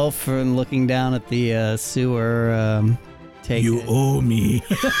myself and looking down at the sewer. You owe me.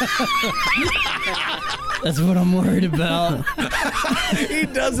 That's what I'm worried about. He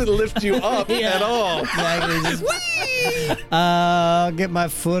doesn't lift you up at all. Exactly. Just get my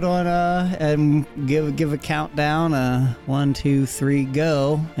foot on and give a countdown. 1, 2, 3,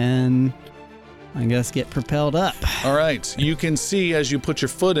 go, and I guess get propelled up. All right. You can see as you put your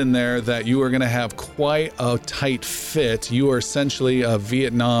foot in there that you are going to have quite a tight fit. You are essentially a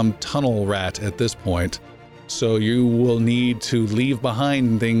Vietnam tunnel rat at this point. So you will need to leave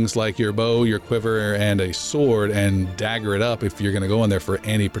behind things like your bow, your quiver, and a sword and dagger it up if you're going to go in there for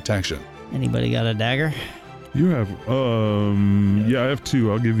any protection. Anybody got a dagger? You have, yeah, I have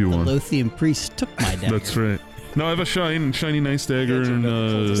 2. I'll give you The one. Lothian priest took my dagger. That's right. No, I have a shiny nice dagger and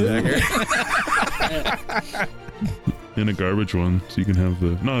and a garbage one, so you can have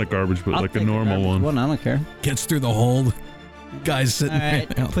the not a garbage, but I'll like a take the normal garbage one. I don't care. Gets through the hole. Guy's sitting All right,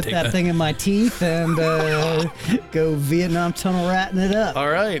 there. I'll put take that thing in my teeth and go Vietnam tunnel ratting it up. All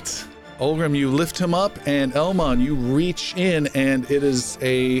right. Olgrim, you lift him up, and Elmon, you reach in, and it is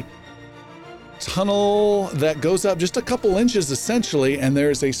a tunnel that goes up just a couple inches, essentially, and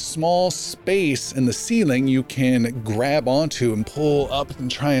there's a small space in the ceiling you can grab onto and pull up and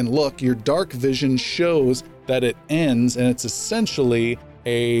try and look. Your dark vision shows that it ends, and it's essentially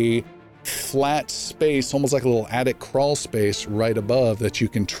a flat space, almost like a little attic crawl space right above that you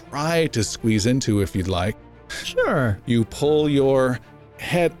can try to squeeze into if you'd like. Sure. You pull your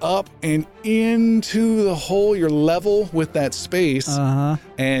head up and into the hole. You're level with that space,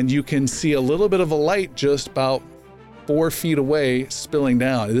 and you can see a little bit of a light just about 4 feet away spilling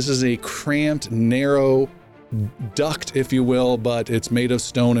down. This is a cramped, narrow duct, if you will, but it's made of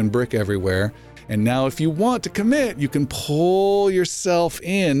stone and brick everywhere. And now if you want to commit, you can pull yourself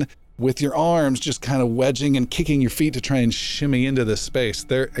in with your arms just kind of wedging and kicking your feet to try and shimmy into this space.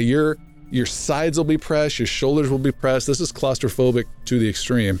 Your sides will be pressed, your shoulders will be pressed. This is claustrophobic to the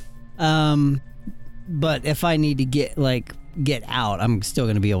extreme. But if I need to get out, I'm still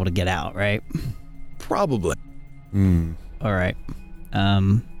going to be able to get out, right? Probably. All right.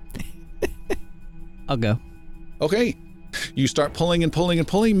 I'll go. Okay. You start pulling and pulling and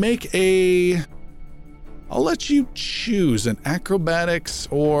pulling. I'll let you choose an acrobatics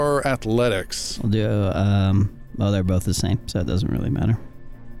or athletics. We'll do, well, they're both the same, so it doesn't really matter.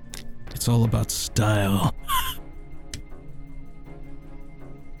 It's all about style.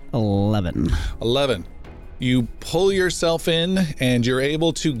 11. 11. You pull yourself in and you're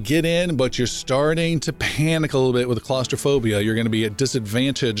able to get in, but you're starting to panic a little bit with claustrophobia. You're going to be at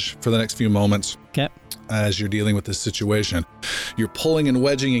disadvantage for the next few moments. Okay. as you're dealing with this situation. You're pulling and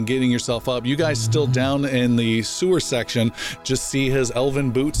wedging and getting yourself up. You guys still down in the sewer section just see his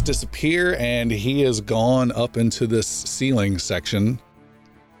elven boots disappear, and he is gone up into this ceiling section.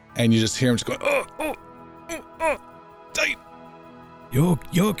 And you just hear him just going, tight. You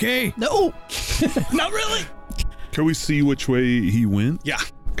okay? No, not really. Can we see which way he went? Yeah.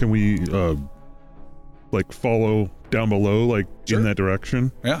 Can we, follow down below, Sure. in that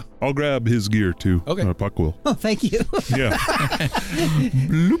direction? Yeah. I'll grab his gear too. Okay. Puck will. Oh, thank you. Yeah.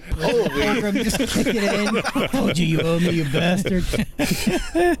 Pilgrim just kick it in. Told you owe me, you bastard.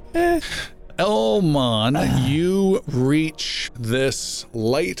 Elmon, you reach this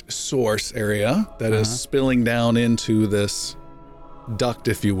light source area that is spilling down into this duct,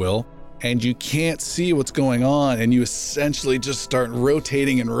 if you will, and you can't see what's going on, and you essentially just start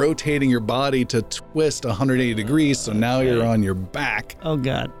rotating and rotating your body to twist 180 degrees, so now you're on your back, Oh,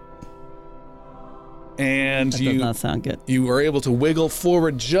 God. and That does not sound good. you are able to wiggle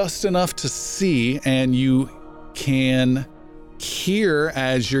forward just enough to see, and you can hear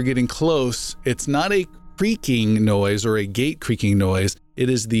as you're getting close. It's not a creaking noise or a gate creaking noise. It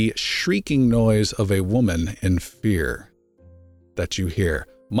is the shrieking noise of a woman in fear that you hear.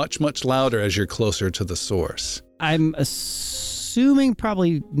 Much, much louder as you're closer to the source. I'm assuming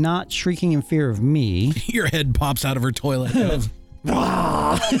probably not shrieking in fear of me. Your head pops out of her toilet.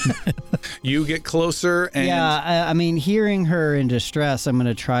 You get closer and Yeah, I mean, hearing her in distress, I'm going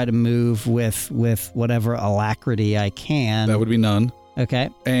to try to move with whatever alacrity I can. that would be none. Okay.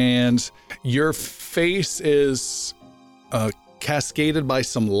 And your face is cascaded by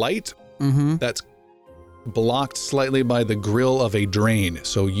some light Mm-hmm. that's blocked slightly by the grill of a drain.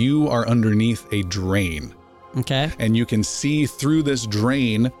 So you are underneath a drain, Okay. and you can see through this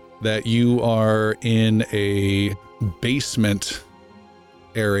drain that you are in a basement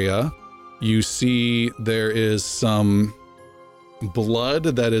area. You see there is some blood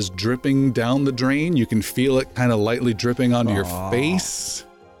that is dripping down the drain. You can feel it kind of lightly dripping onto your face.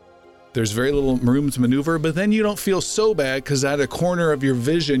 There's very little room to maneuver, but then you don't feel so bad because at a corner of your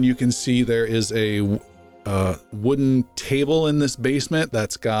vision, you can see there is a wooden table in this basement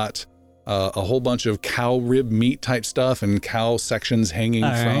that's got a whole bunch of cow rib meat type stuff and cow sections hanging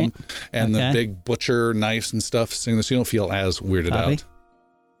All from, right. and the Okay. big butcher knives and stuff, so you don't feel as weirded Copy. out.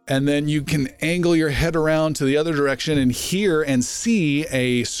 And then you can angle your head around to the other direction and hear and see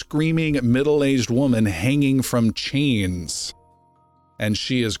a screaming middle-aged woman hanging from chains. And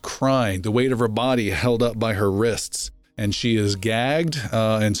she is crying, the weight of her body held up by her wrists. And she is gagged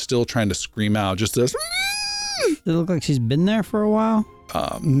and still trying to scream out. Just this, Does it look like she's been there for a while?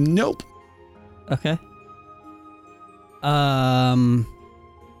 nope. Okay.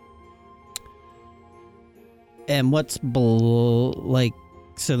 And what's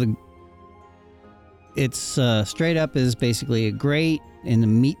so it's straight up is basically a grate in a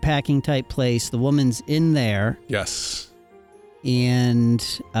meat packing type place. The woman's in there, Yes. and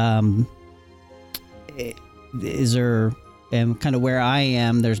is there, and kind of where I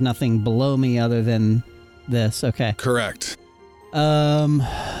am, there's nothing below me other than this. Okay. Correct.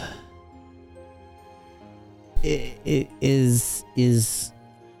 It is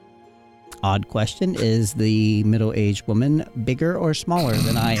odd question. Is the middle-aged woman bigger or smaller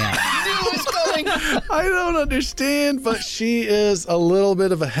than I am? I don't understand, but she is a little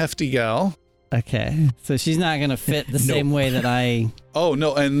bit of a hefty gal. Okay. So she's not going to fit the same way that I... Oh,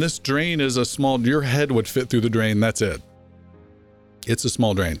 no, and this drain is a small, your head would fit through the drain, that's it. It's a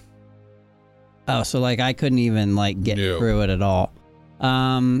small drain. Oh, so like I couldn't even like get No. through it at all.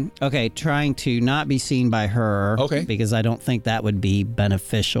 Okay, trying to not be seen by her. Okay. Because I don't think that would be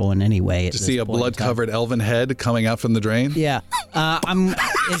beneficial in any way. To see a blood-covered elven head coming out from the drain? Yeah.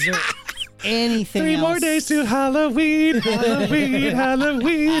 Is there anything else? Halloween, Halloween,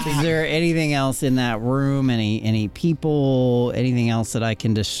 Halloween. Is there anything else in that room? Any people? Anything else that I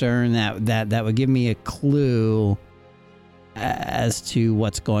can discern that would give me a clue as to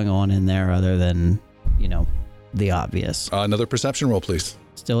what's going on in there, other than the obvious? Another perception roll, please.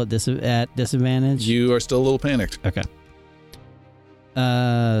 Still at disadvantage. You are still a little panicked. Okay.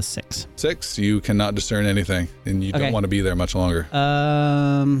 6. 6, you cannot discern anything, and you Okay. don't want to be there much longer.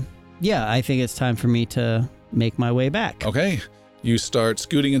 Yeah, I think it's time for me to make my way back. Okay. You start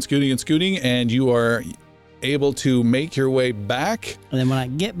scooting and scooting and scooting, and you are able to make your way back. And then when I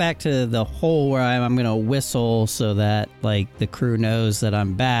get back to the hole where I'm going to whistle so that like the crew knows that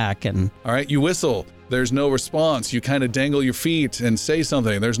I'm back. And All right, you whistle. There's no response. You kind of dangle your feet and say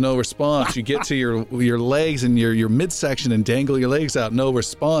something. There's no response. You get to your legs and your midsection and dangle your legs out. No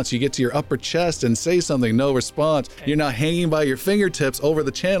response. You get to your upper chest and say something. No response. You're now hanging by your fingertips over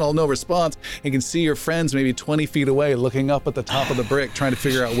the channel. No response. You can see your friends maybe 20 feet away looking up at the top of the brick trying to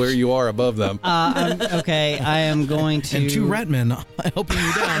figure out where you are above them. Okay, I am going to... And 2 rat men helping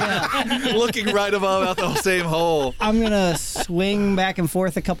you down. Looking right above at the same hole. I'm going to swing back and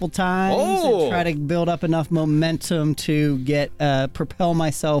forth a couple times Oh. and try to build up enough momentum to get propel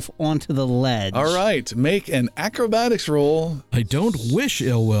myself onto the ledge. All right. Make an acrobatics roll. I don't wish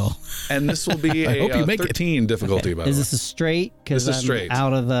ill will. And this will be I hope you a make it. 13 difficulty, by the Is way. this a straight? Because This is straight.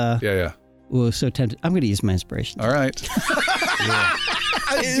 out of the... Yeah. Ooh, so tempted. I'm going to use my inspiration. All right.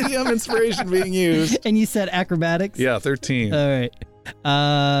 I see inspiration being used. And you said acrobatics? Yeah, 13. All right.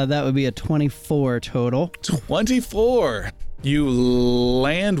 That would be a 24 total. 24. You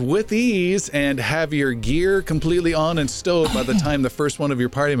land with ease and have your gear completely on and stowed by the time the first one of your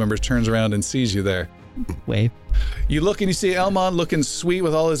party members turns around and sees you there. Wave. You look and you see Elmon looking sweet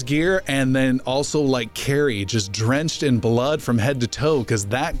with all his gear, and then also like Carrie, just drenched in blood from head to toe, because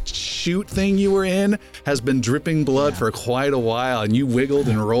that chute thing you were in has been dripping blood for quite a while, and you wiggled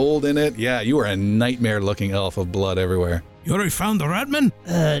and rolled in it. Yeah, you are a nightmare-looking elf of blood everywhere. You already found the rat men?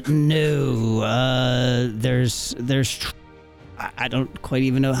 No. There's I don't quite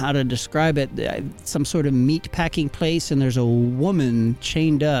even know how to describe it. Some sort of meat packing place, and there's a woman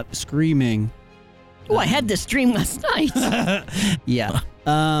chained up screaming. Oh, I had this dream last night. Yeah.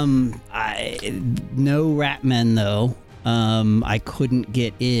 No rat men though. I couldn't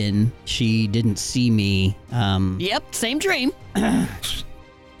get in. She didn't see me. Yep, same dream. Well,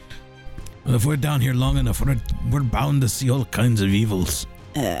 if we're down here long enough, we're bound to see all kinds of evils.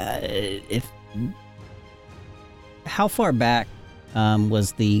 How far back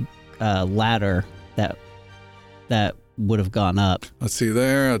was the ladder that would have gone up? Let's see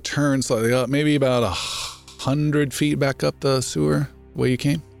there, a turn slightly up, maybe about 100 feet back up the sewer way you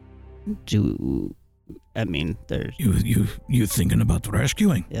came. There's You thinking about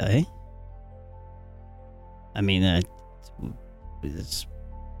rescuing? yeah. Eh?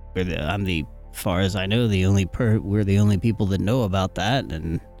 Far as I know, we're the only people that know about that,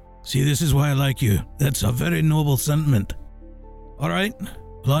 and See, this is why I like you. That's a very noble sentiment. All right.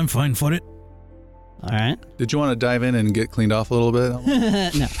 Well, I'm fine for it. all right. Did you want to dive in and get cleaned off a little bit?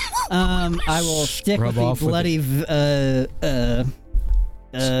 No. I will stick Rub with off the with bloody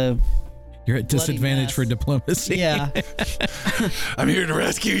You're at disadvantage mess. for diplomacy. yeah, I'm here to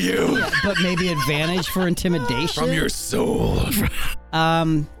rescue you but maybe advantage for intimidation. from your soul.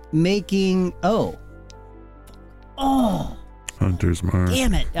 Making oh Hunter's Mark.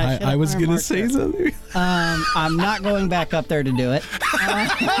 damn it! I was going to say something. I'm not going back up there to do it.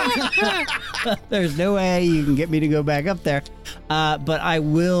 There's no way you can get me to go back up there. But I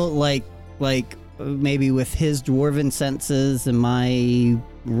will like maybe with his dwarven senses and my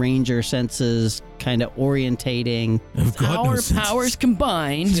ranger senses kind of orientating. I've got no Our sense. powers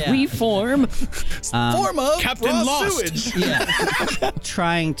combined, Yeah. we form. Form of Captain raw Lost. sewage. Yeah.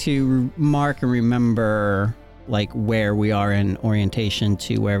 Trying to mark and remember like where we are in orientation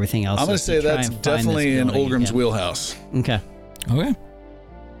to where everything else I'm going is. to say try that's and find definitely this in building Olgrim's again. wheelhouse. Okay. Okay.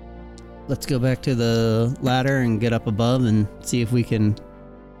 Let's go back to the ladder and get up above and see if we can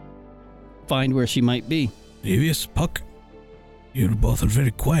find where she might be. Devious, Puck, you both are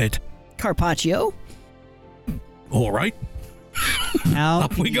very quiet. Carpaccio. All right. How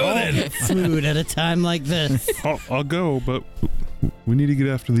Up we can go you all then. get food at a time like this? I'll go, but we need to get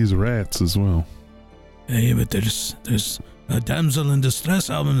after these rats as well. Hey, but there's a damsel in distress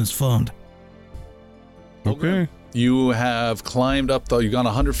album is found. Okay. You have climbed up, though, you've gone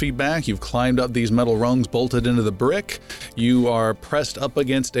 100 feet back. You've climbed up these metal rungs bolted into the brick. You are pressed up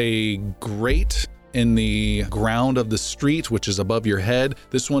against a grate in the ground of the street, which is above your head.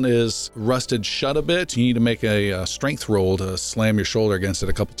 This one is rusted shut a bit. You need to make a strength roll to slam your shoulder against it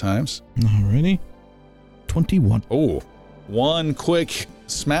a couple times. Alrighty. 21. Oh, one quick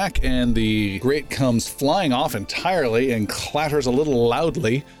smack, and the grate comes flying off entirely and clatters a little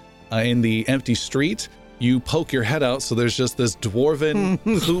loudly in the empty street. You poke your head out, so there's just this dwarven,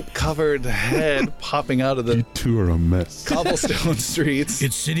 poop-covered head popping out of You the two are a mess. cobblestone streets.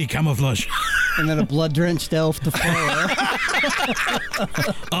 It's city camouflage. And then a blood-drenched elf to follow.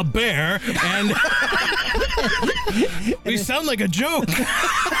 A bear and we sound like a joke.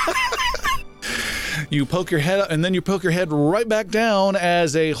 You poke your head up, and then you poke your head right back down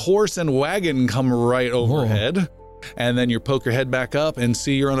as a horse and wagon come right overhead. And then you poke your head back up and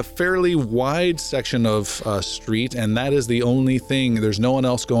see you're on a fairly wide section of street, and that is the only thing. There's no one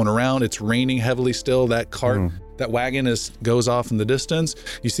else going around. It's raining heavily still. That cart, that wagon goes off in the distance.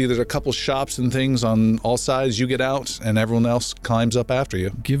 You see there's a couple shops and things on all sides. You get out, and everyone else climbs up after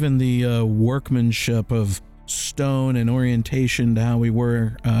you. Given the workmanship of stone and orientation to how we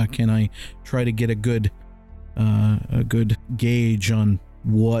were, can I try to get a good gauge on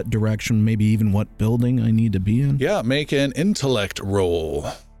what direction, maybe even what building I need to be in? Yeah, make an intellect roll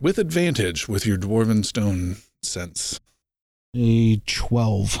with advantage with your dwarven stone sense. A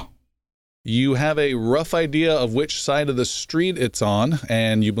 12. You have a rough idea of which side of the street it's on,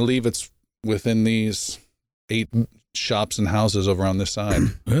 and you believe it's within these 8 shops and houses over on this side.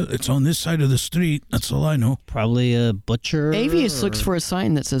 Well, it's on this side of the street. That's all I know. Probably a butcher. Avius looks for a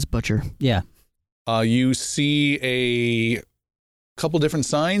sign that says butcher. Yeah. You see a couple different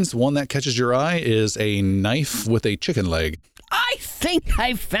signs. One that catches your eye is a knife with a chicken leg. I think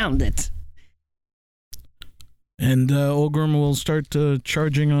I found it. And Olgrim will start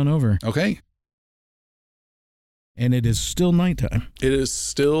charging on over. Okay. And it is still nighttime. It is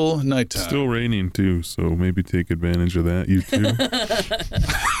still nighttime. Still raining too, so maybe take advantage of that, you two.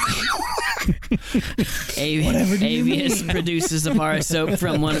 Avius produces a bar of soap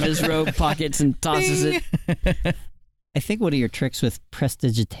from one of his robe pockets and tosses it. I think one of your tricks with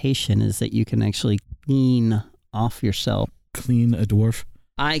prestidigitation is that you can actually clean off yourself. Clean a dwarf.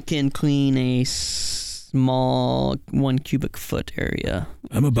 I can clean a small 1 cubic foot area.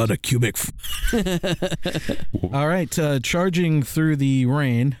 I'm about a cubic. All right, charging through the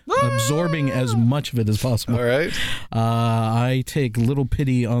rain, absorbing as much of it as possible. All right. I take little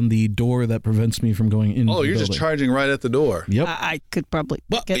pity on the door that prevents me from going into Oh, the you're just building. charging right at the door. Yep. I could probably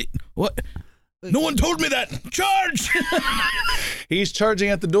What? get... What? No one told me that. Charge! He's charging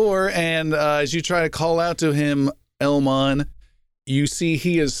at the door, and as you try to call out to him, Elmon, you see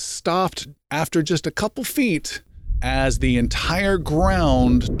he is stopped after just a couple feet as the entire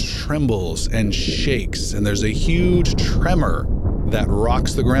ground trembles and shakes, and there's a huge tremor that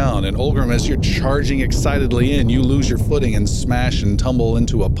rocks the ground. And Olgrim, as you're charging excitedly in, you lose your footing and smash and tumble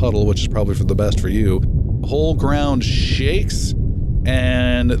into a puddle, which is probably for the best for you. The whole ground shakes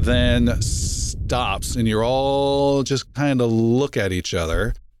and then stops, and you're all just kind of look at each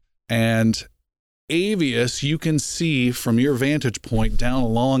other. And Avius, you can see from your vantage point down a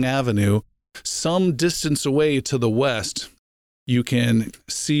long avenue, some distance away to the west, you can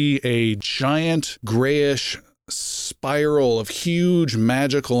see a giant grayish spiral of huge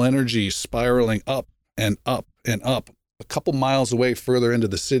magical energy spiraling up and up and up a couple miles away further into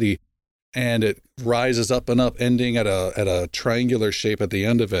the city. And it rises up and up, ending at a triangular shape at the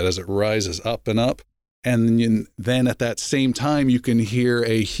end of it as it rises up and up. And then at that same time, you can hear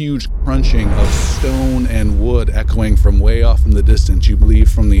a huge crunching of stone and wood echoing from way off in the distance, you believe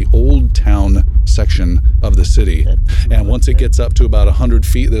from the old town section of the city. And once it gets up to about 100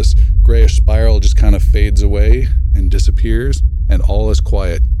 feet, this grayish spiral just kind of fades away and disappears, and all is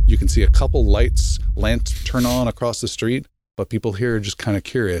quiet. You can see a couple lights turn on across the street, but people here are just kind of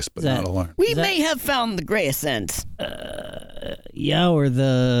curious, but not alarmed. We may have found the gray essence. Yeah, or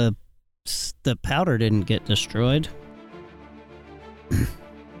the powder didn't get destroyed.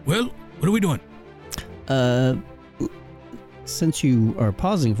 Well, what are we doing? Since you are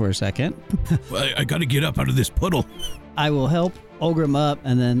pausing for a second, I got to get up out of this puddle. I will help Olgrim up,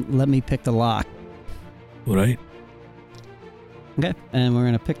 and then let me pick the lock. All right. Okay, and we're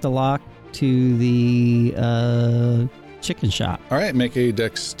gonna pick the lock to the chicken shop. All right, make a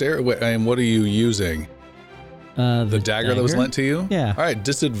dexterity. And what are you using? The dagger that was lent to you? Yeah. All right,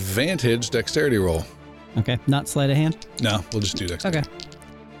 disadvantage dexterity roll. Okay, not sleight of hand. No, we'll just do dexterity. Okay.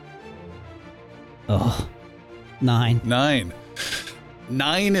 Oh, 9.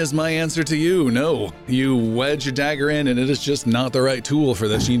 9 is my answer to you. No, you wedge your dagger in, and it is just not the right tool for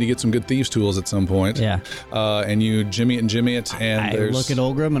this. You need to get some good thieves' tools at some point. Yeah. And you jimmy it, and I there's... look at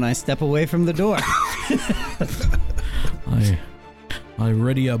Olgrim and I step away from the door. I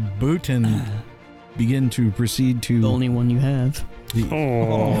ready a boot and begin to proceed to The only one you have.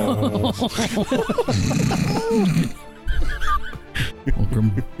 Oh.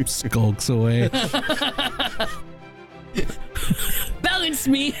 Olgrim skulks away. Balance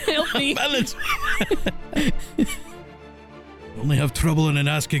me, help me. Balance. Only have trouble in an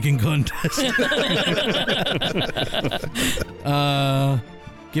ass-kicking contest.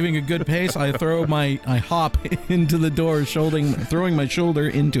 Giving a good pace, I hop into the door, throwing my shoulder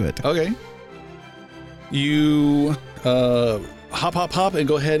into it. Okay. You hop, and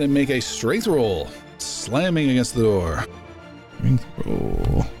go ahead and make a strength roll, slamming against the door. Strength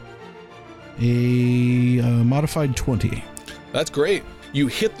roll. A modified 20. That's great. You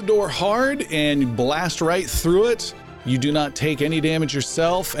hit the door hard and blast right through it. You do not take any damage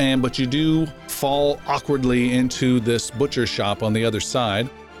yourself, but you do fall awkwardly into this butcher shop on the other side.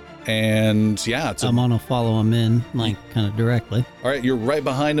 And yeah, I'm gonna follow him in, like, kind of directly. All right, you're right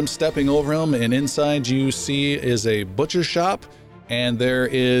behind him, stepping over him, and inside you see is a butcher shop, and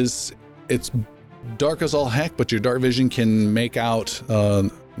it's dark as all heck, but your dark vision can make it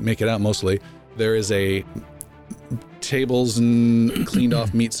out mostly. There is tables and cleaned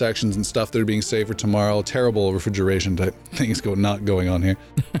off meat sections and stuff that are being saved for tomorrow. Terrible refrigeration type things not going on here.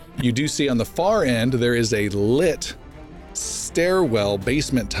 You do see on the far end there is a lit stairwell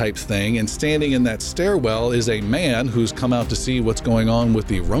basement type thing, and standing in that stairwell is a man who's come out to see what's going on with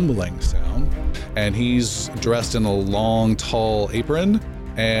the rumbling sound, and he's dressed in a long tall apron,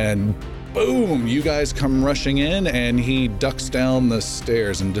 and boom, you guys come rushing in, and he ducks down the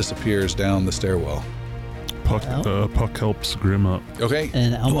stairs and disappears down the stairwell. Puck helps Grim up. Okay.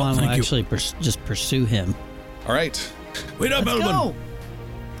 And Elmon will thank you. actually just pursue him. All right. Wait up, Let's Elman! go!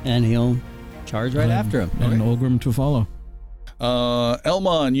 And he'll charge right after him. And Olgrim to follow.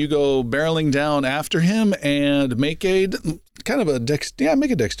 Elmon, you go barreling down after him and make a make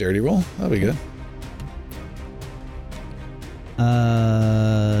a dexterity roll. That'll be good.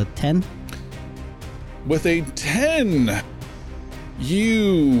 10. With a 10,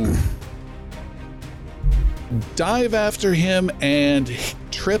 you dive after him and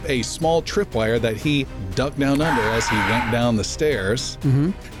trip a small tripwire that he ducked down under as he went down the stairs.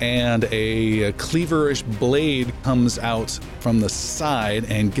 Mm-hmm. And a cleaverish blade comes out from the side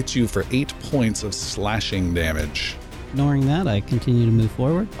and gets you for 8 points of slashing damage. Ignoring that, I continue to move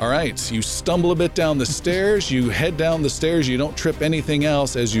forward. All right, you stumble a bit down the stairs, you head down the stairs, you don't trip anything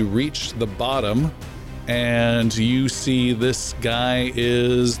else as you reach the bottom, and you see this guy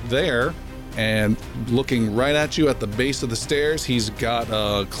is there and looking right at you at the base of the stairs. He's got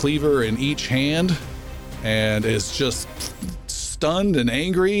a cleaver in each hand and is just stunned and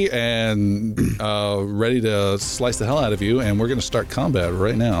angry and ready to slice the hell out of you, and we're going to start combat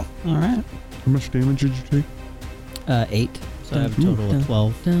right now. All right. How much damage did you take? 8. So I have a total of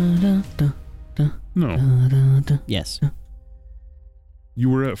 12. No. Yes. You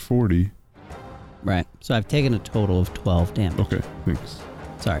were at 40. Right. So I've taken a total of 12 damage. Okay, thanks.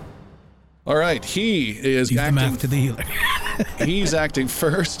 Sorry. All right, he is Use the acting. math to the healer. He's acting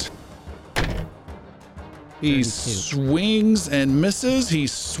first. He 32. swings and misses. He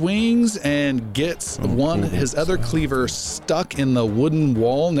swings and gets his other cleaver stuck in the wooden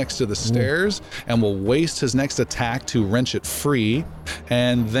wall next to the stairs, and will waste his next attack to wrench it free.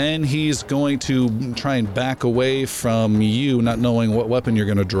 And then he's going to try and back away from you, not knowing what weapon you're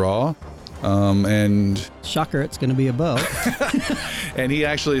going to draw. And Shocker, it's going to be a bow. and he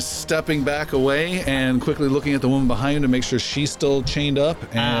actually is stepping back away and quickly looking at the woman behind him to make sure she's still chained up.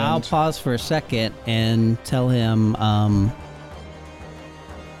 And I'll pause for a second and tell him,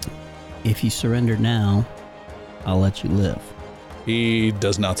 if you surrender now, I'll let you live. he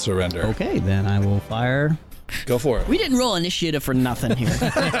does not surrender. Okay, then I will fire. Go for it. We didn't roll initiative for nothing here.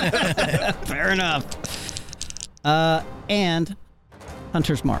 Fair enough. And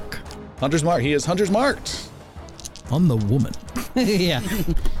Hunter's Mark. Hunter's Mark. He is Hunter's marked. On the woman. Yeah.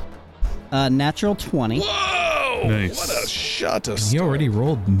 Natural 20. Whoa! Nice. What a shot to He start. already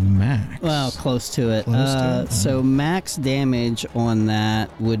rolled max. Well, close to it. Close to it. So max damage on that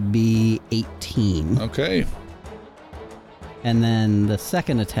would be 18. Okay. And then the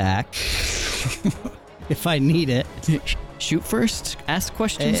second attack, if I need it, Shoot first, ask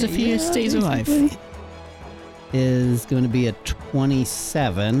questions if he yeah, stays alive. basically, is going to be a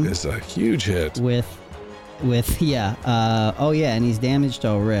 27 It's a huge hit. with and he's damaged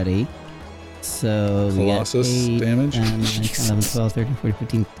already. So we got Colossus 8, damage? 10, 11, 12, 13, 14,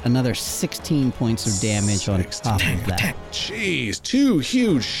 15, another 16 points of damage on top of that. Jeez, 2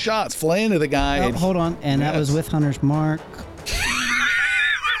 huge shots fly into the guy. Oh, hold on, and that was Yes. with Hunter's Mark.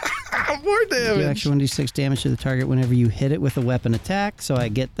 More You damage. actually 1d6 damage to the target whenever you hit it with a weapon attack, so I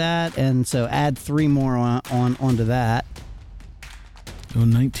get that, and so add 3 more onto that. So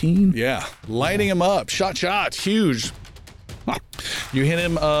 19. Yeah, lighting him up. Shot, huge. You hit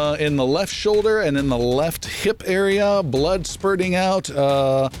him in the left shoulder and in the left hip area, blood spurting out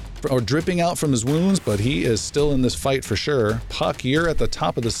or dripping out from his wounds, but he is still in this fight for sure. Puck, you're at the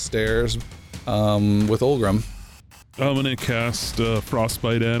top of the stairs with Olgrim. I'm gonna cast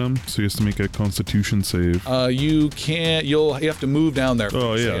frostbite at him, so he has to make a Constitution save. You can't. You have to move down there.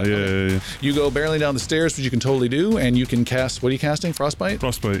 Oh first. yeah, Okay. yeah. You go barreling down the stairs, which you can totally do, and you can cast. What are you casting? Frostbite.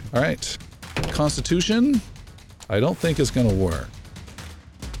 Frostbite. All right. Constitution. I don't think it's gonna work.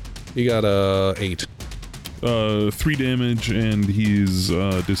 You got a 8. 3 damage, and he's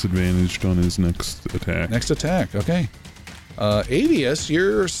disadvantaged on his next attack. Next attack, okay. Avius,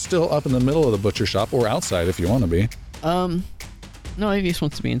 you're still up in the middle of the butcher shop, or outside if you want to be. No, Avius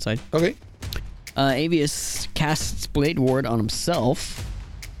wants to be inside. Okay. Avius casts Blade Ward on himself,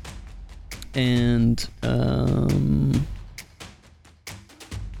 and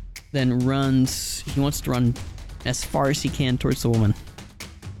then runs. He wants to run as far as he can towards the woman.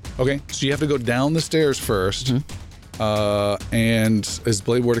 Okay, so you have to go down the stairs first. And is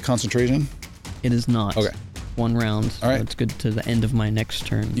Blade Ward a concentration? It is not. Okay. 1 round. All right. That's good to the end of my next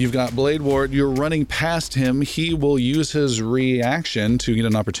turn. You've got Blade Ward. You're running past him. He will use his reaction to get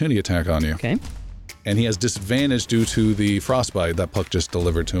an opportunity attack on you. Okay. And he has disadvantage due to the frostbite that Puck just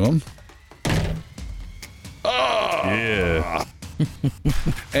delivered to him. Yeah.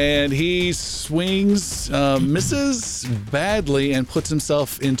 And he swings, misses badly, and puts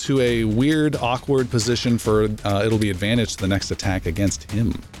himself into a weird, awkward position for it'll be advantage to the next attack against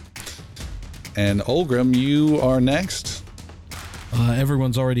him. And Olgrim, you are next.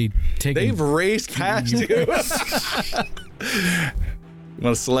 Everyone's already taken. They've raced past you. You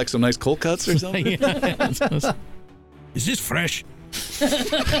want to select some nice cold cuts or something? Is this fresh?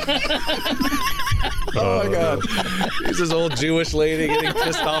 Oh my God. Here's this old Jewish lady getting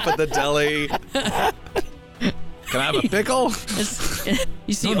pissed off at the deli. Can I have a pickle?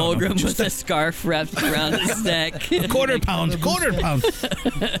 You see No, Olgrim just with a scarf wrapped around his neck. Quarter pound. When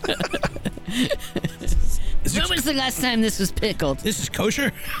was the last time this was pickled? This is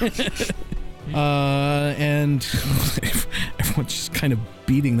kosher. And everyone's just kind of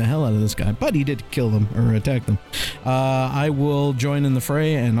beating the hell out of this guy, but he did kill them or attack them. I will join in the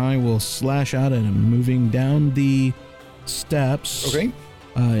fray, and I will slash out at him, moving down the steps. Okay.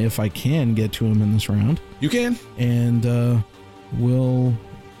 If I can get to him in this round. You can. And will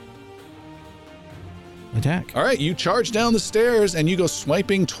attack. All right, you charge down the stairs and you go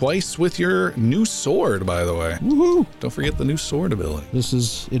swiping twice with your new sword, by the way. Woohoo! Don't forget the new sword ability.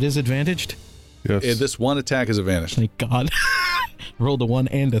 It is advantaged. Yes. This one attack is advantage. Thank God. Rolled a 1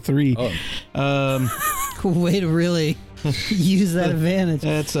 and a 3. Oh. Way to really use that advantage.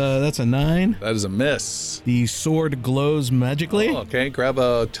 That's a 9. That is a miss. The sword glows magically. Oh, okay, grab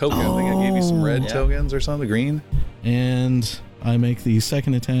a token. I think I gave you some red tokens or something, green. And I make the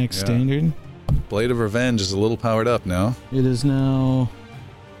second attack standard. Blade of Revenge is a little powered up now. It is now.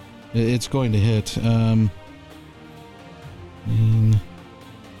 It's going to hit.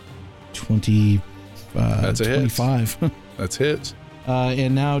 20. That's a hit. 25. That's hit.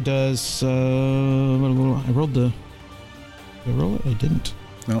 And now does. I rolled the. Did I roll it? I didn't.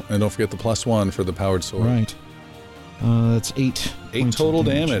 No, and don't forget the +1 for the powered sword. Right. That's 8. 8 points of total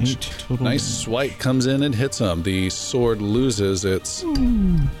damage. 8 total Nice damage. swipe comes in and hits him. The sword loses its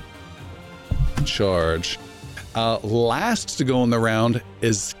charge. Last to go in the round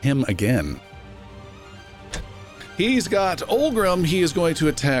is him again. He's got Olgrim he is going to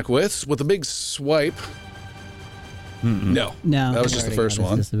attack with a big swipe. No. No. That was just the first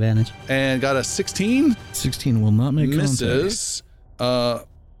one. Disadvantage. And got a 16. 16 will not make contact. Misses.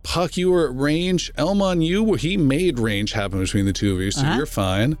 Puck, you were at range. Elmon, he made range happen between the two of you, so you're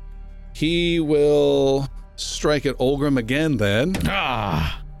fine. He will strike at Olgrim again then.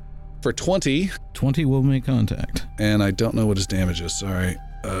 For 20. 20 will make contact. And I don't know what his damage is, sorry.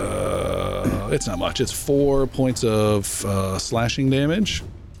 It's not much. It's 4 points of slashing damage.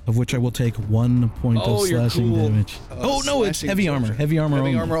 Of which I will take 1 point of you're slashing cool. damage. No, it's Slashing heavy armor. damage. Heavy armor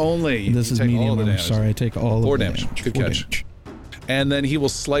only. Heavy armor only. This You is take all medium the armor. damage. Sorry, I take all 4 of the damage. damage. Good 4 catch. damage. And then he will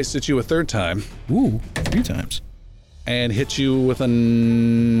slice at you a third time Ooh, 3 times. and hit you with a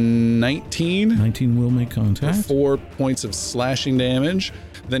 19. 19 will make For contact. 4 points of slashing damage.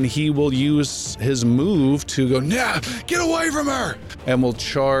 Then he will use his move to go, nah, get away from her! And will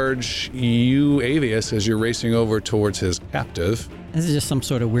charge you, Avius, as you're racing over towards his captive. This is just some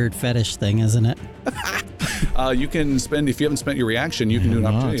sort of weird fetish thing, isn't it? You can spend, if you haven't spent your reaction, you can do an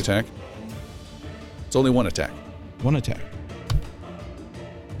Not. opportunity attack. It's only one attack. 1 attack.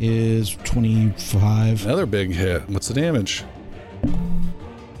 Is 25. Another big hit. What's the damage?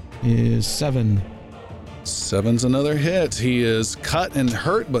 Is 7. 7's another hit. He is cut and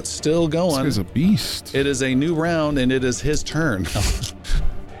hurt, but still This going. guy's a beast. It is a new round, and it is his turn.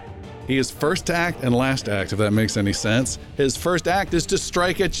 He is first act and last act, if that makes any sense. His first act is to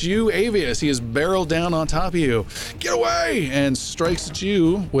strike at you, Avius. He is barreled down on top of you. Get away! And strikes at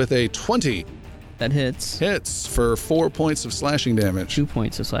you with a 20. That hits. Hits for 4 points of slashing damage. 2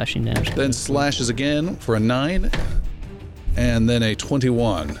 points of slashing damage. Then slashes again for a 9. And then a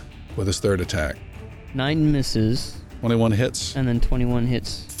 21 with his third attack. 9 misses. 21 hits. And then 21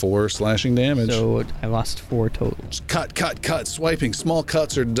 hits. 4 slashing damage. So I lost 4 total. Cut. Swiping. Small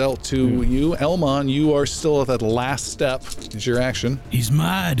cuts are dealt to you. Elmon, you are still at that last step. Is your action. He's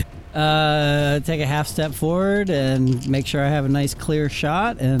mad. Take a half step forward and make sure I have a nice clear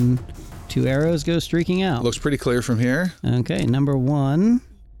shot, and 2 arrows go streaking out. Looks pretty clear from here. Okay, number 1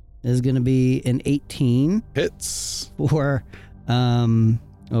 is going to be an 18 Hits. for, oh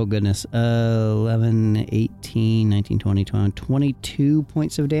goodness, 11, 18, 19, 20, 22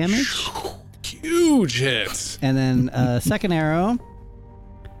 points of damage. Huge hit. And then second arrow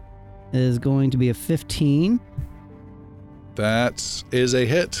is going to be a 15 That is a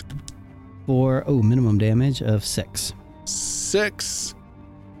hit. for, minimum damage of 6. 6.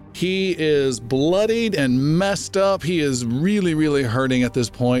 He is bloodied and messed up. He is really, really hurting at this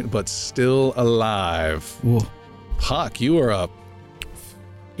point, but still alive. Whoa. Puck, you are up.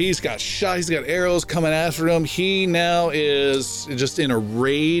 He's got shot. He's got arrows coming after him. He now is just in a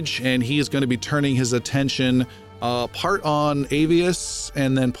rage, and he's going to be turning his attention part on Avius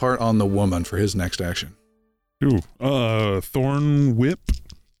and then part on the woman for his next action. Ooh, Thorn Whip.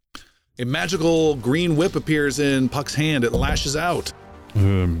 A magical green whip appears in Puck's hand. It lashes out.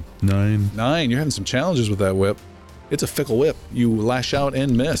 9. 9. You're having some challenges with that whip. It's a fickle whip. You lash out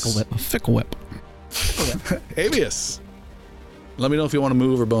and miss. Fickle whip. Avius. Let me know if you want to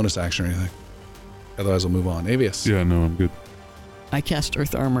move or bonus action or anything. Otherwise, we'll move on. Avius. Yeah, no, I'm good. I cast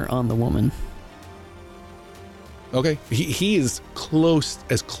Earth Armor on the woman. Okay. He is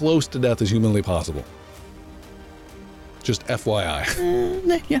as close to death as humanly possible. Just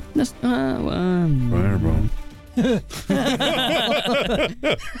FYI. Yeah, that's... Fireball.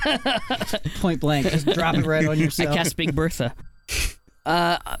 Point blank, just drop it right on I yourself. cast Big Bertha.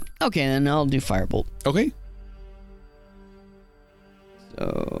 Okay, then I'll do Firebolt. Okay.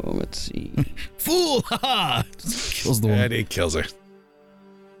 So, let's see. Fool! Haha! Kills the one. And he kills her.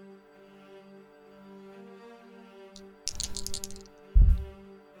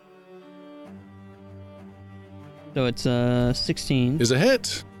 So it's 16 Is a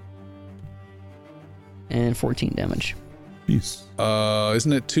hit. and 14 damage. Peace.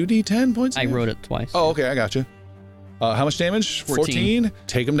 Isn't it 2d10 points? I wrote it twice. Oh, okay. I got you. How much damage? 14.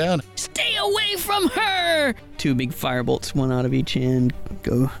 Take him down. Stay away from her! 2 big firebolts, 1 out of each hand,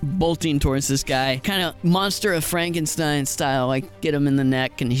 go bolting towards this guy. Kind of Monster of Frankenstein style, like get him in the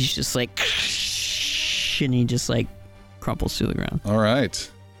neck and he's just like, and he just like crumples to the ground. All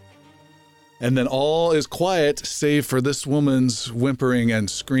right. And then all is quiet save for this woman's whimpering and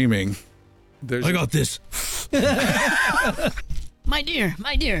screaming. There's I got this. My dear,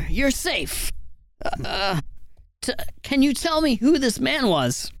 you're safe. Can you tell me who this man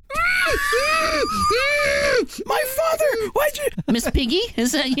was? My father! Why'd you? Miss Piggy,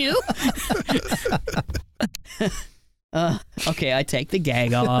 is that you? Okay, I take the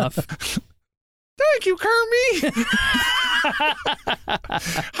gag off. Thank you, Kermit.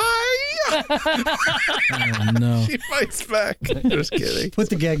 Hi. Oh, no. She fights back. Just kidding. Put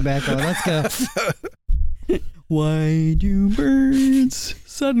the gag back on. Let's go. Why do birds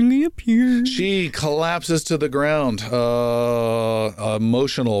suddenly appear? She collapses to the ground.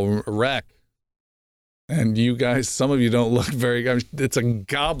 Emotional wreck. And you guys, some of you don't look very... I mean, it's a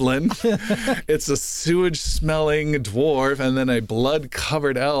goblin. It's a sewage-smelling dwarf, and then a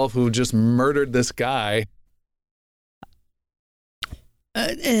blood-covered elf who just murdered this guy.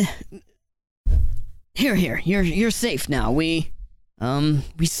 Here. You're safe now. We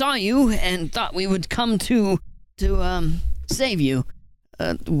saw you and thought we would come to save you.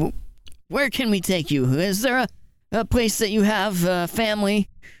 Where can we take you? Is there a place that you have family?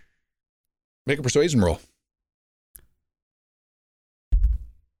 Make a persuasion roll.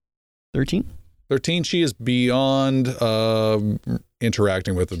 13. 13, she is beyond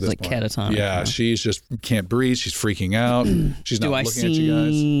interacting with at She's this like point. catatonic. Yeah, now. she's just can't breathe. She's freaking out. She's not Do I looking at you guys.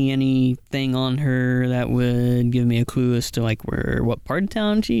 see anything on her that would give me a clue as to like what part of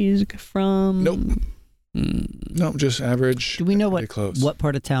town she's from? Nope. No, just average. Do we know pretty close. what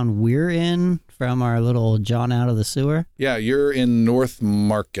part of town we're in from our little John out of the sewer? Yeah, you're in North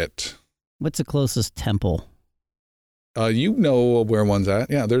Market. What's the closest temple? You know where one's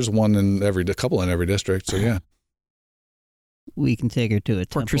at. Yeah, there's one in a couple in every district. So yeah. We can take her to a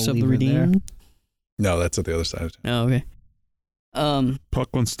Fortress temple. of the leave her there. Redeemed? No, that's at the other side. Oh, okay.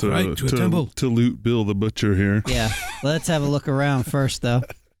 Puck wants to Right, to a temple. to loot Bill the Butcher here. Yeah, let's have a look around first, though.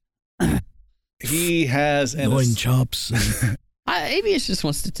 He has an Loin chops. Avius just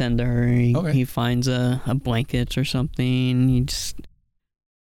wants to tend to her. Okay. He finds a blanket or something. He just...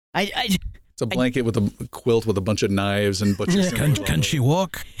 it's a blanket with a quilt with a bunch of knives and butcher symbols all Can over she it.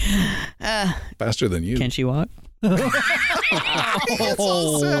 walk? Faster than you. Can she walk?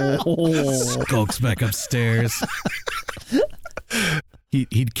 Skulks back upstairs.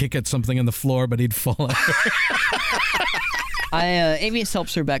 He'd kick at something on the floor, but he'd fall out. Avius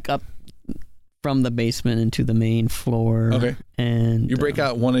helps her back up from the basement into the main floor. Okay. And You break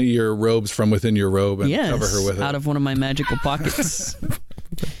out one of your robes from within your robe and cover her with it. out of one of my magical pockets.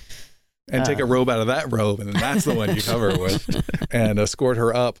 And take a robe out of that robe, and then that's the one you cover her with, and escort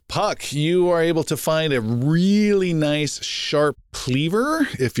her up. Puck, you are able to find a really nice sharp cleaver.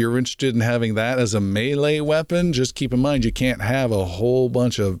 If you're interested in having that as a melee weapon, just keep in mind you can't have a whole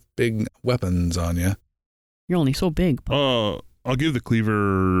bunch of big weapons on you. You're only so big. I'll give the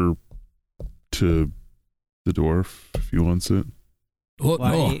cleaver to the dwarf if he wants it. Oh,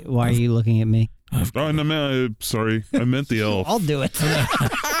 no. Why are you looking at me? Oh, no, sorry. I meant the elf. I'll do it.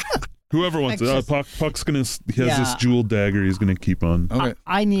 Whoever wants it. Puck's gonna. He has this jeweled dagger. He's gonna keep on. Okay.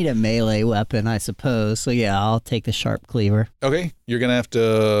 I need a melee weapon, I suppose. So yeah, I'll take the sharp cleaver. Okay. You're going to have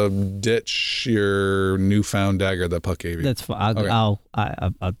to ditch your newfound dagger that Puck gave you. That's fine. Okay. I'll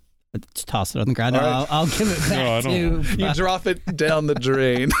just toss it on the ground. All right. I'll give it back No, I don't- to. You drop it down the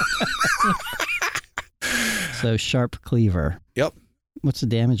drain. So sharp cleaver. Yep. What's the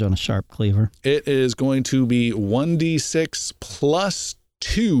damage on a sharp cleaver? It is going to be 1d6 plus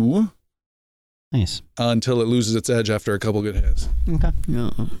 2 Nice. until it loses its edge after a couple good hits. Okay.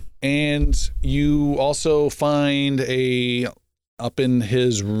 And you also find up in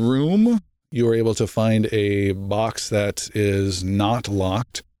his room, you are able to find a box that is not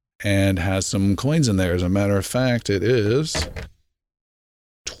locked and has some coins in there. As a matter of fact, it is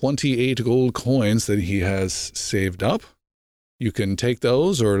 28 gold coins that he has saved up. You can take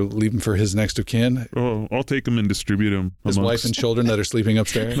those or leave them for his next of kin, Oh, I'll take him and distribute him. his wife and children that are sleeping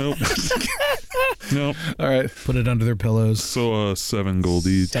upstairs. Nope. Nope. All right. Put it under their pillows. So 7 gold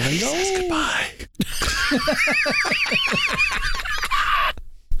each. 7 gold. Goodbye.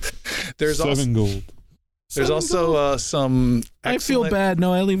 There's 7 gold. also some I feel excellent- bad.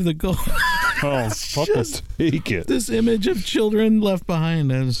 No, I leave the gold. Oh, fuck us. Take it. This image of children left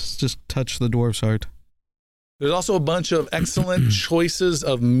behind has just touched the dwarf's heart. There's also a bunch of excellent choices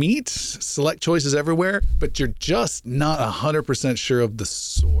of meat, select choices everywhere, but you're just not 100% sure of the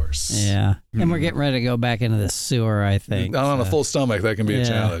source. Yeah. And we're getting ready to go back into the sewer, I think. Not on a full stomach, that can be a Yeah.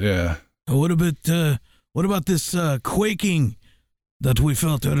 challenge, yeah. What about this quaking that we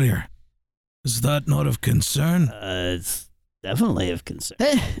felt earlier? Is that not of concern? It's definitely of concern.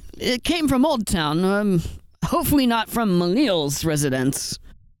 It came from Old Town. Hopefully not from Malil's residence.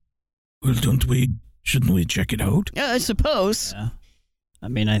 Well, shouldn't we check it out? I suppose. Yeah. I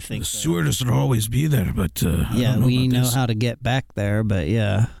mean, I The think. sewer doesn't always be there, but I Yeah, don't know we about know this. how to get back there, but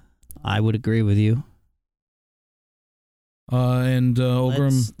yeah, I would agree with you. And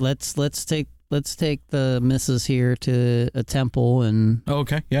Olgrim. Let's take the missus here to a temple and Oh,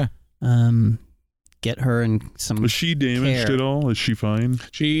 okay, yeah. get her in some. Is she damaged care. at all? Is she fine?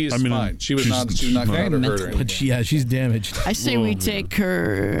 She's fine. She was not she's cut very or hurt or mental. anything. But she's damaged. I say Oh, we man. take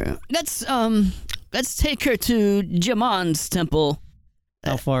her. Let's take her to Jamon's temple.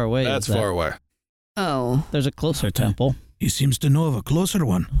 How far away That's is that? far away. Oh, There's a closer temple. He seems to know of a closer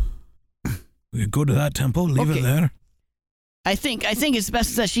one. We could go to that temple, leave Okay. it there. I think it's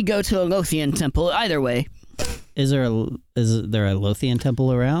best that she go to a Lothian temple. Either way. Is there a Lothian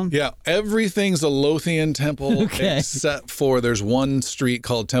temple around? Yeah, everything's a Lothian temple Okay. except for there's one street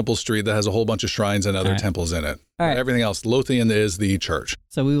called Temple Street that has a whole bunch of shrines and other All right. temples in it. All right. Everything else, Lothian is the church.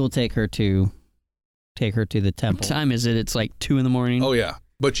 So we will take her to the What temple. time is it? It's like 2 a.m. Oh, yeah.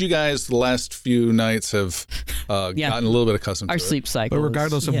 But you guys, the last few nights, have Yeah. gotten a little bit accustomed Our to sleep cycle. But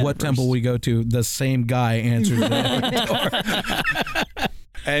regardless of Yeah, what first. temple we go to, the same guy answers the door. it.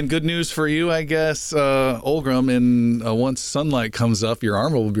 And good news for you, I guess, Olgrim, once sunlight comes up, your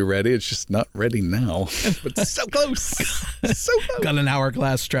armor will be ready. It's just not ready now. But so close. So close. Got an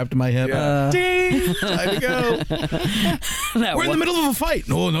hourglass strapped to my hip. Yeah. Ding! Time to go. That We're in the one- middle of a fight.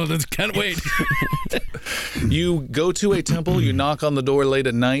 No, that can't wait. You go to a temple, you knock on the door late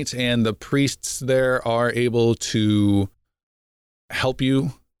at night, and the priests there are able to help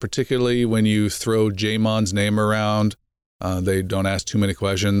you, particularly when you throw Jamon's name around. They don't ask too many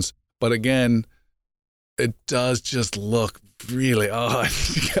questions. But again, it does just look really odd.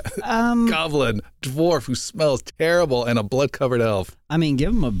 Goblin, dwarf who smells terrible, and a blood-covered elf. I mean,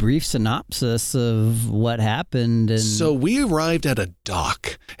 give them a brief synopsis of what happened. And So we arrived at a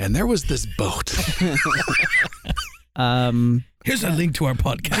dock, and there was this boat. Here's a link to our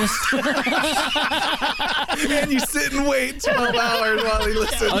podcast. And you sit and wait 12 hours while he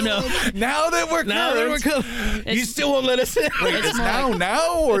listens. Oh, no. Now that we're You still won't let us in. Wait, it's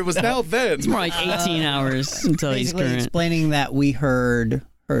now, or it was now then? It's more like 18 hours until he's Basically current. explaining that we heard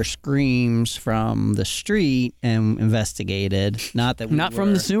her screams from the street and investigated. Not that we Not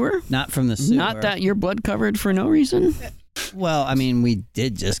from the sewer? Not from the sewer. Not that you're blood covered for no reason? Well, I mean, we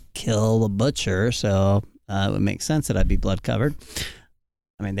did just kill the butcher, so it would make sense that I'd be blood covered.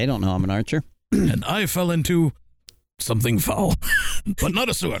 I mean, they don't know I'm an archer. And I fell into something foul, but not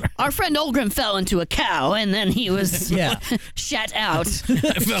a sewer. Our friend Olgrim fell into a cow and then he was shut out.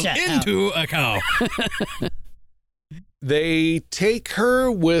 I fell into a cow. They take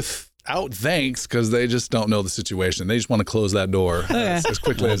her without thanks because they just don't know the situation. They just want to close that door as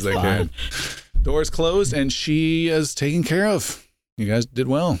quickly as they can. Door's closed and she is taken care of. You guys did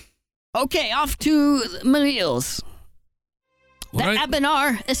well. Okay, off to Malil's. The Right.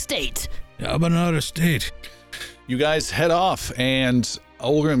 Abanar estate. Abanar Estate. You guys head off, and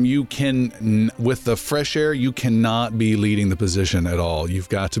Olgrim, you can, with the fresh air, you cannot be leading the position at all. You've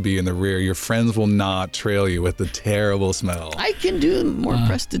got to be in the rear. Your friends will not trail you with the terrible smell. I can do more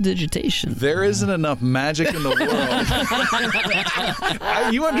prestidigitation. There isn't enough magic in the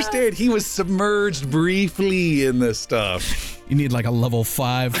world. You understand, he was submerged briefly in this stuff. You need like a level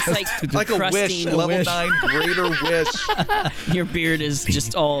 5. Like a wish, a level 9 greater wish. Your beard is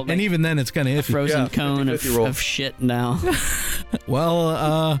just all And even then, it's kind of iffy. frozen Yeah, cone 50-50 roll. of shit now.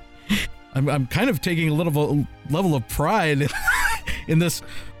 Well, I'm kind of taking a little level of pride in this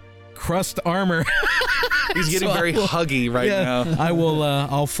crust armor. He's getting So very huggy right now. I will.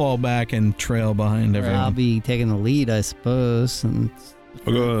 I'll fall back and trail behind I'll everyone. be taking the lead, I suppose, and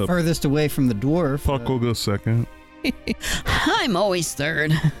I'll go, furthest away from the dwarf. Puck will go second. I'm always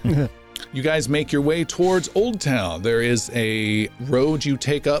third. You guys make your way towards Old Town. There is a road you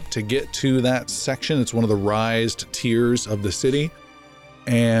take up to get to that section. It's one of the raised tiers of the city.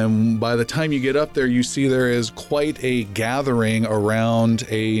 And by the time you get up there, you see there is quite a gathering around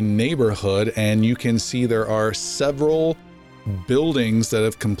a neighborhood, and you can see there are several buildings that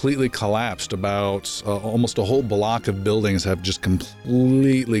have completely collapsed. About almost a whole block of buildings have just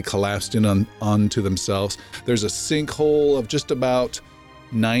completely collapsed in onto themselves. There's a sinkhole of just about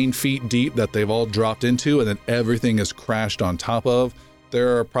 9 feet deep that they've all dropped into, and then everything is crashed on top of.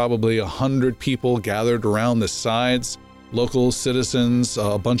 There are probably 100 people gathered around the sides, local citizens,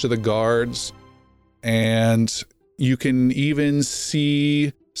 a bunch of the guards, and you can even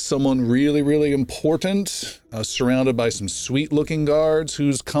see someone really, really important surrounded by some sweet-looking guards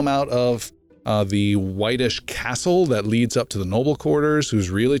who's come out of the whitish castle that leads up to the noble quarters, who's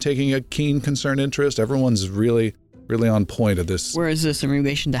really taking a keen concerned interest. Everyone's really on point at this. Where is this in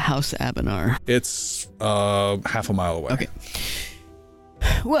relation to House Abanar? It's half a mile away. Okay.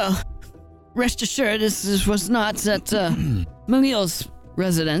 Well, rest assured, this was not at Malil's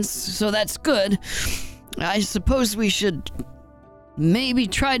residence, so that's good. I suppose we should maybe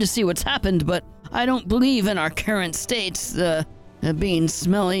try to see what's happened, but I don't believe in our current state, being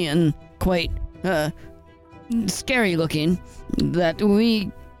smelly and quite scary looking, that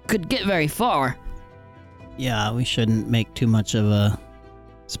we could get very far. Yeah, we shouldn't make too much of a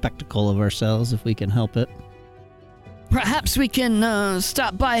spectacle of ourselves if we can help it. Perhaps we can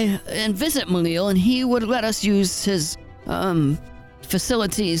stop by and visit Malil, and he would let us use his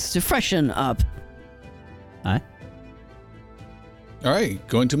facilities to freshen up. Aye. All right,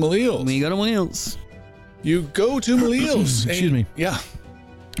 going to Malil's. We go to Malil's. You go to Malil's. Excuse me. Yeah.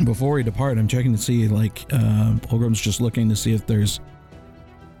 Before we depart, I'm checking to see, like, Pilgrim's just looking to see if there's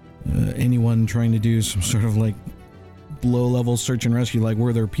anyone trying to do some sort of, like, low-level search and rescue, like,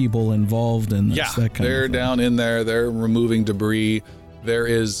 were there people involved in this? Yeah, that kind they're of thing. down in there. They're removing debris. There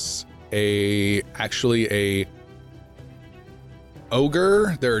is actually a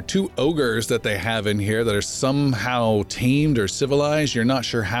ogre. There are 2 ogres that they have in here that are somehow tamed or civilized. You're not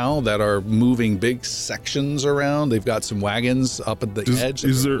sure how, that are moving big sections around. They've got some wagons up at the edge.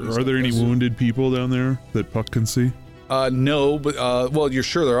 Are there any wounded people down there that Puck can see? No, but well, you're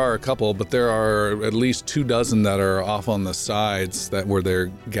sure there are a couple, but there are at least 24 that are off on the sides where they're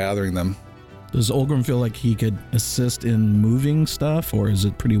gathering them. Does Olgrim feel like he could assist in moving stuff, or is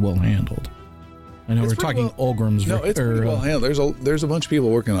it pretty well handled? I know It's we're pretty talking Olgrim's. No, it's pretty well handled. There's a bunch of people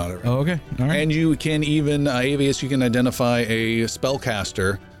working on it. Right? Oh, okay. All right. And you can even, Avius, you can identify a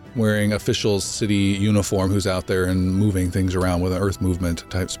spellcaster wearing official city uniform who's out there and moving things around with an earth movement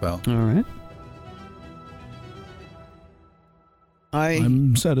type spell. All right.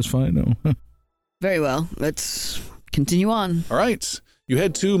 I'm satisfied. No. Very well. Let's continue on. All right. You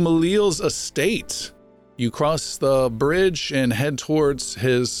head to Malil's estate. You cross the bridge and head towards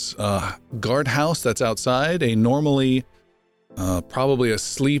his guardhouse that's outside. A normally probably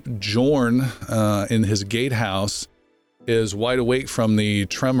asleep Jorn in his gatehouse is wide awake from the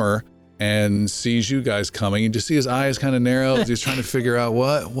tremor and sees you guys coming. You just see his eyes kind of narrow as he's trying to figure out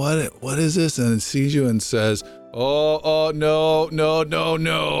what is this, and sees you and says, "Oh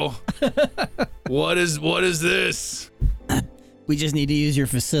no! What is this?" We just need to use your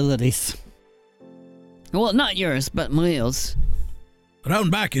facilities. Well, not yours, but Malil's.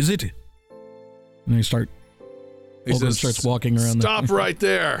 Round back, is it? And I start. He Olgrim says, starts walking around. "Stop right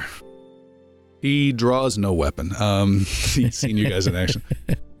there." He draws no weapon. He's seen you guys in action.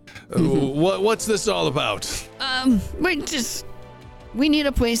 What's this all about? We need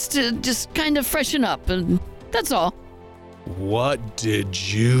a place to just kind of freshen up, and that's all. What did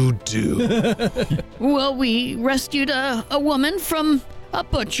you do? Well, we rescued a woman from a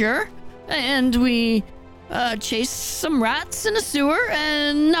butcher, and we chased some rats in a sewer,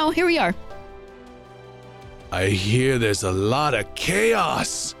 and now here we are. I hear there's a lot of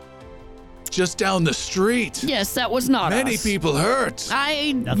chaos just down the street. Yes, that was not Many us. people hurt.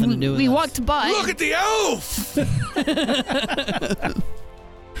 Nothing to do with We us. walked by. Look at the elf!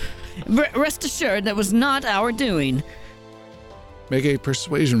 Rest assured, that was not our doing. Make a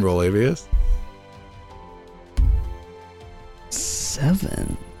persuasion roll, Avius.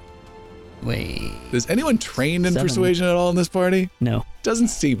 7. Wait. Is anyone trained in 7. persuasion at all in this party? No. Doesn't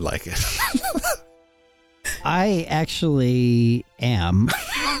seem like it. I actually am,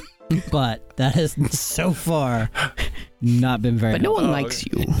 but that has so far not been very. But no one Oh, likes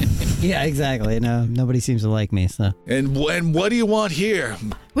you. Yeah, exactly. No, nobody seems to like me. So And what do you want here?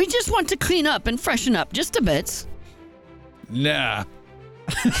 We just want to clean up and freshen up just a bit. Nah.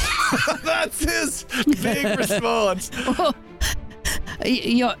 That's his big response.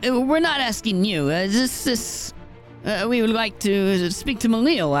 We're not asking you. We would like to speak to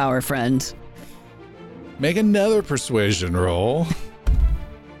Malil, our friend. Make another persuasion roll.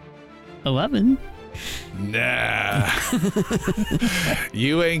 11. Nah.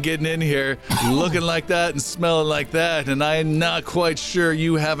 You ain't getting in here looking like that and smelling like that, and I'm not quite sure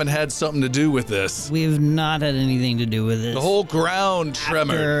you haven't had something to do with this. we've not had anything to do with this. The whole ground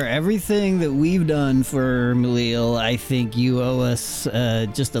tremor. After everything that we've done for Malil, I think you owe us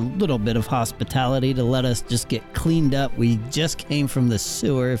just a little bit of hospitality to let us just get cleaned up. We just came from the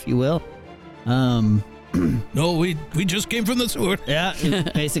sewer, if you will. No, we just came from the sewer. Yeah,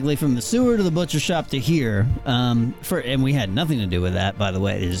 basically from the sewer to the butcher shop to here. And we had nothing to do with that, by the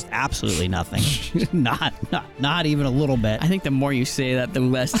way. There's absolutely nothing. not even a little bit. I think the more you say that, the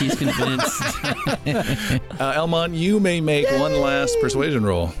less he's convinced. Elmon, you may make one last persuasion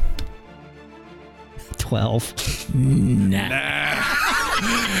roll. 12. Nah.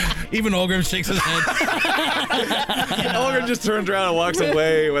 Even Olgrim shakes his head. Olgrim just turns around and walks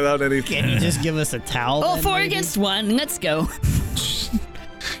away without anything. Can you just give us a towel? Oh, then, 4 maybe? against 1. Let's go.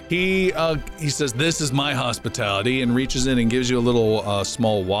 He says, "This is my hospitality," and reaches in and gives you a little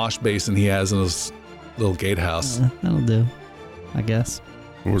small wash basin he has in his little gatehouse. That'll do, I guess.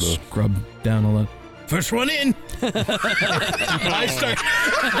 Or the Scrub down a little. First one in. I start.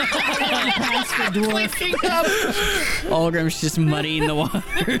 Olgrim's just muddying the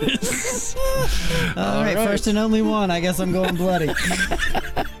waters. All right, first and only one. I guess I'm going bloody.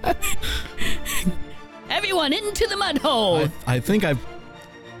 Everyone into the mud hole. I think I've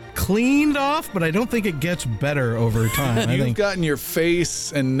cleaned off, but I don't think it gets better over time. I You've think. gotten your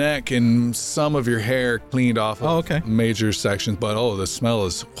face and neck and some of your hair cleaned off of Oh, okay. major sections, but the smell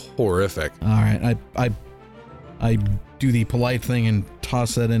is horrific. All right, I do the polite thing and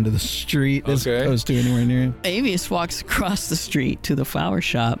toss that into the street as Okay. opposed to anywhere near him. Avius walks across the street to the flower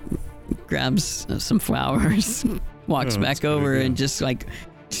shop, grabs some flowers, walks Oh, that's back a good over idea. and just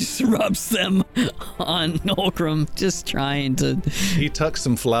rubs them on Olgrim, just trying to He tucks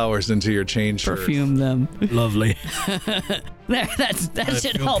some flowers into your chain shirt. perfume them. Lovely. There, that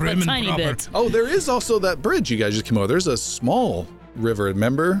should feel help a prim and tiny proper. bit. Oh, there is also that bridge you guys just came over. There's a small river,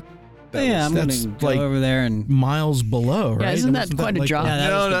 remember? Yeah, I'm that's gonna go like- over there and. Miles below, right? isn't that Wasn't quite a like drop? Yeah, that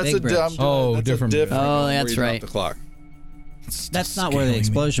No, was the that's big a bridge. that's different. A different Oh, one where that's you drop right. The clock. That's not where the scaling me.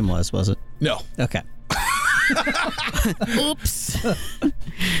 explosion was it? No. Okay. Oops.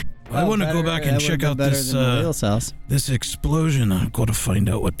 I want to go back and check out this house. this explosion. I've got to find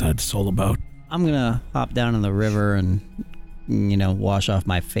out what that's all about. I'm gonna hop down in the river and, wash off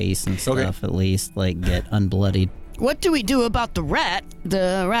my face and Okay. stuff at least, like get unbloodied. What do we do about the rat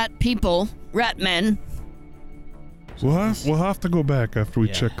people, rat men? we'll have to go back after we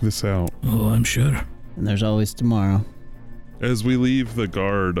Yeah. check this out. Oh, I'm sure. And there's always tomorrow. As we leave the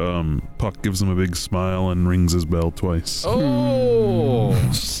guard, Puck gives him a big smile and rings his bell twice. Oh!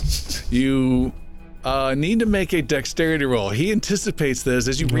 You need to make a dexterity roll. He anticipates this.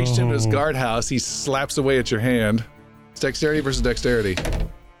 As you reach into his guardhouse, he slaps away at your hand. It's dexterity versus dexterity.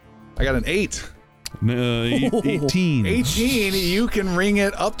 I got an 8. 18. 18, you can ring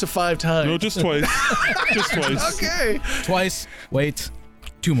it up to 5 times. No, just twice. Just twice. Okay. Twice. Wait.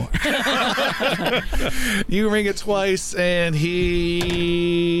 2 more. You ring it twice, and he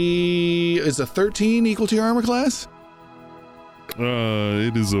is a 13 equal to your armor class?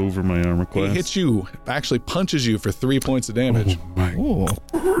 It is over my armor class. He hits you, actually punches you for 3 points of damage. Oh my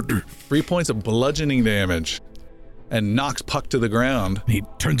God. 3 points of bludgeoning damage. And knocks Puck to the ground. He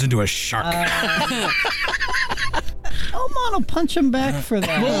turns into a shark. Elmon will punch him back for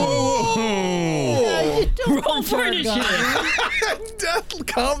that. Whoa! Don't Roll punch for our initiative. goblin. Death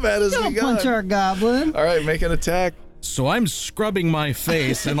combat has Don't begun. punch our goblin. All right, make an attack. So I'm scrubbing my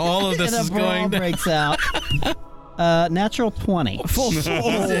face, and all of this And is a brawl going down. breaks out. Natural 20.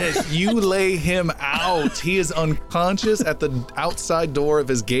 Jesus, you lay him out. He is unconscious at the outside door of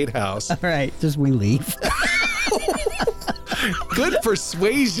his gatehouse. All right, just we leave. Good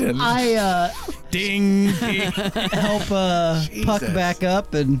persuasion. I Ding, ding. help Puck Jesus. back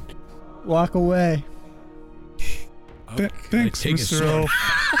up and walk away. Thanks, take his Mr. sword. Elf.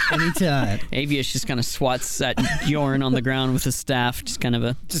 Anytime. Avius just kind of swats at Bjorn on the ground with his staff, just kind of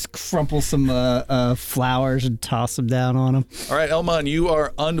a. Just crumple some flowers and toss them down on him. All right, Elmon, you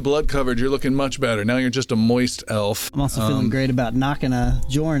are unblood covered. You're looking much better. Now you're just a moist elf. I'm also feeling great about knocking a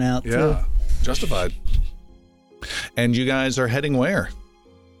Jorn out, too. Yeah, justified. And you guys are heading where?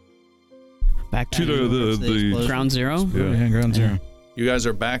 Back To to the ground zero. yeah. Yeah, ground zero. You guys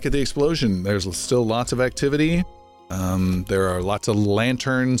are back at the explosion. There's still lots of activity. There are lots of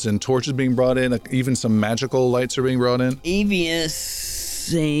lanterns and torches being brought in. Even some magical lights are being brought in.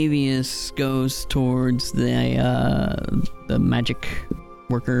 Avius goes towards the magic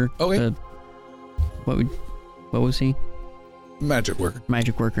worker. Okay. What was he? Magic worker.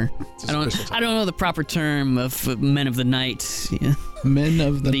 Magic worker. It's I a don't special type. know the proper term of men of the night Men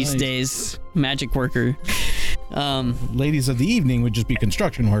of the these night. days. Magic worker. Ladies of the evening would just be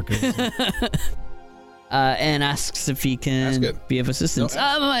construction workers. And asks if he Ask can it. be of assistance.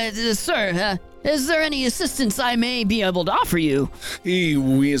 Sir, is there any assistance I may be able to offer you? He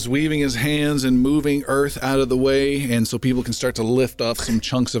is weaving his hands and moving earth out of the way, and so people can start to lift off some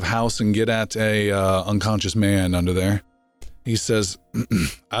chunks of house and get at a unconscious man under there. He says,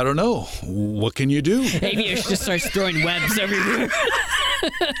 I don't know. What can you do? Avius just starts throwing webs everywhere.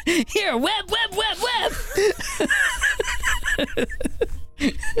 Here, web.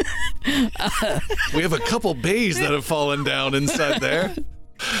 We have a couple bays that have fallen down inside there.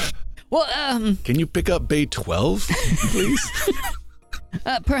 Well, Can you pick up bay 12, please?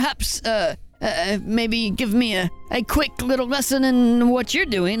 perhaps, maybe give me a quick little lesson in what you're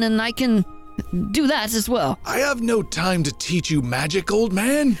doing, and I can do that as well. I have no time to teach you magic, old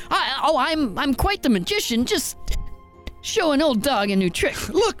man. I'm quite the magician. Just show an old dog a new trick.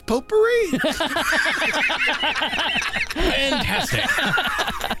 Look, potpourri. Fantastic.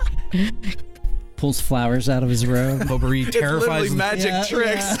 Pulls flowers out of his robe. Potpourri It's literally terrifies magic Yeah,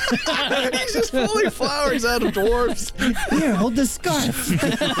 tricks. He's just pulling flowers out of dwarves. Here, hold this scarf.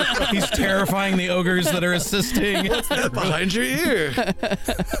 He's terrifying the ogres that are assisting. Behind your ear.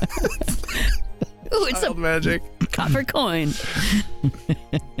 Ooh, it's a Wild magic. copper coin.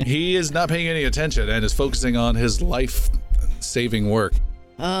 He is not paying any attention and is focusing on his life-saving work.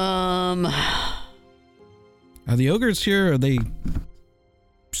 Are the ogres here, are they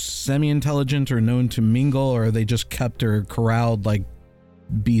semi-intelligent or known to mingle, or are they just kept or corralled like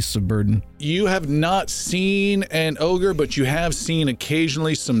beasts of burden? You have not seen an ogre, but you have seen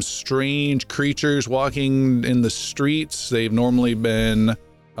occasionally some strange creatures walking in the streets. They've normally been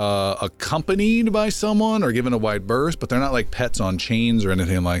accompanied by someone or given a wide berth, but they're not like pets on chains or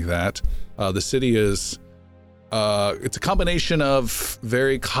anything like that. The city is it's a combination of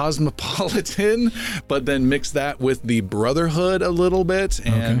very cosmopolitan, but then mix that with the brotherhood a little bit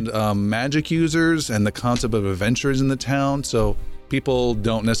and magic users and the concept of adventurers in the town. So people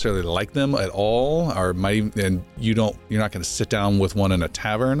don't necessarily like them at all, and you're not going to sit down with one in a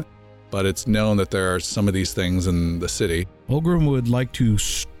tavern, but it's known that there are some of these things in the city. Olgrim would like to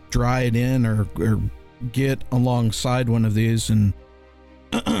stride in or get alongside one of these and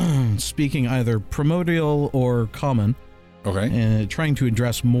speaking either primordial or common, Okay. trying to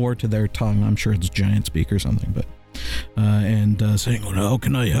address more to their tongue. I'm sure it's giant speak or something, but saying, well, how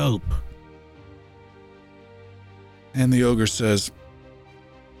can I help? And the ogre says,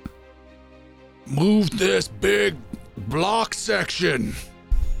 move this big block section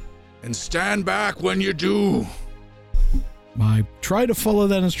and stand back when you do. I try to follow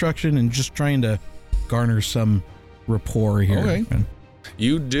that instruction and just trying to garner some rapport here. Okay.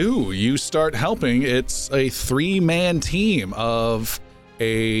 You do. You start helping. It's a 3-man team of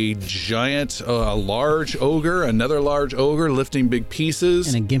a giant, a large ogre, another large ogre lifting big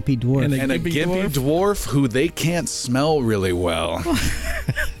pieces, And a gimpy dwarf. and a gimpy dwarf who they can't smell really well.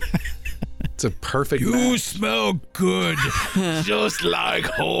 It's a perfect match. Smell good. Just like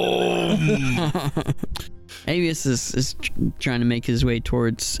home. Avius is trying to make his way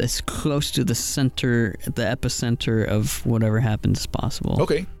towards as close to the center, the epicenter of whatever happens as possible.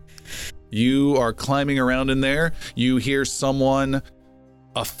 Okay. You are climbing around in there. You hear someone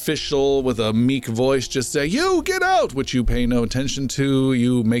official with a meek voice just say, "You get out," which you pay no attention to.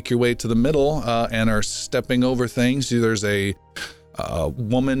 You make your way to the middle and are stepping over things. There's a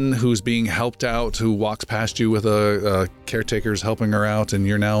woman who's being helped out who walks past you with a caretaker's helping her out, and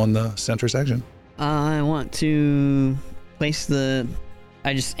you're now in the center section. I want to place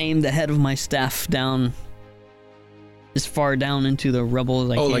I just aim the head of my staff down as far down into the rubble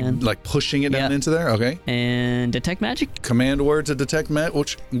as I can. like pushing it down Yeah. into there? Okay. And detect magic? Command word to detect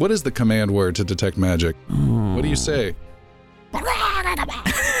magic. What is the command word to detect magic? What do you say?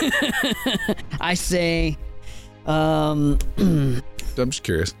 I say, I'm just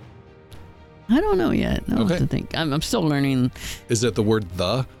curious. I don't know yet. I don't Okay. have to think. I'm still learning. Is it the word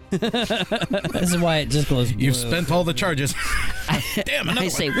the? This is why it just goes. You've spent all the charges. Damn, another I one.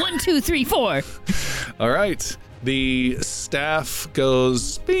 say 1, 2, 3, 4. All right. The staff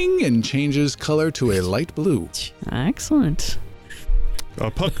goes bing and changes color to a light blue. Excellent.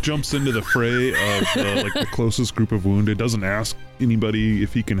 Puck jumps into the fray of the closest group of wounded. Doesn't ask anybody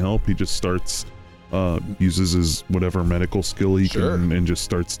if he can help. He just starts, uses his whatever medical skill he can, and just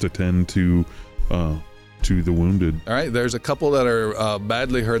starts to tend to the wounded. All right. There's a couple that are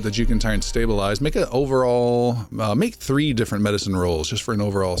badly hurt that you can try and stabilize. Make an overall, make 3 different medicine rolls just for an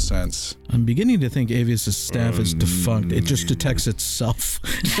overall sense. I'm beginning to think Avius' staff is defunct. It just detects itself.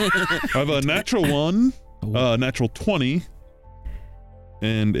 I have a natural 1, natural 20,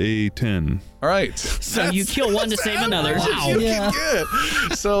 and a 10. All right. So you kill one to save another. Wow. Good.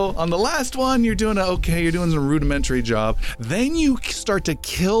 So on the last one, you're doing you're doing a rudimentary job. Then you start to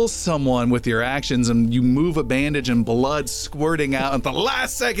kill someone with your actions, and you move a bandage and blood squirting out. At the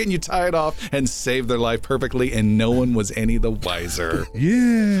last second, you tie it off and save their life perfectly, and no one was any the wiser.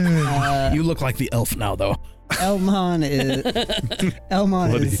 Yeah. You look like the elf now, though. Elmon is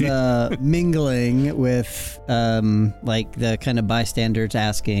mingling with like the kind of bystanders,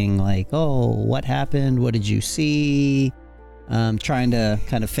 asking like, "Oh, what happened? What did you see?" Trying to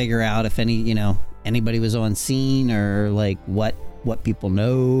kind of figure out if anybody was on scene, or like what people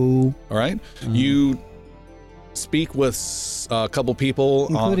know. All right. You speak with a couple people,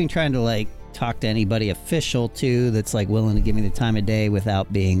 including trying to like talk to anybody official too that's like willing to give me the time of day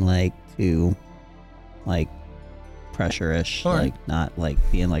without being like too like pressure-ish. All right. Like not like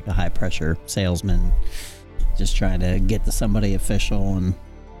being like a high pressure salesman, just trying to get to somebody official and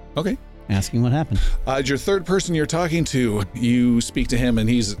Okay. asking what happened. Your third person you're talking to, you speak to him, and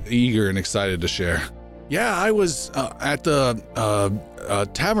he's eager and excited to share. Yeah, I was at the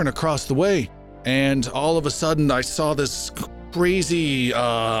tavern across the way, and all of a sudden I saw this crazy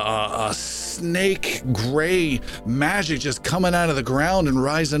snake gray magic just coming out of the ground and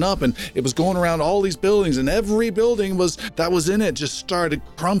rising up, and it was going around all these buildings, and every building that was in it just started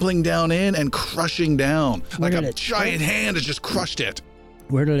crumpling down in and crushing down. Like a giant hand has just crushed it.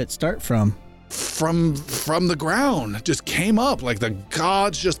 Where did it start from? From the ground, just came up like the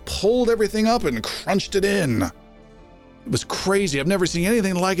gods just pulled everything up and crunched it in. It was crazy. I've never seen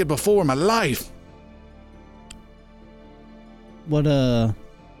anything like it before in my life.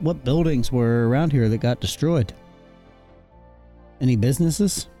 What buildings were around here that got destroyed? Any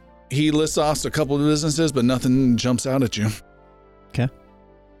businesses? He lists off a couple of businesses, but nothing jumps out at you. Okay.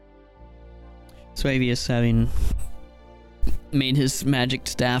 So Avius, having made his magic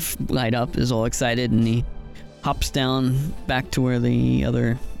staff light up, is all excited, and he hops down back to where the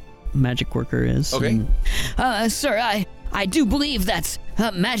other magic worker is. Okay. and- Sir, I do believe that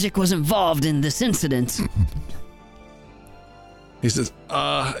magic was involved in this incident. He says,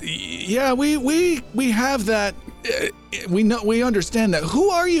 yeah, we have that. we understand that. Who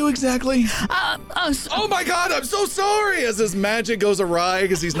are you exactly? So- Oh my God, I'm so sorry. As his magic goes awry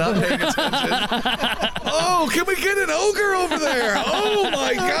because he's not paying attention. Oh, can we get an ogre over there? Oh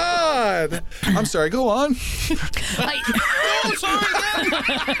my God. I'm sorry. Go on. Oh, sorry.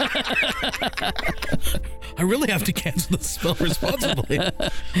 I really have to cancel the spell responsibly.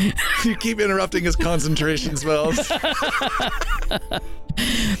 You keep interrupting his concentration spells.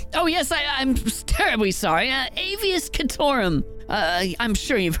 Oh, yes, I'm terribly sorry. Avius Catorum. I'm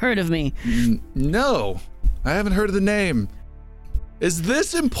sure you've heard of me. No, I haven't heard of the name. Is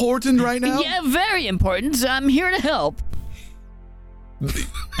this important right now? Yeah, very important. I'm here to help.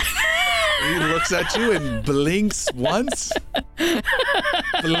 He looks at you and blinks once,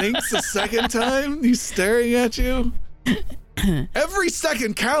 blinks a second time. He's staring at you. Every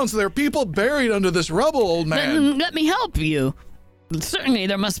second counts. There are people buried under this rubble, old man. Then let me help you. Certainly,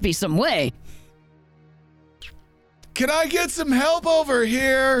 there must be some way. Can I get some help over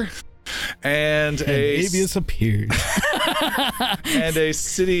here? And Avius appears. and a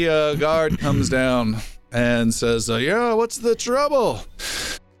city guard comes down and says, yeah, what's the trouble?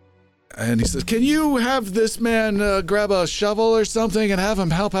 And he says, can you have this man grab a shovel or something and have him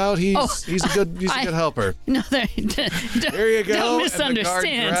help out? He's a good helper. No, There you go. Don't And the guard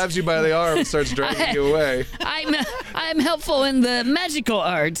misunderstand. grabs you by the arm and starts dragging you away. I'm helpful in the magical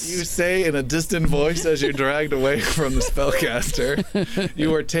arts. You say in a distant voice as you're dragged away from the spellcaster.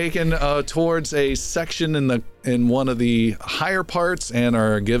 You are taken towards a section in one of the higher parts and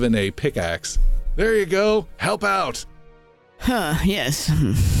are given a pickaxe. There you go. Help out. Huh, yes.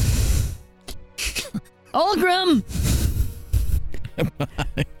 Olgrim!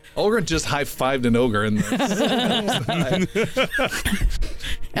 Olgrim just high-fived an ogre in this.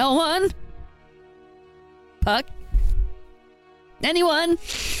 L1? Puck? Anyone?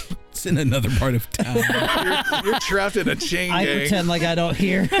 It's in another part of town. You're trapped in a chain I gang. pretend like I don't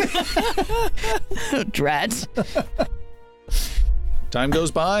hear. Drats. Time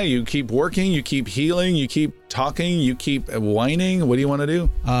goes by. You keep working. You keep healing. You keep talking. You keep whining. What do you want to do?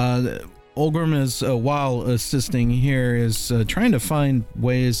 Olgrim is, while assisting here, is trying to find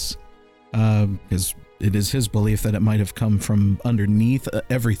ways, because it is his belief that it might have come from underneath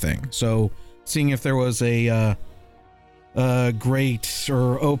everything. So, seeing if there was a grate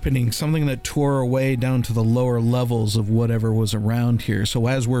or opening, something that tore away down to the lower levels of whatever was around here. So,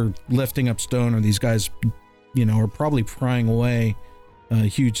 as we're lifting up stone, or these guys, are probably prying away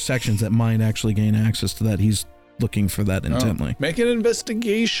huge sections that might actually gain access to that, he's looking for that intently. Make an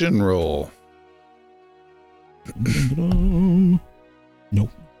investigation roll.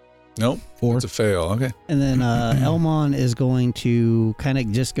 Nope. 4. It's a fail. Okay. And then Elmon is going to kind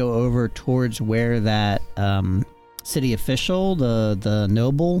of just go over towards where that city official, the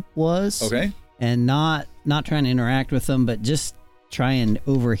noble, was. Okay. And not trying to interact with them, but just try and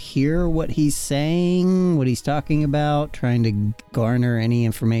overhear what he's saying, what he's talking about, trying to garner any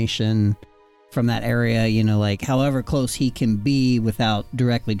information from that area, like however close he can be without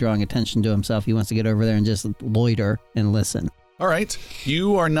directly drawing attention to himself. He wants to get over there and just loiter and listen. All right.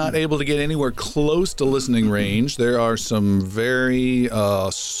 You are not able to get anywhere close to listening range. There are some very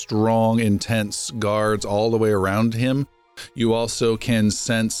strong, intense guards all the way around him. You also can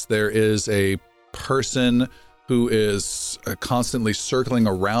sense there is a person who is constantly circling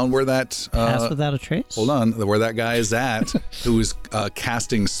around where that Pass without a trace? hold on, where that guy is at, who is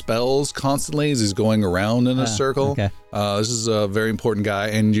casting spells constantly as he's going around in a circle. Okay. This is a very important guy,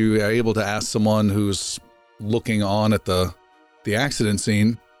 and you are able to ask someone who's looking on at the accident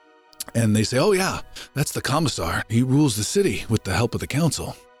scene, and they say, oh yeah, that's the commissar. He rules the city with the help of the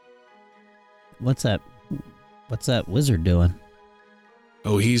council. What's that wizard doing?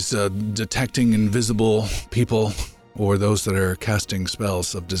 Oh, he's detecting invisible people or those that are casting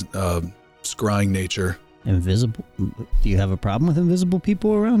spells of scrying nature. Invisible? Do you have a problem with invisible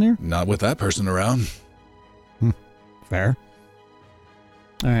people around here? Not with that person around. Fair.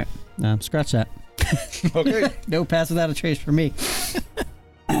 All right. Scratch that. Okay. No pass without a trace for me.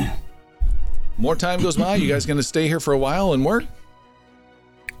 More time goes by. You guys going to stay here for a while and work?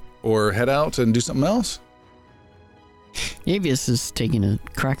 Or head out and do something else? Avius is taking a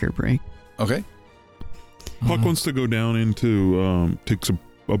cracker break. Okay. Puck wants to go down into takes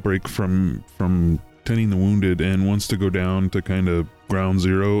a break from tending the wounded and wants to go down to kind of ground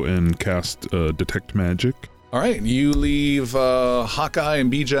zero and cast detect magic. All right. You leave Hawkeye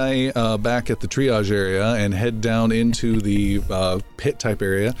and BJ back at the triage area and head down into the pit type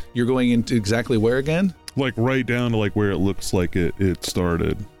area. You're going into exactly where again? Like right down to like where it looks like it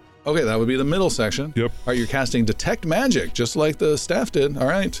started. Okay, that would be the middle section. Yep. All right, you're casting detect magic just like the staff did. All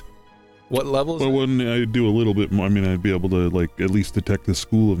right. What level is Well, it? wouldn't I do a little bit more? I mean, I'd be able to like at least detect the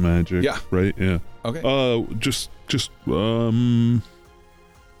school of magic. Yeah. Right. Yeah. Okay. Just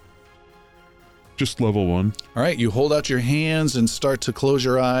level 1. All right, you hold out your hands and start to close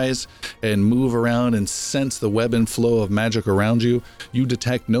your eyes and move around and sense the web and flow of magic around you. You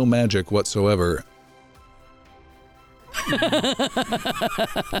detect no magic whatsoever.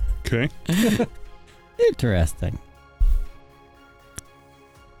 Okay. Interesting.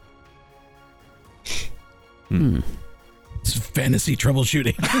 It's fantasy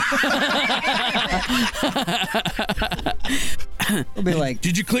troubleshooting. It'll be like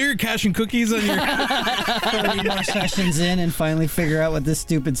Did you clear your cache and cookies on your... 30 more sessions in and finally figure out what this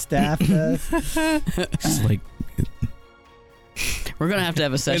stupid staff does. It's like, We're gonna have to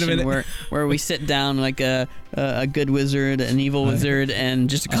have a session minute. where we sit down like a good wizard, an evil wizard, and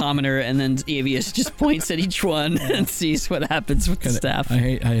just a commoner, and then Avius just points at each one and sees what happens with the staff. I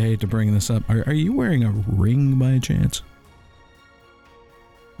hate to bring this up. Are you wearing a ring by chance?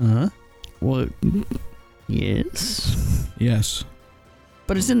 Well, yes, Yes.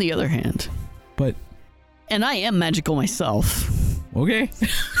 But it's in the other hand. But, And I am magical myself. okay.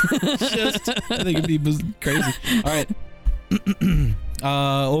 Just, I think it'd be crazy. All right.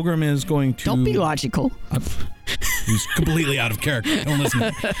 Ogrim is going to... Don't be logical. He's completely out of character. Don't listen.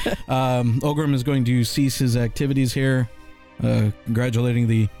 Ogrim is going to cease his activities here, congratulating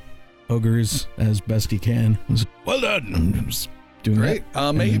the ogres as best he can. Well done. I'm just doing Great.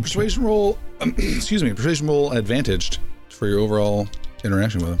 that. Make a And- persuasion roll. Excuse me, persuasion roll advantaged for your overall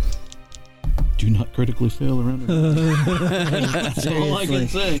interaction with him. Do not critically fail around. That's all I can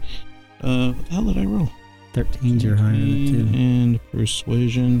say. What the hell did I roll? 13's your higher than 2. And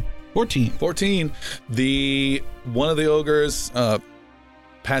persuasion 14. 14. One of the ogres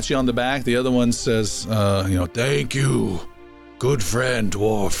pats you on the back. The other one says, thank you, good friend,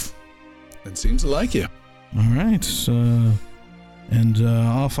 dwarf. And seems to like you. All right. And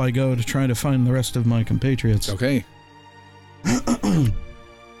off I go to try to find the rest of my compatriots. Okay.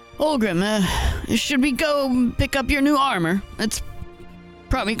 Olgrim, should we go pick up your new armor? It's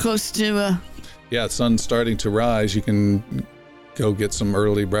probably close to, Yeah, the sun's starting to rise. You can go get some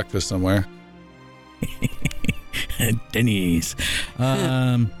early breakfast somewhere. Denny's.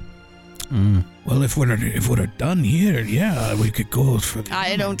 Well, if we're done here, yeah, we could go for the...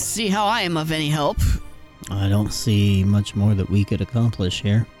 I don't see how I am of any help. I don't see much more that we could accomplish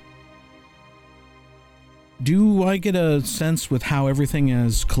here. Do I get a sense with how everything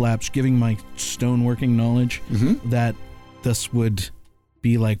has collapsed, giving my stoneworking knowledge, that this would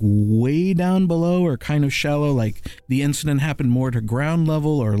be like way down below or kind of shallow, like the incident happened more to ground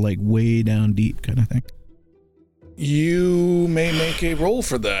level or like way down deep kind of thing? You may make a roll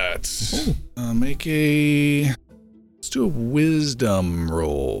for that. Let's do a wisdom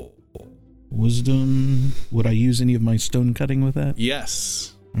roll. Wisdom. Would I use any of my stone cutting with that?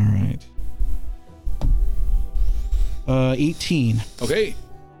 Yes. All right. 18. Okay.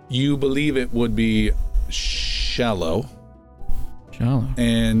 You believe it would be shallow, Shallow.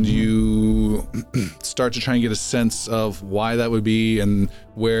 and you start to try and get a sense of why that would be and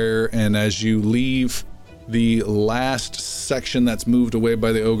where, and as you leave the last section that's moved away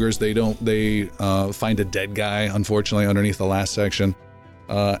by the ogres, they find a dead guy, unfortunately, underneath the last section.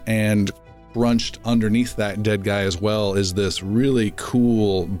 And crunched underneath that dead guy as well is this really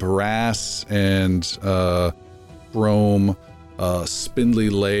cool brass and chrome spindly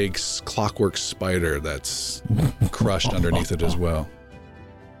legs clockwork spider that's crushed underneath it as well.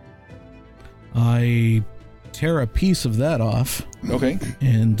 I tear a piece of that off Okay.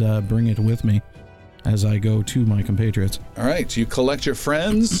 and bring it with me as I go to my compatriots. All right, you collect your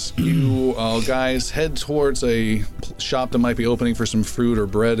friends. You guys head towards a shop that might be opening for some fruit or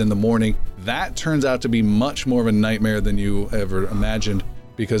bread in the morning. That turns out to be much more of a nightmare than you ever imagined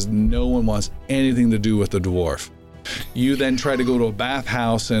because no one wants anything to do with the dwarf. You then try to go to a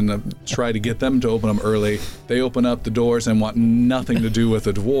bathhouse and try to get them to open them early. They open up the doors and want nothing to do with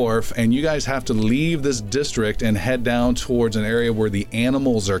the dwarf, and you guys have to leave this district and head down towards an area where the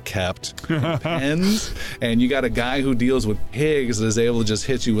animals are kept in pens, and you got a guy who deals with pigs that is able to just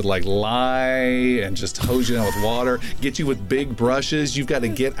hit you with like lye and just hose you down with water, get you with big brushes. You've got to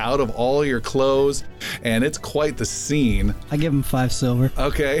get out of all your clothes, and it's quite the scene. I give him 5 silver.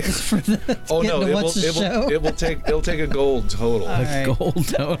 Okay. Oh no, it'll take a gold total. All right.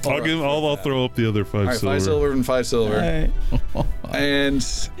 Gold. I'll throw up the other 5 All right, silver. 5 silver and 5 silver. All right. And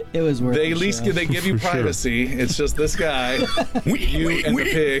It was worth they the at least show. they give you For sure. privacy. It's just this guy, you and the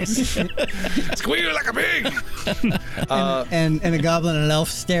pigs. Squeal like a pig. and a goblin and an elf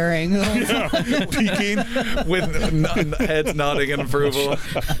staring. Peeking. With heads nodding in approval.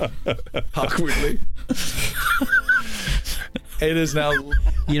 Awkwardly. It is now.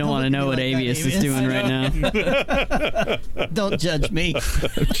 You don't want to know what Avius is doing right now. Don't judge me.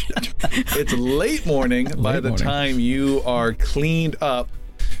 It's late morning by the morning. time you are cleaned up.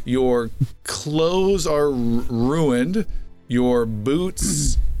 Your clothes are ruined. Your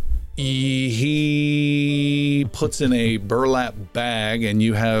boots, he puts in a burlap bag, and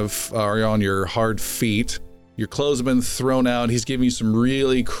you are on your hard feet. Your clothes have been thrown out. He's giving you some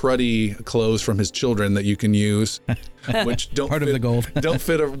really cruddy clothes from his children that you can use, which don't Part of fit, the gold. don't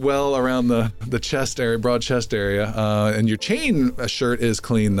fit well around the chest area, broad chest area. And your chain shirt is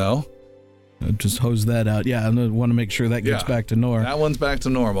clean though. Just hose that out. Yeah, I want to make sure that gets Yeah. back to Nor. That one's back to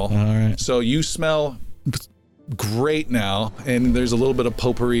normal. All right. So you smell great now, and there's a little bit of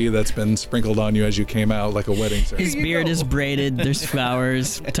potpourri that's been sprinkled on you as you came out, like a wedding ceremony. His beard is braided. There's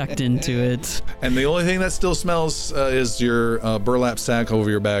flowers tucked into it. And the only thing that still smells is your burlap sack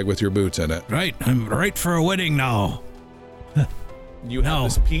over your bag with your boots in it. Right. I'm right for a wedding now. You have No.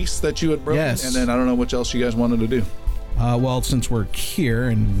 this piece that you had broken, Yes. and then I don't know what else you guys wanted to do. Well, since we're here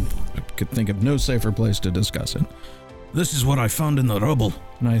and I could think of no safer place to discuss it, this is what I found in the rubble.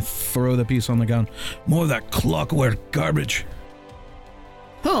 And I throw the piece on the ground. More of that clockwork garbage.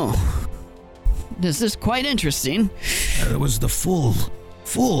 Oh, this is quite interesting. It was the full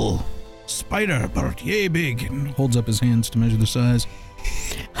spider, about yay big, and holds up his hands to measure the size.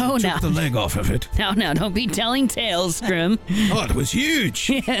 Oh, now, Took the leg off of it. now, don't be telling tales, Grim. Oh, it was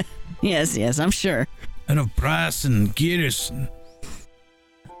huge. Yes, I'm sure. And of brass and gears.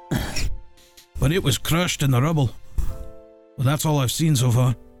 But it was crushed in the rubble. Well, that's all I've seen so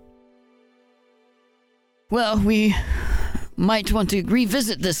far. Well, we might want to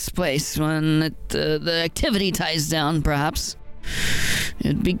revisit this place when the activity ties down, perhaps.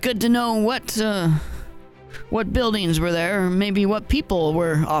 It'd be good to know what buildings were there, or maybe what people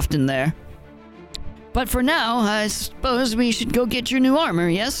were often there. But for now, I suppose we should go get your new armor,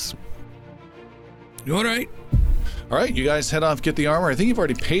 yes? You all right? All right, you guys head off, get the armor. I think you've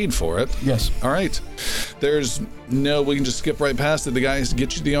already paid for it. Yes. All right. We can just skip right past it. The guys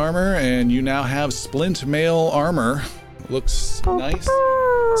get you the armor, and you now have splint mail armor. Looks nice.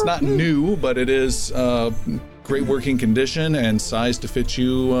 It's not new, but it is great working condition and size to fit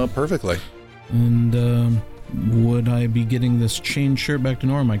you perfectly. And would I be getting this chain shirt back to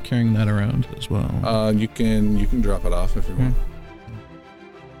Nor? Am I carrying that around as well? You can drop it off if you want.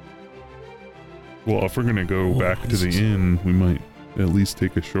 Well, if we're gonna go back to the inn, we might at least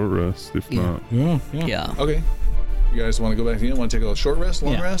take a short rest. If Yeah. not, Yeah. Okay. You guys want to go back to the inn? Want to take a short rest,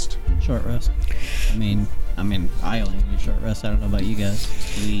 long Yeah. rest? Short rest. I mean, I only need a short rest. I don't know about you guys.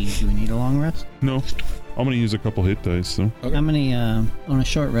 Do we need a long rest? no. I'm gonna use a couple hit dice. So Okay. How many on a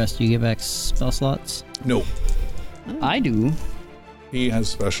short rest do you get back spell slots? No. I do, He has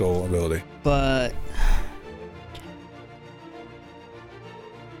special ability. but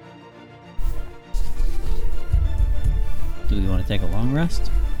Do we want to take a long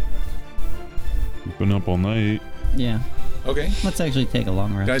rest? we've been up all night. Yeah. Okay. Let's actually take a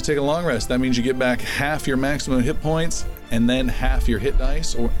long rest. Guys, take a long rest. That means you get back half your maximum hit points and then half your hit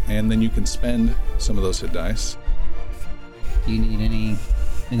dice, and then you can spend some of those hit dice, Do you need any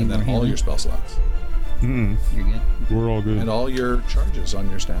and more then all healing? your spell slots, Mm-mm. You're good. We're all good. and all your charges on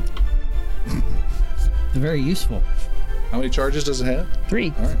your staff. They're very useful. How many charges does it have?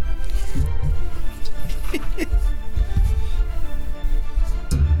 3. All right.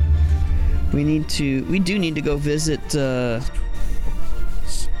 We do need to go visit,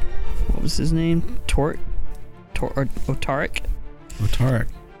 what was his name? Tarek? Oh, Tarek,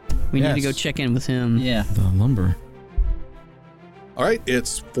 We need to Yes. go check in with him. Yeah. the lumber. All right.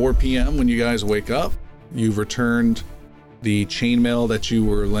 It's 4 p.m. when you guys wake up. You've returned the chainmail that you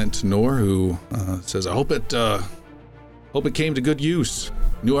were lent to Nor, who says, "I hope it came to good use.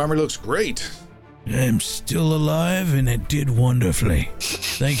 New armor looks great." I'm still alive, and it did wonderfully.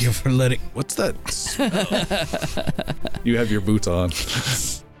 Thank you for letting. What's that smell? You have your boots on.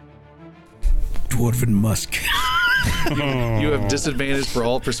 Dwarven musk. You have disadvantage for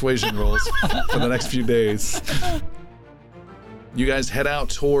all persuasion rolls for the next few days. You guys head out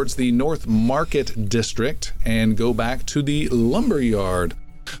towards the North Market District and go back to the lumber yard.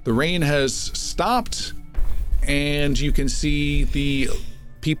 The rain has stopped, and you can see the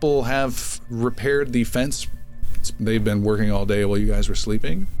people have repaired the fence. They've been working all day while you guys were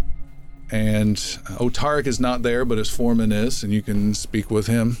sleeping. And Otarik is not there, but his foreman is, and you can speak with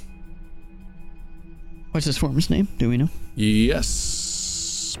him. What's his foreman's name? Do we know?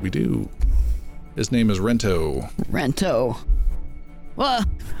 Yes, we do. His name is Rento. Rento. Well,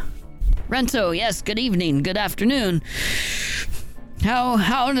 Rento, yes, good evening, good afternoon.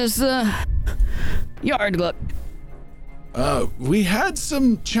 How does the yard look? We had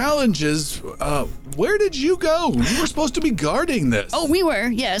some challenges. Where did you go? You were supposed to be guarding this. Oh, we were,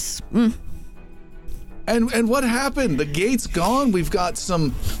 yes. And what happened? The gate's gone. We've got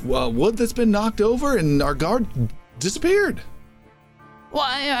some wood that's been knocked over, and our guard disappeared. Well,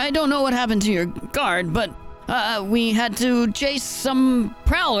 I don't know what happened to your guard, but we had to chase some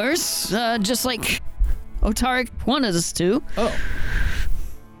prowlers, just like Otarik wanted us to. Oh.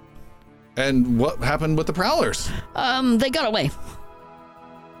 And what happened with the prowlers? They got away.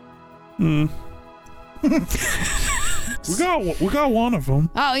 We got one of them.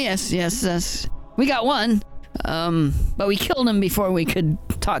 Oh, yes. We got one. But we killed him before we could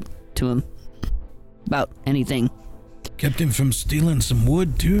talk to him about anything. Kept him from stealing some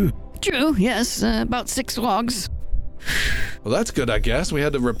wood, too. True, yes, about 6 logs. Well, that's good, I guess. We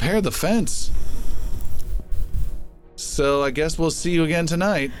had to repair the fence. So I guess we'll see you again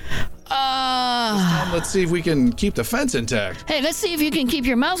tonight. Let's see if we can keep the fence intact. Hey, let's see if you can keep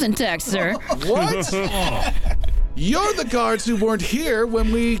your mouth intact, sir. What? You're the guards who weren't here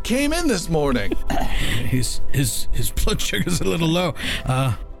when we came in this morning. His blood sugar's a little low.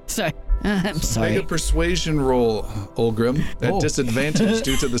 Sorry. I'm Make sorry. a persuasion roll, Olgrim, at disadvantage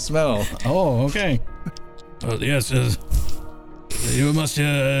due to the smell. Oh, okay. Yes, you must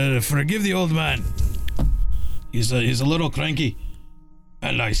forgive the old man. He's a little cranky.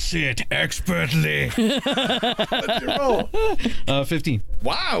 And I say it expertly. What's your roll? 15.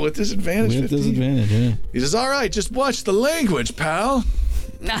 Wow, with disadvantage. With 15. disadvantage, yeah. He says, all right, just watch the language, pal.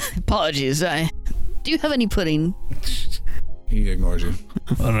 Apologies. Do you have any pudding? He ignores you.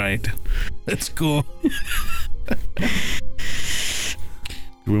 All right. Let's go. Do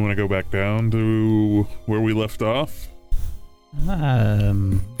we want to go back down to where we left off?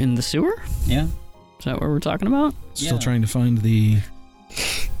 In the sewer? Yeah. Is that what we're talking about? Still Yeah. trying to find the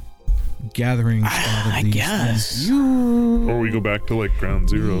gathering spot of I these guess. things. Or we go back to like ground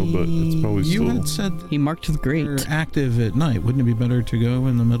zero, but it's probably You still... had said He marked the they're grate. active at night. Wouldn't it be better to go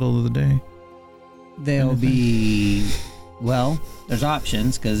in the middle of the day? They'll be, well, there's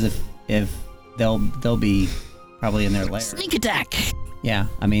options, because if they'll be probably in their lair. Sneak attack. Yeah,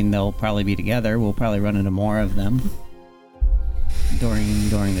 I mean, they'll probably be together. We'll probably run into more of them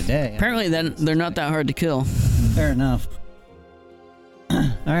during the day. Apparently, then they're not that hard to kill. Fair enough. All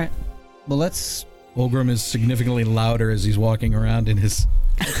right. Well, let's Olgrim is significantly louder as he's walking around in his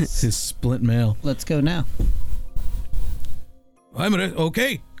split mail. go now. I'm ready.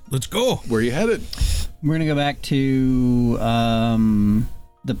 Okay, let's go. Where are you headed? We're gonna go back to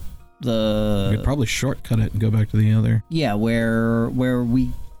We the could probably shortcut it and go back to the other. yeah where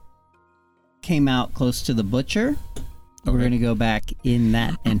we came out close to the butcher. We're Okay. gonna go back in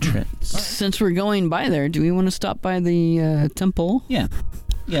that entrance. Since we're going by there, do we want to stop by the temple? Yeah,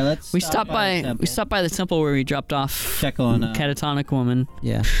 let's. We stopped by the temple where we dropped off Check on catatonic woman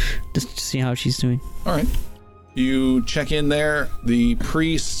yeah. just to see how she's doing. All right. You check in there. The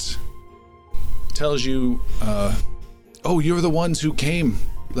priest tells you, oh, you're the ones who came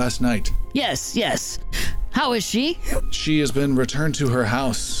last night. Yes. How is she? She has been returned to her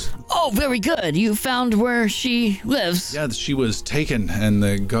house. Oh, very good. You found where she lives. Yeah, she was taken, and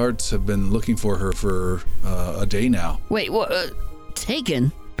the guards have been looking for her for a day now. Wait, what?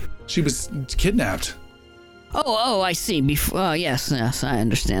 Taken? She was kidnapped. Oh, I see. Yes, I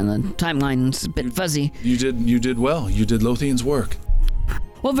understand. The timeline's a bit fuzzy. You did well. You did Lothian's work.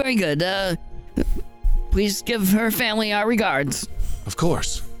 Well, very good. Please give her family our regards. Of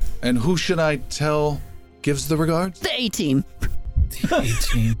course. And who should I tell gives the regards? The A-team.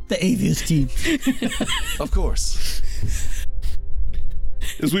 18. The Avius team. Of course.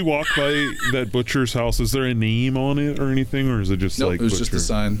 As we walk by that butcher's house, is there a name on it or anything, or is it just Nope, like it was butcher? just a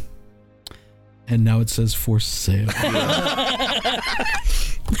sign. And now it says for sale.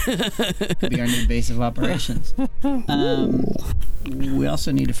 Be our new base of operations. We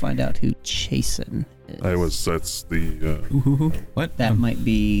also need to find out who Chasen is. That's the What? That might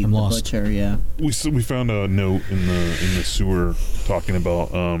be I'm the lost. butcher. Yeah. we found a note in the sewer talking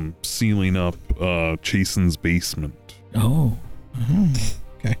about sealing up Chasen's basement. Oh.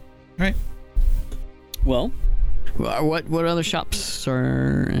 Okay. All right. Well, what other shops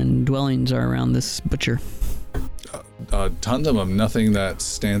and dwellings are around this butcher? Tons of them. Nothing that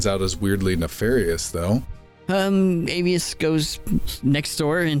stands out as weirdly nefarious, though. Avius goes next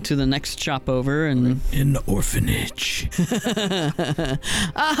door into the next shop over and... An orphanage.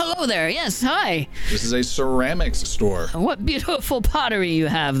 Hello there. Yes, hi. This is a ceramics store. What beautiful pottery you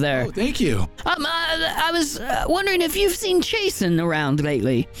have there. Oh, thank you. I was wondering if you've seen Chasen around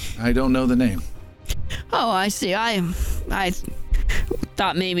lately. I don't know the name. Oh, I see. I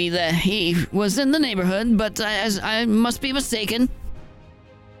thought maybe that he was in the neighborhood, but I must be mistaken.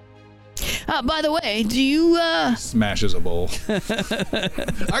 By the way, do you, Smashes a bowl.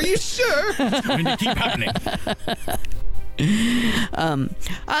 Are you sure? It's going to keep happening.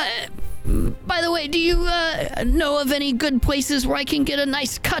 By the way, do you, know of any good places where I can get a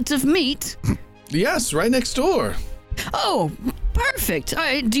nice cut of meat? Yes, right next door. Oh, perfect.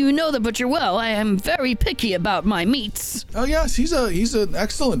 Do you know the butcher well? I am very picky about my meats. Oh yes, he's an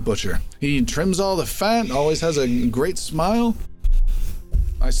excellent butcher. He trims all the fat, always has a great smile.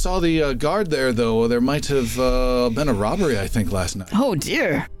 I saw the guard there, though. There might have been a robbery, I think, last night. Oh,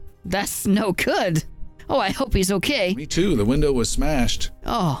 dear. That's no good. Oh, I hope he's okay. Me too. The window was smashed.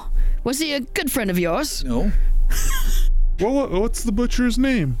 Oh, was he a good friend of yours? No. Well, what's the butcher's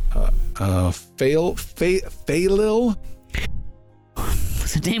name? Failil?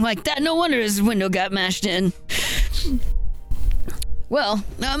 With a name like that, no wonder his window got mashed in. Well,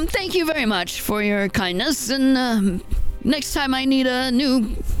 thank you very much for your kindness, and, next time I need a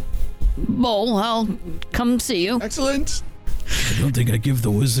new bowl, I'll come see you. Excellent. I don't think I give the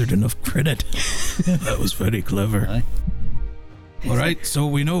wizard enough credit. That was very clever. Really? All right, so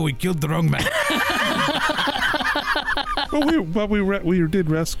we know we killed the wrong man. But we did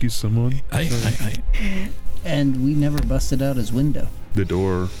rescue someone. And we never busted out his window. The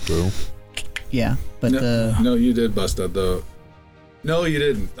door, though. Yeah, but No, you did bust out the... No, you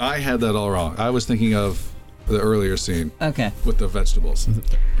didn't. I had that all wrong. I was thinking of the earlier scene okay. with the vegetables.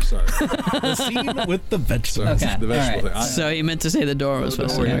 Sorry. The scene with the vegetables. Okay, The vegetable all right. thing. So you meant to say the door was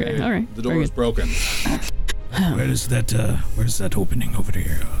supposed to be... Okay, all right. The door very was good. broken. Where's that opening over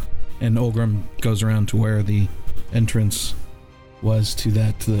here? And Olgrim goes around to where the entrance was to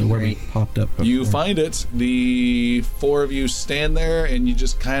that, where we popped up before. You find it. The four of you stand there and you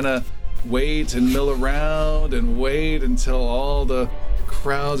just kind of wait and mill around and wait until all the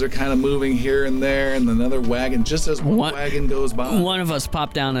crowds are kind of moving here and there, and another wagon, just as one wagon goes by. One of us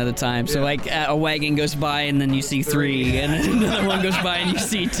pop down at a time. So, Yeah. like, a wagon goes by, and then you see three, and then another one goes by, and you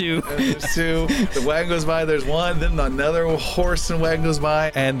see two. And there's two. The wagon goes by, there's one, then another horse and wagon goes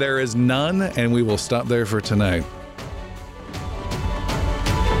by, and there is none, and we will stop there for tonight.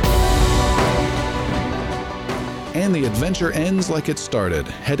 And the adventure ends like it started,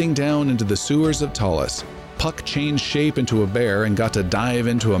 heading down into the sewers of Talus. Puck changed shape into a bear and got to dive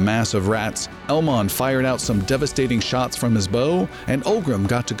into a mass of rats. Elmon fired out some devastating shots from his bow, and Olgrim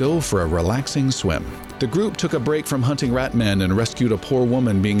got to go for a relaxing swim. The group took a break from hunting ratmen and rescued a poor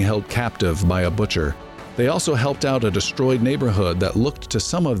woman being held captive by a butcher. They also helped out a destroyed neighborhood that looked to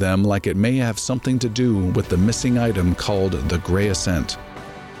some of them like it may have something to do with the missing item called the Grey Ascent.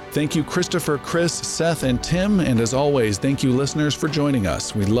 Thank you, Christopher, Chris, Seth, and Tim, and as always, thank you, listeners, for joining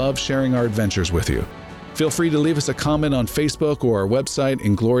us. We love sharing our adventures with you. Feel free to leave us a comment on Facebook or our website,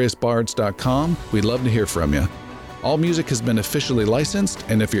 ingloriousbards.com. We'd love to hear from you. All music has been officially licensed,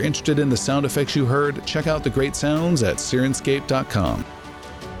 and if you're interested in the sound effects you heard, check out the great sounds at Sirenscape.com.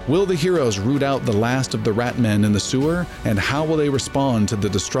 Will the heroes root out the last of the ratmen in the sewer, and how will they respond to the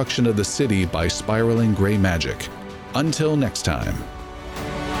destruction of the city by spiraling gray magic? Until next time.